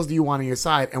heroes do you want on your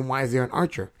side, and why is there an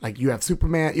Archer? Like you have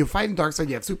Superman, you're fighting Darkseid,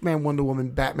 you have Superman, Wonder Woman,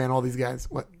 Batman, all these guys.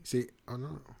 What? See, oh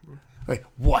no. Like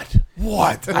what?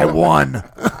 I won.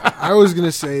 I was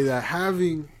gonna say that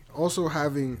having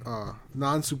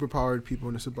non-superpowered people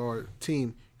in a superpowered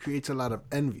team creates a lot of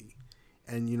envy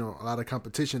and a lot of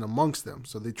competition amongst them.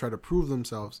 So they try to prove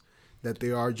themselves that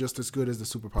they are just as good as the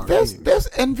superpowered team. There's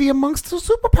envy amongst the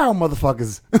superpower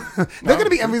motherfuckers. They're going to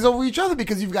be envious over each other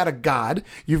because you've got a god,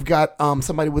 you've got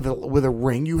somebody with a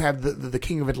ring, you have the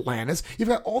king of Atlantis, you've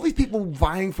got all these people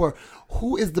vying for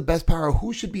who is the best power,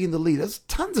 who should be in the lead. There's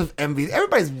tons of envy.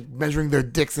 Everybody's measuring their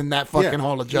dicks in that fucking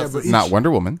Hall of Justice. Not Wonder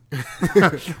Woman.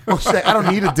 Well, shit, I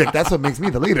don't need a dick. That's what makes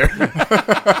me the leader.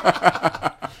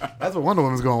 That's what Wonder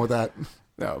Woman's going with that.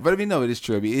 No, but I mean, no, it is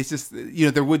true. I mean, it's just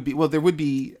there would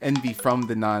be envy from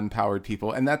the non-powered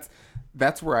people, and that's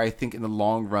where I think in the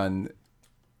long run,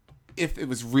 if it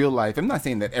was real life, I'm not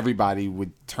saying that everybody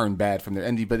would turn bad from their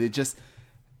envy, but it just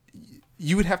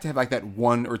you would have to have like that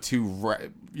one or two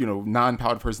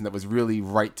non-powered person that was really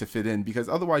right to fit in, because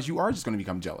otherwise you are just going to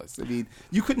become jealous. I mean,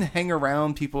 you couldn't hang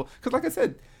around people because, like I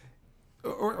said.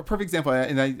 Or a perfect example,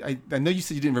 and I know you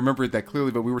said you didn't remember it that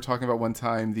clearly, but we were talking about one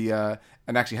time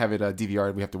and actually have it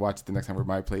DVR'd. We have to watch it the next time we're at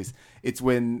my place. It's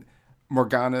when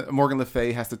Morgan Le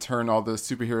Fay has to turn all the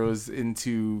superheroes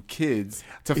into kids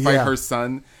to fight her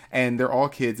son, and they're all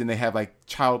kids, and they have like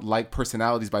childlike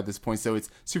personalities by this point. So it's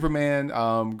Superman,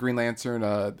 Green Lantern,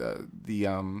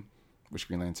 which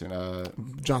Green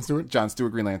Lantern? John Stewart,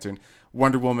 Green Lantern,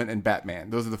 Wonder Woman, and Batman.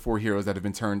 Those are the four heroes that have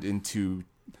been turned into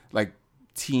like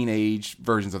teenage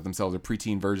versions of themselves or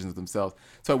preteen versions of themselves.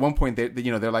 So at one point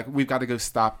they're like, we've got to go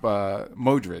stop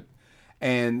Modred,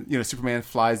 and Superman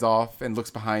flies off and looks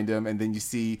behind him, and then you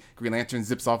see Green Lantern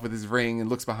zips off with his ring and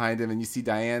looks behind him, and you see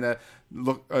Diana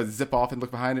zip off and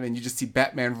look behind him, and you just see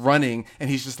Batman running, and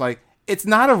he's just like, it's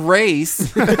not a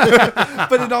race.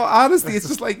 But in all honesty, it's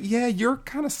just like, yeah, you're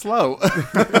kind of slow.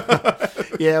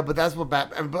 Yeah, but that's what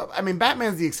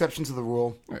Batman's the exception to the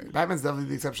rule. Right. Batman's definitely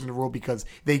the exception to the rule because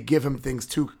they give him things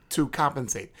to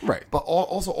compensate. Right. But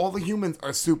also all the humans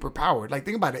are super powered. Like,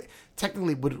 think about it.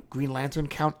 Technically, would Green Lantern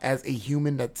count as a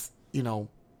human that's,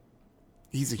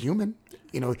 he's a human?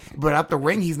 But out the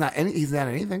ring, he's not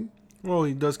anything. Well,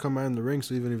 he does come out in the ring,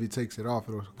 so even if he takes it off,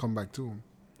 it'll come back to him.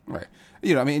 Right.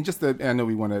 I mean, I know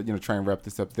we want to, try and wrap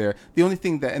this up there. The only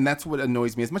thing and that's what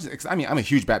annoys me as much as, I mean, I'm a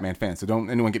huge Batman fan, so don't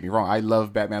anyone get me wrong. I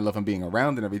love Batman. I love him being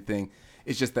around and everything.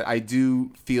 It's just that I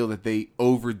do feel that they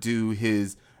overdo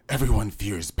his everyone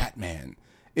fears Batman.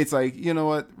 It's like, you know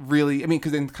what, really? I mean,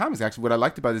 because in the comics, actually, what I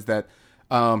liked about it is that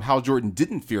Hal Jordan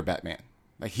didn't fear Batman.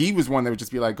 Like, he was one that would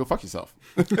just be like, go fuck yourself.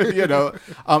 And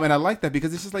I like that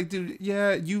because it's just like, dude,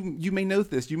 yeah, you may know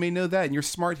this, you may know that, and you're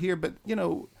smart here, but,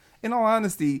 in all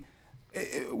honesty,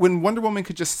 when Wonder Woman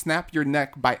could just snap your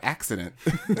neck by accident,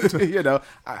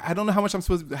 I don't know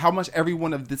how much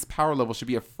everyone of this power level should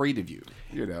be afraid of you.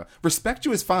 Respect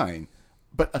you is fine,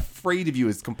 but afraid of you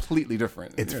is completely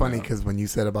different. It's funny because when you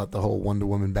said about the whole Wonder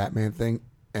Woman Batman thing,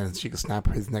 and she could snap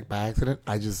his neck by accident,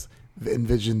 I just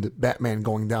envisioned Batman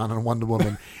going down on Wonder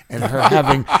Woman and her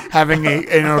having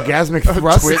an orgasmic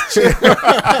thrust,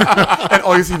 and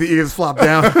all you see the ears flop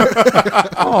down.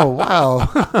 Oh wow,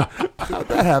 how'd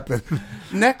that happen?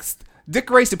 Next, Dick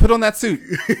Grayson, put on that suit.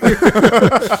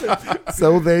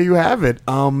 So there you have it.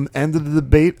 End of the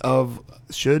debate of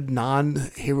should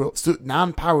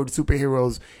non-powered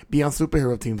superheroes be on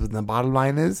superhero teams. But the bottom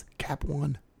line is Cap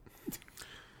won.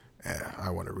 Yeah, I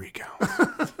want to recount.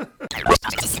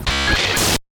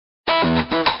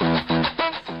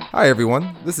 Hi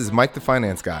everyone, this is Mike the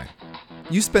Finance Guy.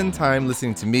 You spend time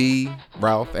listening to me,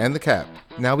 Ralph, and the Cap.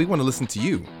 Now we want to listen to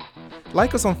you.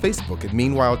 Like us on Facebook at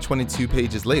Meanwhile 22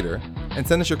 Pages Later, and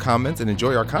send us your comments and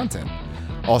enjoy our content.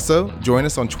 Also, join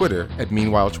us on Twitter at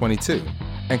Meanwhile 22,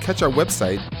 and catch our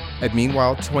website at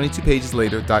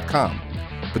meanwhile22pageslater.com.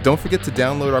 But don't forget to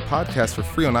download our podcast for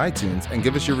free on iTunes and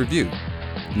give us your review.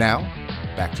 Now,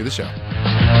 back to the show.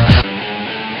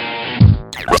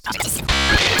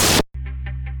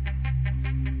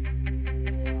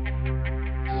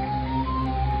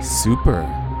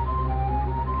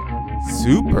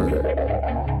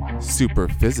 Super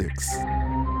physics.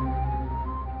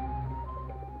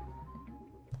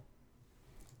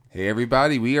 Hey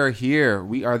everybody, we are here.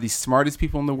 We are the smartest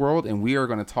people in the world, and we are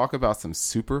going to talk about some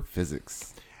super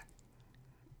physics.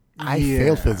 I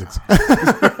failed physics.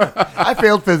 I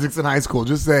failed physics in high school,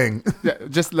 just saying. Yeah,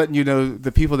 just letting you know,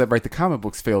 the people that write the comic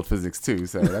books failed physics too,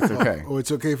 so that's okay. Oh,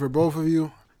 it's okay for both of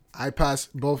you. I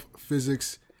passed both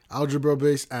physics, algebra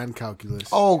base, and calculus.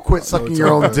 Oh, quit sucking your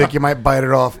own dick. You might bite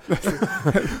it off.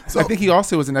 I think he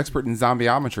also was an expert in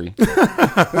zombiometry.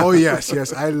 Oh,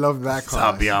 yes. I love that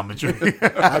class. Zombiometry.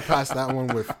 I passed that one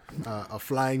with a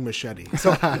flying machete.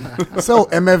 So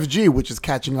MFG, which is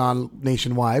catching on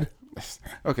nationwide.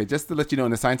 Okay, just to let you know,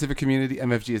 in the scientific community,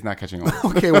 MFG is not catching on.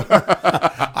 Okay, well,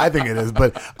 I think it is.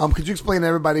 But could you explain to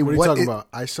everybody what are you talking about?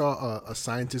 I saw a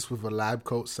scientist with a lab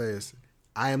coat says,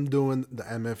 I am doing the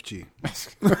MFG. He's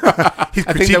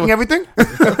critiquing everything?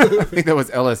 I think that was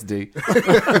LSD.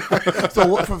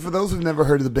 So for those who've never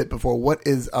heard of the bit before, what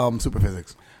is super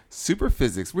physics? Super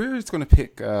physics. We're just going to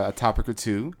pick a topic or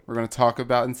two. We're going to talk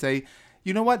about and say,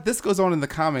 you know what? This goes on in the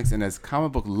comics, and as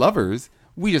comic book lovers,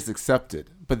 we just accept it.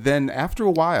 But then after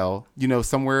a while,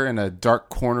 somewhere in a dark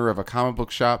corner of a comic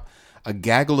book shop, a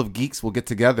gaggle of geeks will get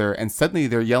together, and suddenly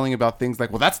they're yelling about things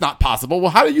like, well, that's not possible.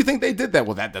 Well, how do you think they did that?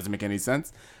 Well, that doesn't make any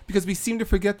sense. Because we seem to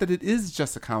forget that it is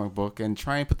just a comic book and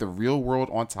try and put the real world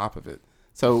on top of it.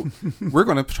 So we're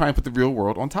going to try and put the real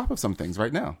world on top of some things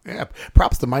right now. Yeah,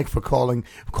 props to Mike for calling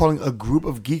a group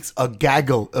of geeks a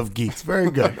gaggle of geeks.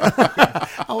 Very good. I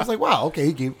was like, wow, okay.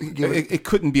 He gave it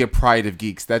couldn't be a pride of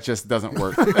geeks. That just doesn't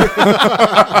work. They're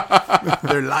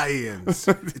lions.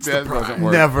 That doesn't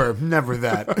work. Never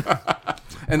that.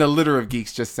 And a litter of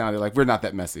geeks just sounded like we're not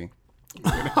that messy.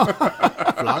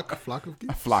 Flock of geese?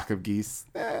 A flock of geese.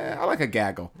 I like a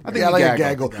gaggle. I like a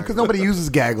gaggle because nobody uses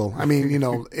gaggle. I mean,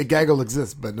 a gaggle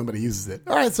exists, but nobody uses it.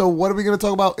 All right, so what are we going to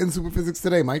talk about in super physics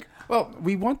today, Mike? Well,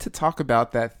 we want to talk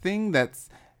about that thing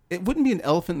it wouldn't be an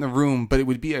elephant in the room, but it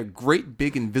would be a great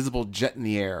big invisible jet in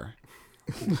the air.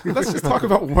 Let's just talk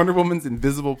about Wonder Woman's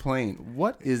invisible plane.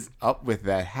 What is up with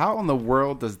that? How in the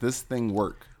world does this thing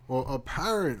work? Well,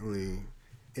 apparently,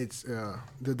 it's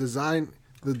the design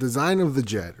of the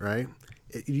jet, right?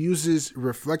 It uses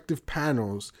reflective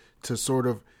panels to sort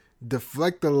of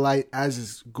deflect the light as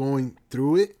it's going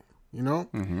through it,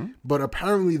 Mm-hmm. But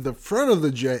apparently the front of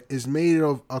the jet is made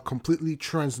of a completely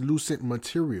translucent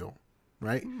material,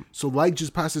 right? So light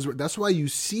just passes. That's why you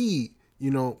see,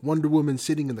 Wonder Woman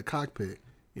sitting in the cockpit,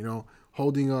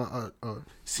 holding a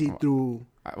see-through.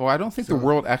 Well, I don't think the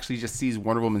world actually just sees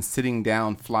Wonder Woman sitting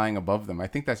down, flying above them. I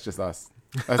think that's just us.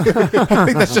 I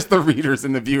think that's just the readers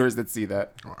and the viewers that see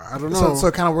that. I don't know. So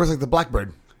it kind of works like the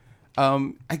Blackbird.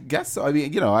 I guess so. I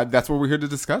mean, that's what we're here to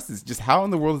discuss is just how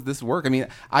in the world does this work? I mean,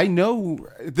 I know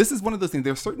this is one of those things.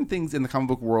 There are certain things in the comic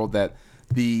book world that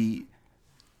the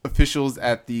officials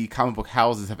at the comic book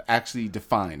houses have actually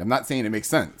defined. I'm not saying it makes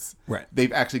sense. Right.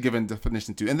 They've actually given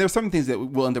definition to. And there's some things that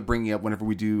we'll end up bringing up whenever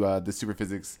we do the super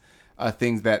physics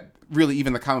things that really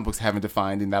even the comic books haven't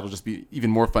defined, and that'll just be even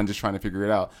more fun just trying to figure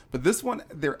it out. But this one,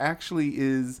 there actually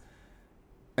is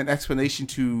an explanation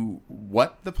to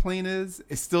what the plane is.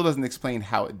 It still doesn't explain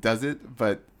how it does it,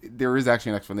 but there is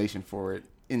actually an explanation for it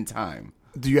in time.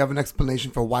 Do you have an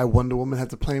explanation for why Wonder Woman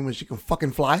has a plane when she can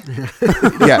fucking fly?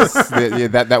 Yes,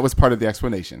 that was part of the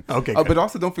explanation. Okay, but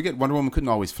also don't forget, Wonder Woman couldn't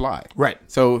always fly. Right.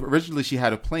 So originally she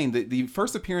had a plane. The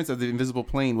first appearance of the invisible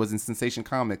plane was in Sensation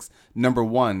Comics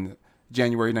 #1,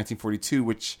 January 1942,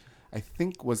 which I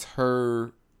think was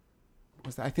her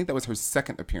I think that was her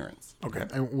second appearance. Okay.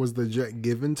 And was the jet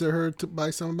given to her by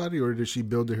somebody, or did she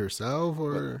build it herself?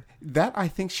 Or That I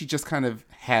think she just kind of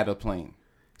had a plane.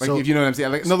 Like, So- if you know what I'm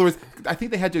saying. Like, in other words, I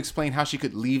think they had to explain how she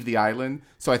could leave the island.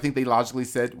 So I think they logically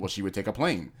said, well, she would take a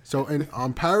plane. so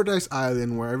on Paradise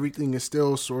Island, where everything is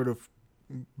still sort of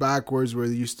backwards, where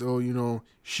you still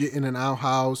shit in an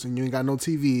outhouse and you ain't got no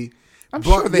TV. I'm But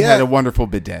sure they yeah, had a wonderful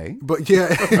bidet. But yeah,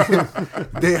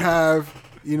 they have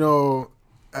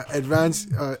advanced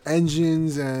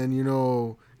engines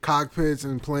and cockpits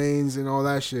and planes and all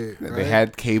that shit. Right? They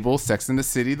had cable, Sex in the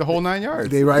City, the whole 9 yards.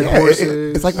 They ride Yeah,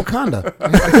 horses. it's like Wakanda.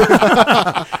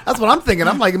 That's what I'm thinking.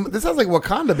 I'm like, this sounds like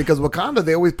Wakanda, because Wakanda,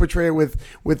 they always portray it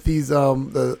with these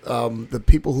the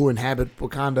people who inhabit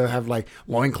Wakanda have like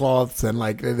loincloths and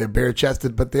like they're bare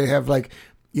chested, but they have like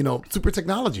super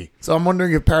technology. So I'm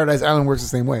wondering if Paradise Island works the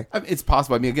same way. I mean, it's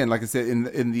possible. I mean, again, like I said,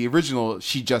 in the original,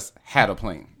 she just had a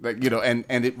plane, like and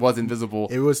it was invisible.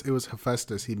 It was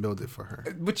Hephaestus. He built it for her.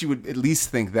 Which you would at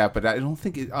least think that, but I don't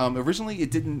think it. Originally, it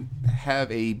didn't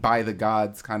have a by the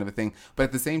gods kind of a thing, but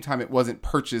at the same time, it wasn't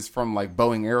purchased from like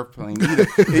Boeing airplane either.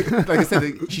 Like I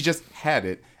said, she just had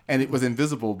it, and it was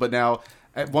invisible. But now,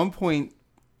 at one point,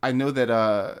 I know that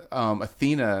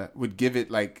Athena would give it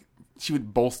like. She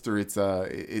would bolster its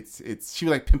she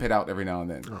would like pimp it out every now and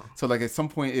then. Oh. So like at some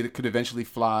point it could eventually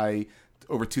fly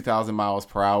over 2,000 miles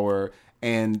per hour,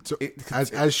 and so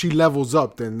as she levels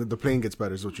up, then the plane gets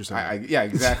better. Is what you're saying? Yeah,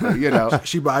 exactly.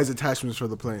 She buys attachments for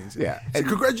the planes. Yeah. So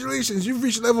congratulations, you've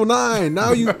reached level 9.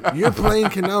 Now your plane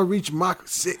can now reach Mach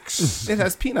 6. It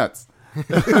has peanuts.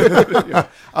 Yeah.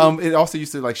 It also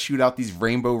used to like shoot out these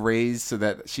rainbow rays so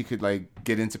that she could like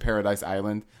get into Paradise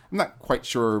Island. I'm not quite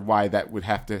sure why that would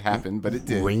have to happen, but it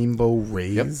did. Rainbow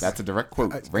rays. Yep, that's a direct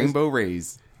quote. Rainbow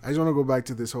rays. I just want to go back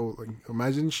to this whole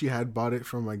imagine she had bought it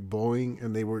from like Boeing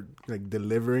and they were like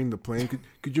delivering the plane.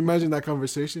 Could you imagine that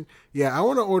conversation? Yeah, I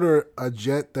want to order a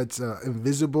jet that's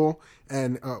invisible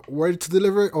and where to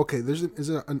deliver it. Okay, there's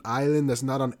an island that's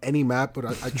not on any map, but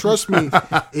I trust me.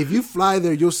 If you fly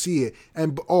there, you'll see it.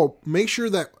 And make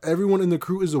sure that everyone in the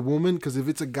crew is a woman, because if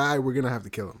it's a guy, we're gonna have to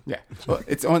kill him. Yeah, well,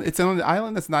 it's on the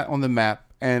island that's not on the map.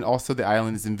 And also the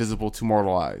island is invisible to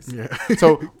mortal eyes. Yeah.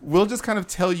 So we'll just kind of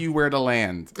tell you where to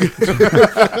land.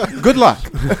 Good luck.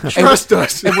 Trust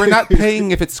us. And we're not paying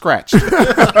if it's scratched.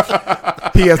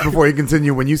 P.S. Before you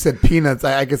continue, when you said peanuts,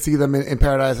 I could see them in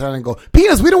Paradise Island and go,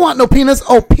 peanuts, we don't want no peanuts.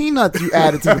 Oh, peanuts you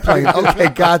added to the plane. Okay,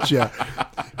 gotcha.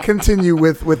 Continue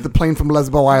with the plane from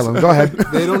Lesbo Island. Go ahead.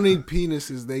 They don't need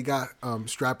penises. They got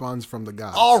strap-ons from the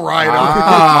gods. All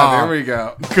right. There we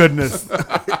go. Goodness.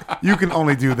 You can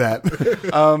only do that.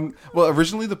 Well,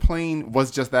 originally the plane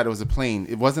was just that. It was a plane.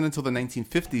 It wasn't until the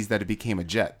 1950s that it became a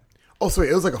jet. Oh, so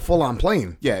it was like a full-on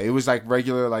plane. Yeah, it was like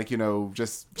regular, like,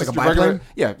 just like a regular, biplane?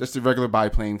 yeah, just a regular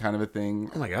biplane kind of a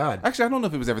thing. Oh, my God. Actually, I don't know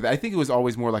if it was ever that. I think it was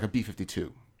always more like a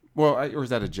B-52. Well, or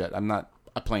is that a jet? I'm not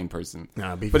a plane person.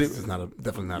 No, B-52 is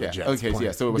definitely not a jet. Okay, so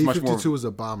yeah, so it was much more. B-52 was a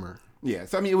bomber. Yeah,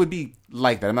 so I mean, it would be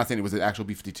like that. I'm not saying it was an actual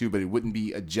B-52, but it wouldn't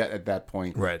be a jet at that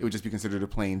point. Right. It would just be considered a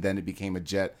plane. Then it became a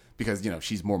jet because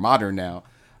she's more modern now.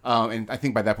 And I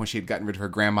think by that point she had gotten rid of her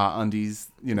grandma undies,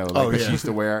 that she used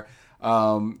to wear.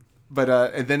 And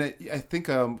then I think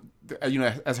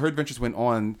as her adventures went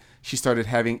on, she started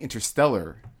having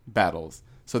interstellar battles.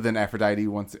 So then Aphrodite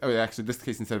actually in this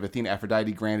case instead of Athena,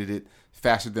 Aphrodite granted it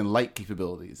faster than light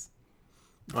capabilities.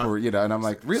 And I'm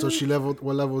like, really? So she leveled.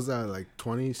 What level was that? Like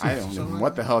 20? I don't know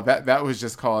what the hell that was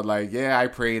just called. Like, yeah, I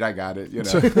prayed, I got it.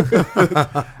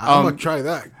 I'm gonna try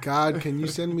that. God, can you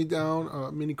send me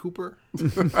down Mini Cooper?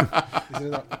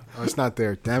 It's not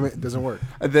there. Damn it doesn't work.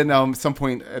 And then some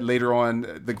point later on,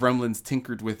 the Gremlins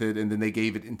tinkered with it, and then they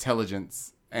gave it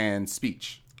intelligence and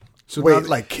speech. So wait,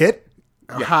 like Kit?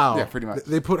 Yeah, How? Yeah, pretty much.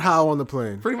 They put How on the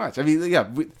plane. Pretty much. I mean, yeah,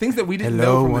 things that we didn't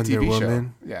Hello, know from the Wonder TV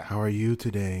Woman. show. Yeah. How are you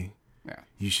today? Yeah.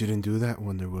 You shouldn't do that,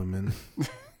 Wonder Woman.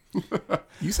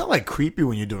 You sound like creepy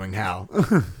when you're doing Hal.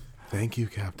 Thank you,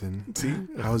 Captain. See?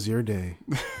 How's your day?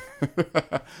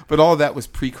 But all of that was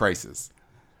pre-crisis.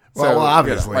 Well,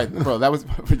 obviously. Right, bro, that was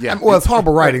yeah. Well, it's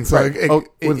horrible writing, so Right. it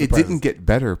It didn't get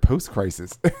better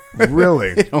post-crisis.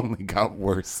 Really? It only got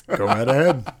worse. Go right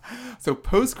ahead. So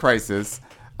post-crisis,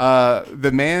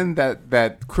 the man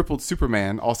that crippled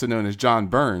Superman, also known as John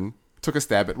Byrne, took a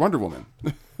stab at Wonder Woman.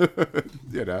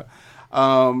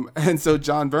 And so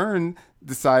John Byrne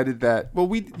decided that, well,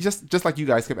 we just like you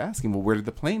guys kept asking, well, where did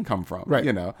the plane come from?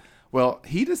 Right. Well,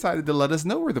 he decided to let us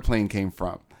know where the plane came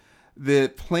from. The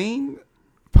plane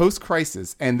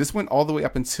post-crisis, and this went all the way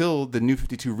up until the New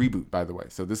 52 reboot, by the way.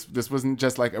 So this wasn't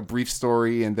just like a brief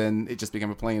story and then it just became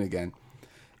a plane again.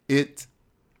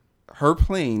 Her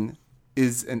plane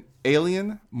is an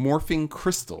alien morphing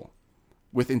crystal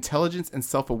with intelligence and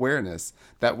self-awareness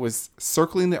that was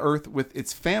circling the Earth with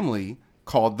its family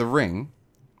called the Ring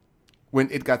when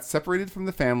it got separated from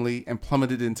the family and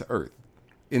plummeted into Earth,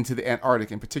 into the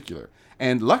Antarctic in particular.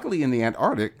 And luckily in the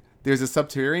Antarctic, there's a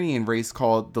subterranean race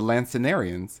called the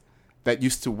Lancinarians that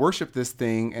used to worship this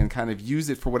thing and kind of use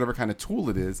it for whatever kind of tool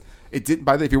it is. It didn't,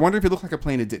 by the way, if you're wondering if it looked like a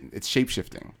plane, it didn't. It's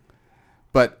shape-shifting.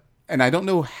 And I don't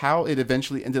know how it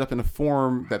eventually ended up in a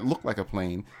form that looked like a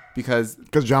plane because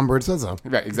John Bird says so.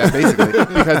 Right, exactly. Basically,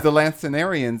 because the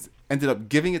Lancinarians ended up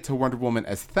giving it to Wonder Woman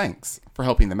as thanks for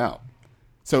helping them out.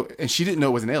 So, and she didn't know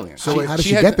it was an alien. So how did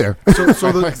she get there?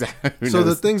 So the Exactly. Who so the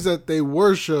knows? things that they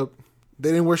worship,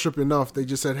 they didn't worship enough. They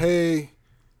just said, "Hey,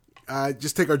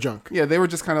 just take our junk." Yeah, they were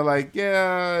just kind of like,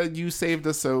 yeah, you saved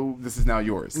us, so this is now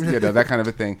yours. That kind of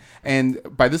a thing. And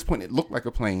by this point, it looked like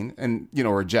a plane, and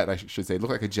or a jet, I should say. It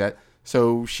looked like a jet.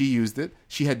 So she used it.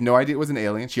 She had no idea it was an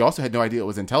alien. She also had no idea it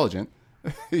was intelligent.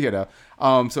 So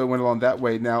it went along that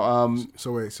way. Now,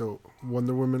 So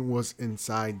Wonder Woman was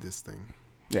inside this thing.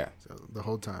 yeah. So the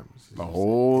whole time. The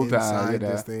whole time, inside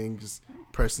yeah. this thing, just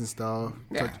pressing stuff,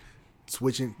 Yeah.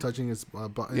 touching its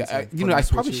buttons. Yeah, and flipping she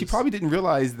switches. probably didn't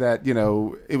realize that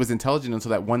it was intelligent until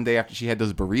that one day after she had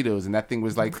those burritos, and that thing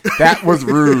was like, that was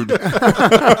rude.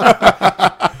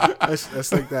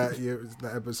 That's like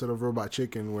that episode of Robot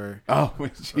Chicken where Oh,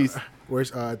 jeez.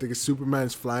 I think it's Superman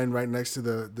is flying right next to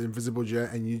the invisible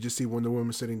jet, and you just see Wonder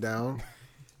Woman sitting down.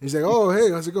 He's like, "Oh,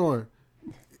 hey, how's it going?"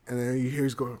 And then you hear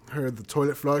the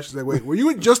toilet flush. She's like, "Wait, were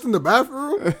you just in the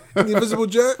bathroom in the invisible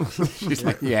jet?" She's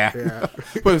like, yeah.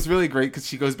 But it's really great because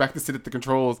she goes back to sit at the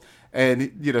controls, and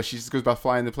she just goes about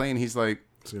flying the plane. He's like,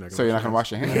 "So you're not gonna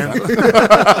wash your hands?"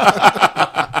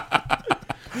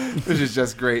 Which is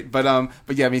just great. But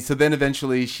yeah, I mean, so then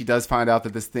eventually she does find out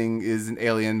that this thing is an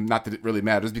alien. Not that it really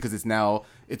matters because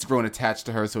it's grown attached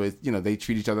to her. So they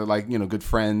treat each other like good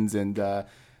friends, and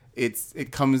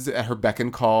it comes at her beck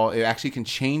and call. It actually can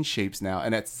change shapes now,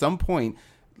 and at some point,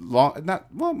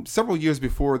 several years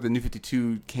before the New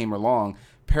 52 came along,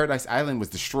 Paradise Island was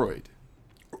destroyed.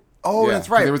 Oh, Yeah, that's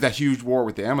right. There was that huge war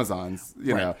with the Amazons,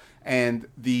 know, and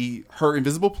her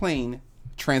invisible plane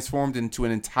transformed into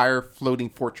an entire floating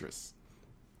fortress.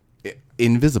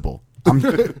 Invisible.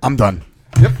 I'm done.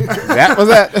 Yep, that was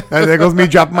that. There goes me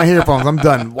dropping my earphones. I'm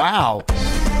done. Wow.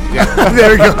 Yeah.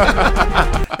 There we go.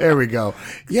 There we go.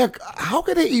 Yeah. How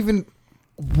could they even?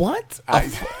 What?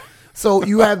 So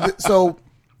you have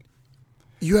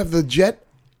the jet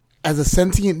as a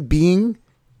sentient being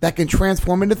that can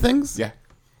transform into things. Yeah.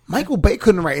 Michael Bay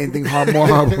couldn't write anything more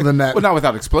horrible than that. Well, not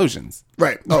without explosions.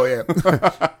 Right. Oh yeah.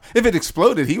 If it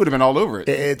exploded, he would have been all over it.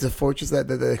 It's a fortress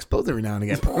that explodes every now and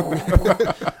again.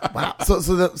 Wow.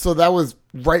 So that was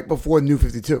right before New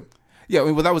 52. Yeah,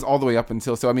 well, that was all the way up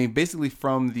until, so I mean, basically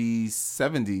from the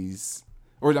 70s,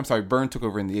 or I'm sorry, Byrne took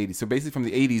over in the 80s. So basically from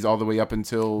the 80s all the way up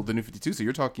until the New 52. So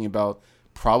you're talking about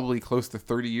probably close to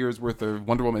 30 years worth of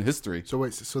Wonder Woman history. So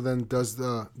wait, so then does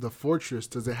the fortress,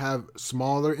 does it have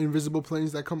smaller invisible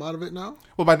planes that come out of it now?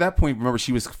 Well, by that point, remember,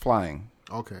 she was flying.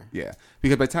 Okay. Yeah,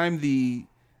 because by the time the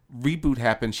reboot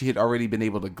happened, she had already been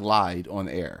able to glide on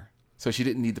air. So she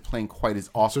didn't need the plane quite as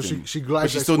often. So she glides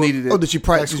but she like still squirrel- needed it. Oh, did she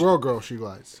probably? Like Squirrel Girl, she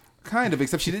glides. Kind of,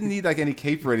 except she didn't need like any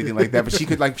cape or anything like that. But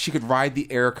she could ride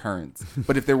the air currents.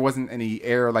 But if there wasn't any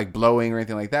air like blowing or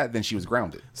anything like that, then she was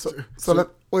grounded.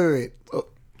 Wait.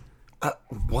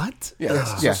 What? Yeah,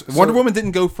 Yes. yeah. So- Wonder Woman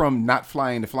didn't go from not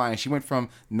flying to flying. She went from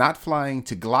not flying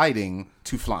to gliding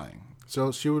to flying.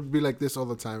 So she would be like this all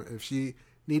the time. If she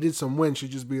needed some wind,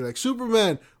 she'd just be like,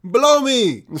 "Superman, blow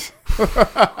me!"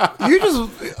 You just.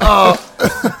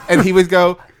 And he would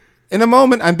go, "In a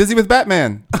moment, I'm busy with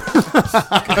Batman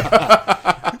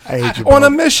I hate you. on a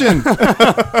mission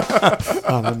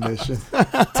on a mission.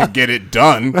 to get it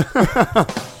done."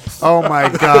 Oh my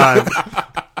god!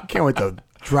 I can't wait to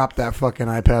drop that fucking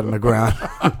iPad on the ground.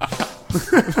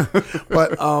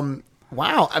 But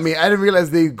wow! I mean, I didn't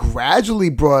realize they gradually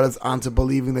brought us onto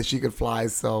believing that she could fly.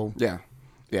 So Yeah.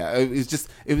 It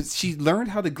was. She learned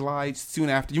how to glide soon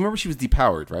after. You remember she was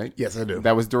depowered, right? Yes, I do.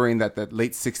 That was during that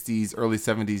late '60s, early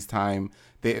 '70s time.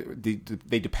 They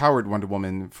depowered Wonder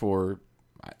Woman for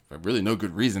really no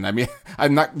good reason. I mean,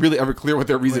 I'm not really ever clear what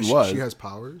their reason Wait, was. She has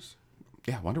powers.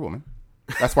 Yeah, Wonder Woman.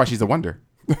 That's why she's a wonder.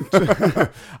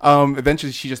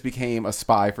 Eventually, she just became a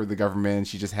spy for the government.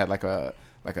 She just had like a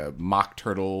mock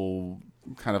turtle,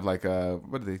 kind of like a,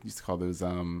 what do they used to call those? A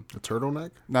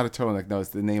turtleneck. Not a turtleneck. No, it's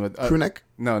the name of crew neck.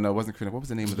 No, it wasn't crew neck. What was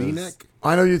the name of those? V-neck.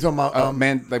 I know you're talking about.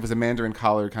 Like was a mandarin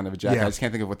collar kind of a jacket. Yeah. I just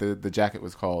can't think of what the jacket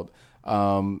was called.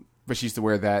 But she used to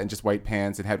wear that and just white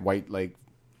pants and had white like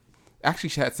Actually,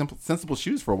 she had sensible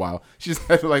shoes for a while. She just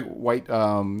had like white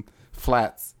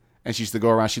flats, and she used to go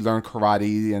around. She learned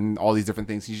karate and all these different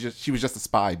things. She was just a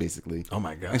spy, basically. Oh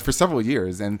my God. And for several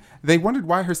years, and they wondered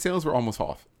why her sales were almost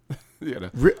off. Yeah,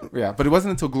 but it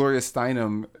wasn't until Gloria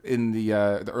Steinem in the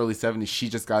early 70s she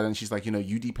just got in. She's like, you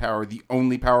depowered the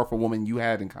only powerful woman you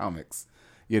had in comics,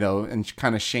 and she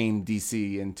kind of shamed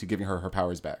DC into giving her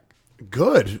powers back.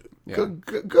 Good. Yeah.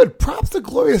 Good. Props to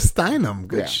Gloria Steinem.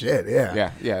 Good Yeah. shit.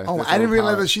 Yeah. Yeah. Oh, That's I didn't her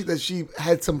realize power. that she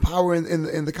had some power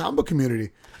in the comic book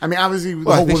community. I mean, obviously, the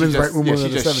Well, I whole think women's right she movement of the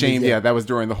just 70s. shamed. Yeah, that was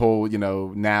during the whole,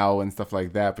 now and stuff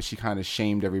like that. But she kind of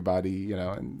shamed everybody,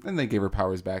 and they gave her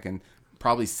powers back and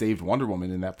probably saved Wonder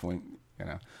Woman in that point,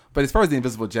 But as far as the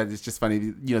Invisible Jet, it's just funny.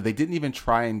 They didn't even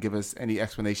try and give us any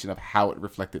explanation of how it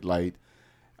reflected light,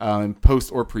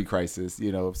 post or pre-crisis.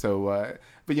 So,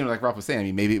 but like Ralph was saying, I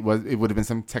mean, maybe it would have been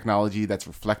some technology that's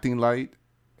reflecting light.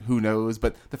 Who knows?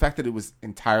 But the fact that it was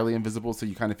entirely invisible, so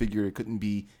you kind of figure it couldn't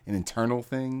be an internal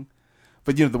thing.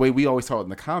 But the way we always saw it in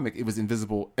the comic, it was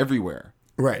invisible everywhere.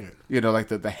 Right. Like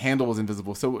the handle was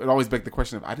invisible, so it always begged the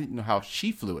question of I didn't know how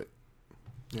she flew it.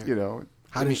 Yeah.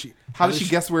 How did she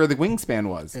guess where the wingspan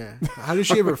was? Yeah. How did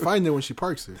she ever find it when she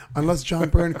parks it? Unless John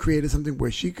Byrne created something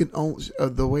where she could only,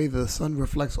 the way the sun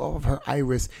reflects off of her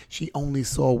iris, she only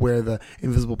saw where the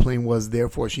invisible plane was.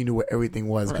 Therefore, she knew where everything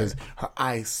was because her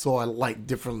eyes saw light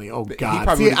differently. Oh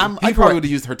God! He probably would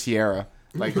have used her tiara,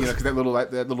 because that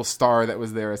little star that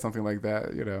was there or something like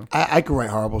that. I could write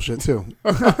horrible shit too.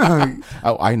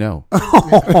 Oh, I know.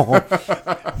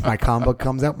 My comic book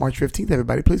comes out March 15th.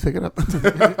 Everybody, please pick it up.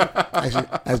 Actually,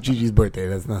 that's Gigi's birthday.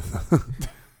 That's not.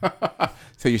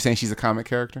 So you're saying she's a comic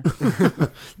character?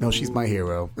 No, she's my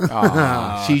hero.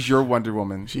 She's your Wonder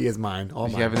Woman. She is mine. All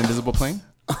Does she mine. have an invisible plane?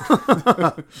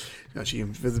 No, she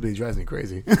invisibly drives me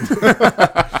crazy.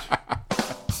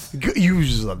 You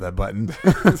just love that button.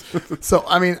 So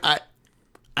I mean, I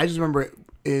just remember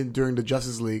during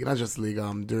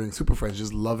the during Super Friends,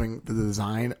 just loving the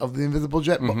design of the invisible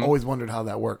jet, but always wondered how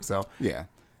that worked. So Yeah.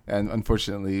 And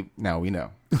unfortunately, now we know.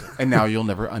 And now you'll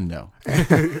never unknow.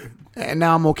 and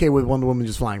now I'm okay with Wonder Woman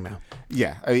just flying now.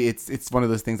 Yeah. it's one of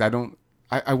those things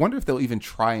I wonder if they'll even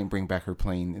try and bring back her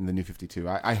plane in the New 52.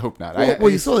 I hope not. Well,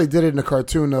 you saw they did it in a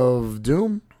cartoon of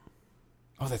Doom.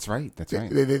 Oh, that's right. That's right.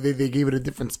 They gave it a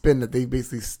different spin that they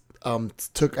basically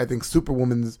took, I think,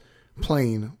 Superwoman's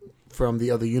plane from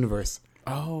the other universe.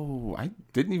 Oh, I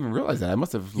didn't even realize that. I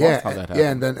must have lost how that happened.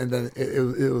 Yeah, and then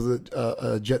it was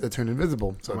a jet that turned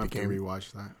invisible. So I it might have to became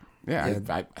rewatch that. Yeah,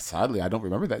 I sadly I don't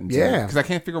remember that in Doom. Yeah. Because I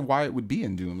can't figure why it would be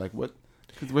in Doom. Like what?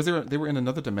 Was they were in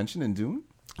another dimension in Doom?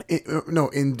 No,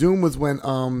 in Doom was when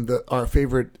our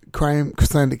favorite crime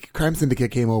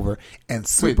syndicate came over and Wait,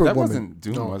 Superwoman. that wasn't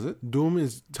Doom, was it? Doom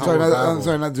is Sorry, Tower of Babel. I'm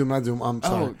sorry, not Doom. I'm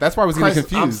sorry. Oh, that's why I was getting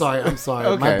confused. I'm sorry.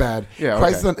 Okay. My bad. Yeah,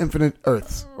 Crisis okay. on Infinite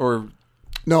Earths. Or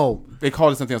No, they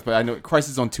called it something else, but I know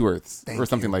Crisis on Two Earths Thank or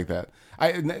something you. like that.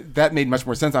 That made much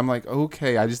more sense. I'm like,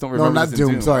 okay, I just don't no, remember. not this in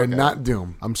Doom. Sorry, Okay. not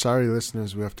Doom. I'm sorry,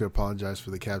 listeners. We have to apologize for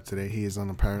the cap today. He is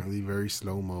on apparently very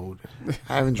slow mode.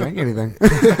 I haven't drank anything.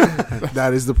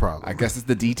 That is the problem. I guess it's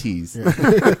the DTs.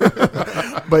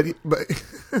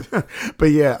 but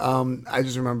yeah, I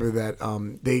just remember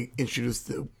that they introduced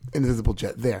the invisible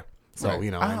jet there. So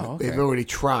Right. they've already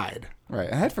tried Right.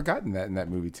 I had forgotten that in that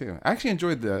movie too. I actually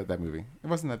enjoyed that movie. It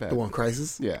wasn't that bad. the one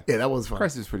Crisis. Yeah. yeah, that was fun.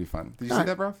 Crisis was pretty fun. Did you see Alright.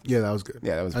 that, bro? Yeah, that was good.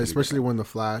 Yeah, that was pretty especially when the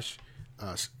Flash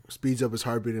speeds up his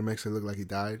heartbeat and makes it look like he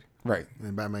died. Right. And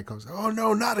then Batman comes, oh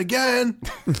no, not again!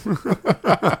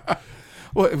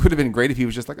 Well, it would have been great if he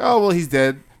was just like, oh, well, he's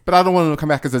dead, but I don't want him to come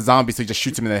back as a zombie, so he just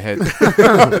shoots him in the head.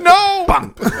 No!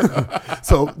 Bump.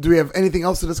 So, do we have anything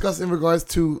else to discuss in regards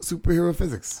to superhero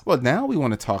physics? Well, now we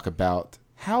want to talk about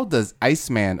how does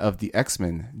Iceman of the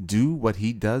X-Men do what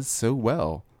he does so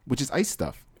well, which is ice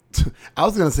stuff. I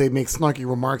was gonna say make snarky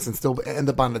remarks and still end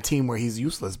up on the team where he's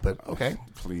useless, but okay.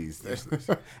 Please.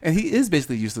 And he is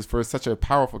basically useless for such a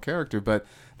powerful character, but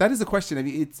that is a question. I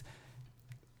mean,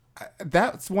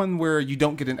 that's one where you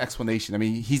don't get an explanation. I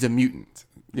mean, he's a mutant,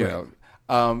 you know.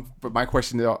 But my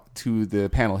question to the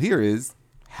panel here is,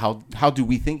 how do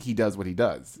we think he does what he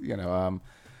does? You know,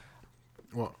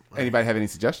 Well, anybody have any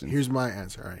suggestions? here's my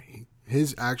answer. All right.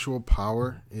 His actual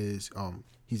power is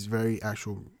he's very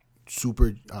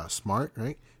super smart,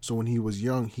 right? So when he was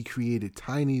young, he created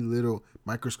tiny little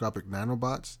microscopic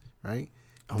nanobots, right?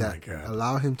 Oh my God.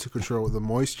 Allow him to control the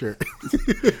moisture.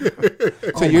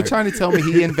 So you're trying to tell me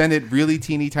he invented really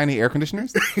teeny tiny air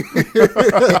conditioners?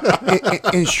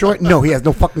 In short, no, he has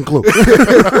no fucking clue.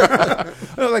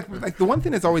 Like the one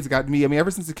thing that's always got me, I mean,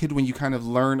 ever since a kid, when you kind of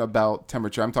learn about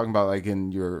temperature, I'm talking about like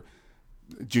in your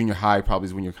junior high probably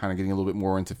is when you're kind of getting a little bit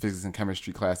more into physics and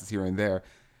chemistry classes here and there,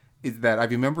 is that I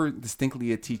remember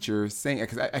distinctly a teacher saying,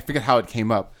 because I forget how it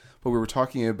came up, but we were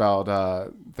talking about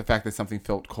the fact that something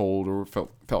felt cold or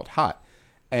felt hot.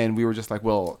 And we were just like,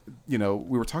 well, we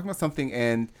were talking about something,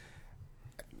 and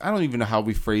I don't even know how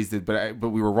we phrased it, but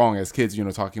we were wrong as kids,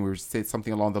 talking. We were saying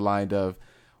something along the line of,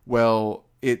 well,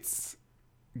 it's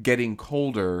getting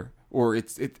colder, or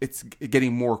it's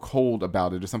getting more cold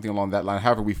about it, or something along that line,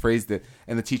 however we phrased it.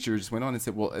 And the teacher just went on and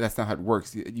said, well, that's not how it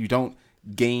works. You don't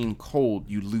gain cold,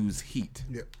 you lose heat.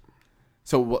 Yep.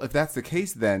 So, well, if that's the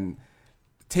case, then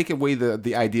take away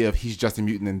the idea of he's just a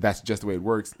mutant and that's just the way it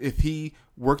works. If he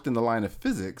worked in the line of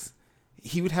physics,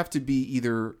 he would have to be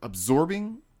either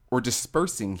absorbing or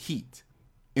dispersing heat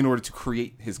in order to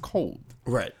create his cold.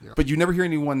 Right. Yeah. But you never hear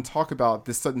anyone talk about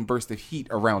this sudden burst of heat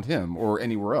around him or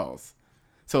anywhere else.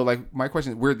 So, like, my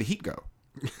question is, where'd the heat go?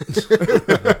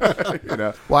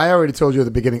 Well, I already told you at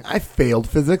the beginning, I failed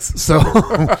physics, so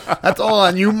that's all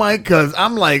on you, Mike, because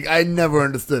I'm like, I never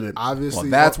understood it. Obviously,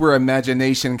 Well, that's where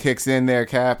imagination kicks in there,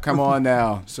 Cap. Come on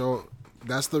now. So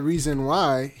that's the reason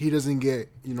why he doesn't get,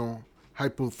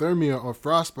 hypothermia or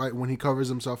frostbite when he covers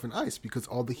himself in ice, because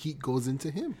all the heat goes into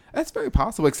him. That's very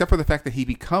possible, except for the fact that he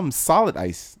becomes solid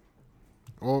ice.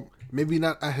 Or maybe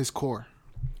not at his core.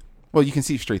 Well, you can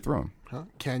see straight through him. Huh?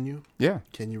 Can you? Yeah.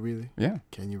 Can you really? Yeah.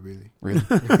 Can you really? Really?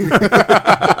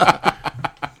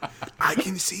 I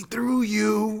can see through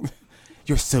you.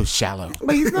 You're so shallow.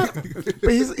 But he's not.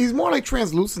 But he's more like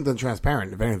translucent than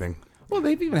transparent, if anything. Well,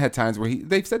 they've even had times where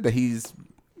they've said that he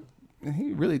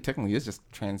really technically is just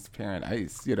transparent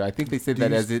ice. I think they said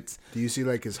that as it's. Do you see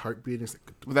like his heartbeat? It's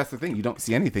like, Well, that's the thing. You don't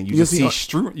see anything. You You just see-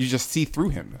 you just see through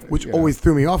him. Which always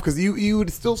threw me off, because you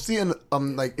would still see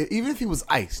like, even if he was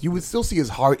ice, you would still see his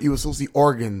heart. You would still see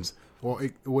organs. well,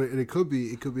 it could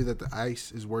be that the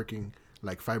ice is working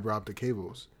like fiber optic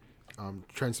cables,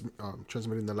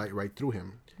 transmitting the light right through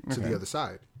him to the other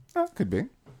side. Could be.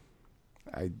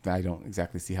 I don't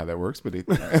exactly see how that works, but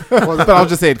but I'll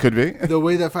just say it could be. The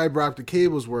way that fiber optic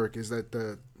cables work is that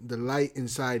the light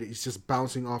inside is just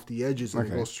bouncing off the edges and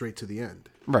it goes straight to the end.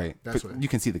 Right. That's but what- you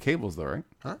can see the cables though, right?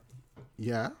 Huh?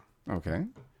 Yeah. Okay.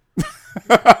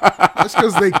 That's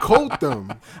because they coat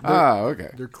them. Okay.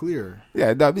 They're clear.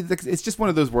 Yeah, no, I mean, it's just one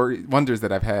of those wonders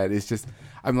that I've had. It's just,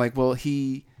 I'm like, well,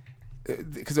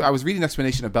 because I was reading an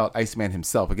explanation about Iceman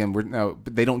himself. Again,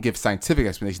 but they don't give scientific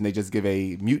explanation. They just give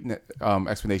a mutant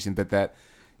explanation that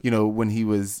when he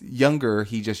was younger,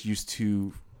 he just used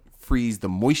to freeze the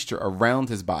moisture around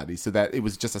his body so that it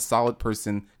was just a solid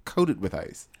person coated with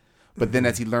ice. But then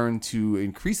as he learned to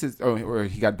increase his, or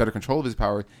he got better control of his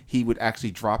power, he would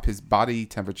actually drop his body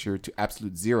temperature to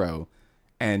absolute zero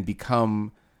and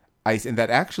become ice. And that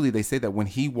actually, they say that when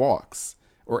he walks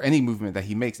or any movement that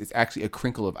he makes, it's actually a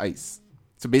crinkle of ice.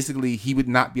 So basically, he would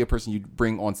not be a person you'd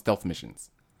bring on stealth missions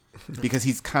because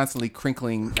he's constantly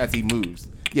crinkling as he moves.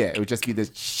 Yeah, it would just be this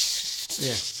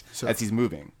as he's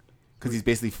moving, because he's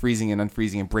basically freezing and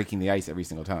unfreezing and breaking the ice every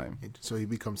single time. So he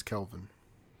becomes Kelvin.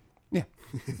 Yeah.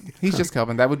 He's just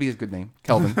Kelvin. That would be his good name.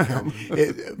 Kelvin.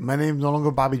 My name's no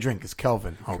longer Bobby Drink. It's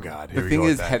Kelvin. Oh, God. Here The we thing go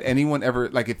with is, that. had anyone ever,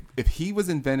 like, if he was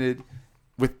invented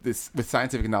with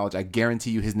scientific knowledge, I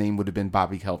guarantee you his name would have been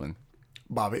Bobby Kelvin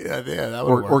Bobby, yeah, that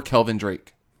would or Kelvin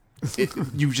Drake.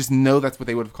 You just know that's what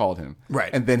they would have called him. Right.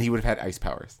 And then he would have had ice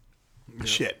powers.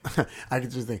 Shit. I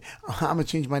could just think, I'm going to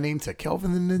change my name to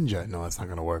Kelvin the Ninja. No, that's not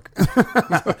going to work.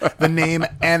 The name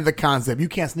and the concept. You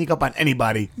can't sneak up on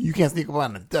anybody. You can't sneak up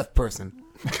on a deaf person.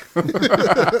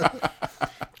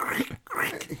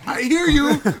 I hear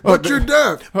you, but you're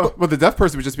deaf. Well, the deaf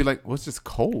person would just be like, well, it's just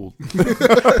cold.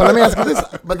 But let me ask you this.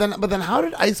 But then how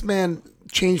did Iceman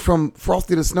change from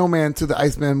Frosty the Snowman to the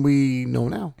Iceman we know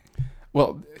now?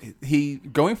 Well, he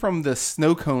going from the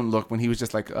snow cone look when he was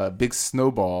just like a big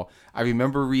snowball. I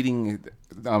remember reading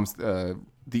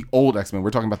the old X-Men. We're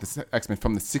talking about the X-Men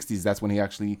from the 60s. That's when he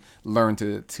actually learned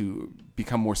to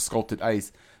become more sculpted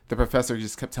ice. The professor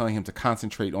just kept telling him to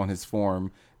concentrate on his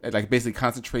form, like basically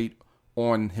concentrate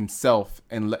on himself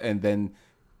and then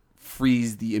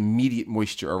freeze the immediate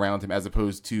moisture around him, as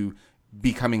opposed to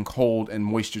becoming cold and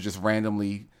moisture just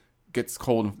randomly gets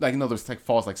cold, like there's like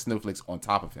falls like snowflakes on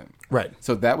top of him. Right.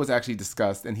 So that was actually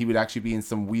discussed, and he would actually be in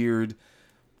some weird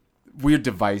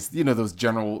device. Those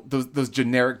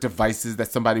generic devices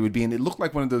that somebody would be in. It looked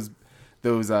like one of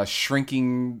those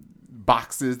shrinking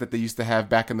boxes that they used to have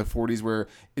back in the 40s, where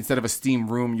instead of a steam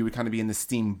room, you would kind of be in the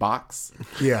steam box.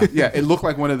 Yeah. Yeah, it looked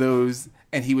like one of those,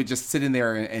 and he would just sit in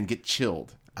there and get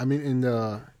chilled. I mean,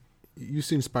 you've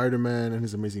seen Spider-Man and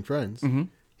His Amazing Friends. Mm-hmm.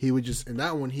 he would just, in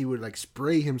that one, he would like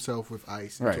spray himself with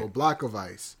ice into Right. a block of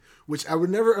ice, which I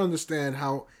would never understand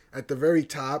how at the very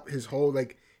top, his whole,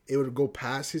 like, it would go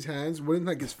past his hands. Wouldn't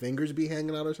like his fingers be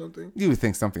hanging out or something? You would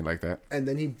think something like that. And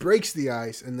then he breaks the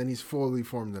ice, and then he's fully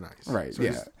formed in ice. Right, So yeah.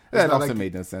 it's That not also like-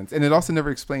 made no sense. And it also never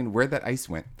explained where that ice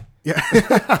went.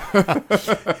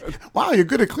 Wow, you're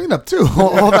good at cleanup too.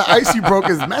 All the ice you broke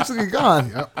is magically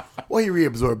gone. Yep. Well, he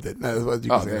reabsorbed it. That's what you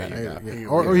can Oh, say. there that. you Yeah, go. yeah.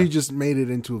 Or he just made it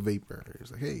into a vapor. He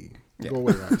was like, hey, go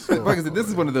away, ice. Go Like I away. said, this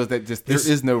is one of those that just, there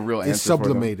is no real answer It's for them.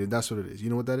 sublimated. That's what it is. You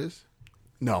know what that is?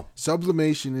 No.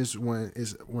 Sublimation is when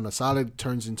a solid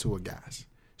turns into a gas.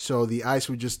 So the ice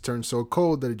would just turn so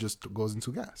cold that it just goes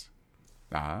into gas.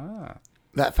 Ah.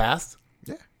 That fast?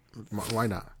 Yeah. Why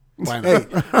not? Why not?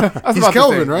 Hey, I was he's about to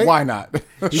Kelvin, say, right? Why not?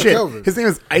 He's Shit. Kelvin. His name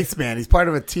is Iceman. He's part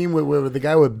of a team with the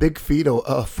guy with big feet, a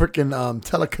freaking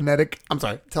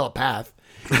telepath,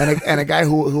 and a guy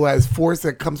who has force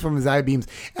that comes from his eye beams,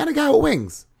 and a guy with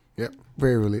wings. Yep.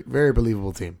 Very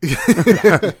believable team.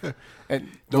 And,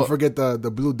 Don't forget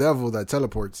the Blue Devil that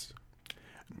teleports.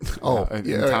 Oh, in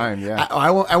time, yeah. I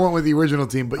went with the original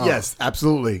team, but yes,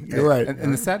 absolutely, you're right.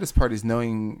 and the saddest part is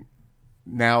knowing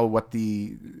now what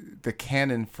the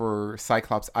canon for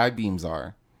Cyclops eye beams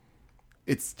are.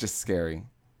 It's just scary.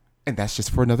 And that's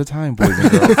just for another time, boys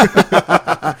and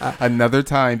girls. Another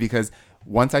time, because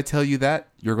once I tell you that,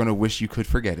 you're going to wish you could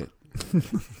forget it.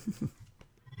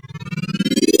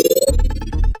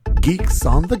 Geeks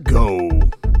on the go.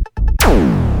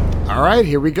 All right,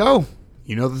 here we go.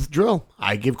 You know the drill.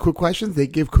 I give quick questions. They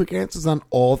give quick answers on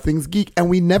all things geek, and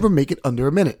we never make it under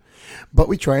a minute. But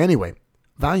we try anyway,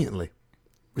 valiantly.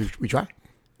 We try.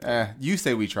 You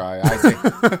say we try.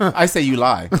 I say you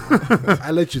lie.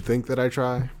 I let you think that I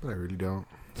try, but I really don't.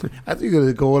 I think you're going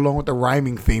to go along with the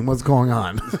rhyming theme. What's going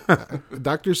on?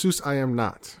 Dr. Seuss, I am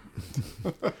not.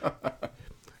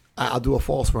 I'll do a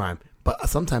false rhyme, but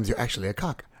sometimes you're actually a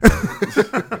cock.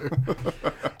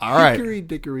 All right. Dickory,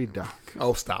 dickory, dock.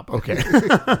 Oh, stop. Okay.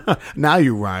 Now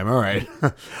you rhyme. All right.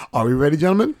 Are we ready,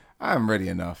 gentlemen? I'm ready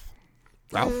enough.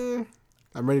 Ralph?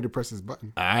 I'm ready to press this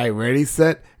button. All right. Ready,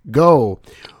 set, go.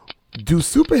 Do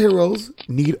superheroes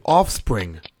need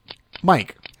offspring?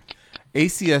 Mike.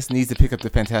 ACS needs to pick up the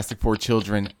Fantastic Four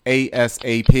children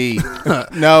ASAP.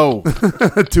 No. 2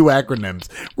 acronyms.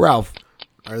 Ralph.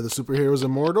 Are the superheroes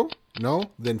immortal?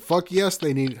 No? Then fuck yes,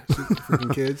 they need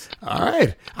freaking kids. All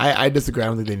right. I disagree. I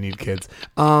don't think they need kids.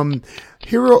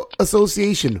 Hero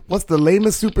Association. What's the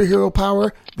lamest superhero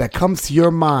power that comes to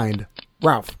your mind?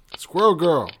 Ralph. Squirrel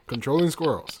Girl, controlling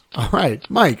squirrels. All right.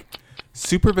 Mike.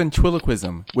 Super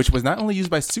ventriloquism, which was not only used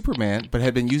by Superman, but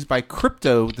had been used by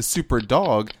Krypto, the super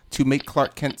dog, to make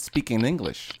Clark Kent speak in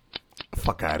English.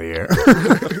 Fuck out of here.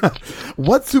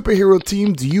 What superhero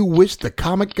team do you wish the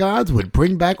comic gods would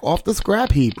bring back off the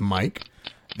scrap heap, Mike?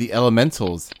 The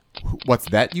Elementals. What's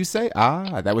that, you say?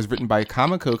 Ah, that was written by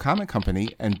Comico Comic Company,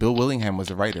 and Bill Willingham was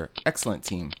a writer. Excellent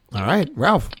team. All right.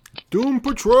 Ralph. Doom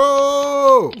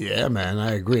Patrol! Yeah, man,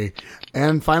 I agree.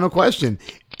 And final question.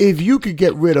 If you could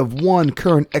get rid of one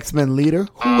current X-Men leader,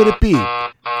 who would it be?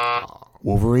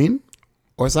 Wolverine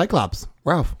or Cyclops?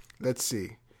 Ralph. Let's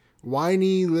see.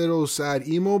 Whiny little sad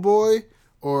emo boy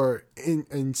or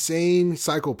insane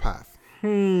psychopath?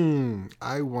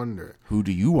 I wonder. Who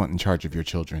do you want in charge of your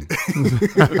children?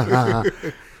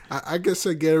 I guess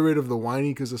I'd get rid of the whiny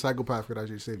because the psychopath could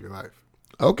actually save your life.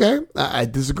 Okay, I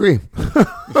disagree.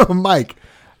 Mike.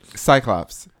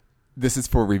 Cyclops. This is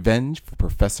for revenge for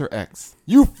Professor X.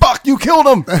 You killed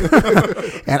him!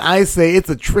 And I say it's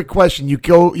a trick question. You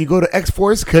go to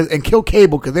X-Force and kill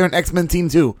Cable because they're an X-Men team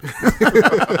too.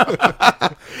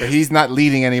 But he's not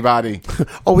leading anybody.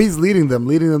 Oh, he's leading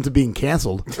them to being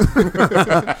canceled.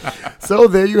 So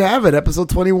there you have it. Episode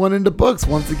 21 in the books.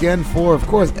 Once again for, of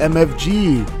course,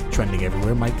 MFG, trending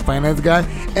everywhere, Mike the Finance Guy,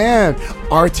 and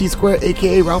RT Square,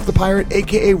 a.k.a. Ralph the Pirate,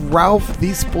 a.k.a. Ralph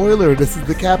the Spoiler. This is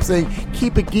the Cap saying,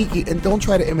 keep it geeky and don't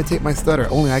try to imitate my stutter.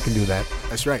 Only I can do that.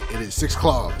 That's right. It is 6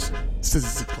 claws.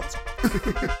 6 claws.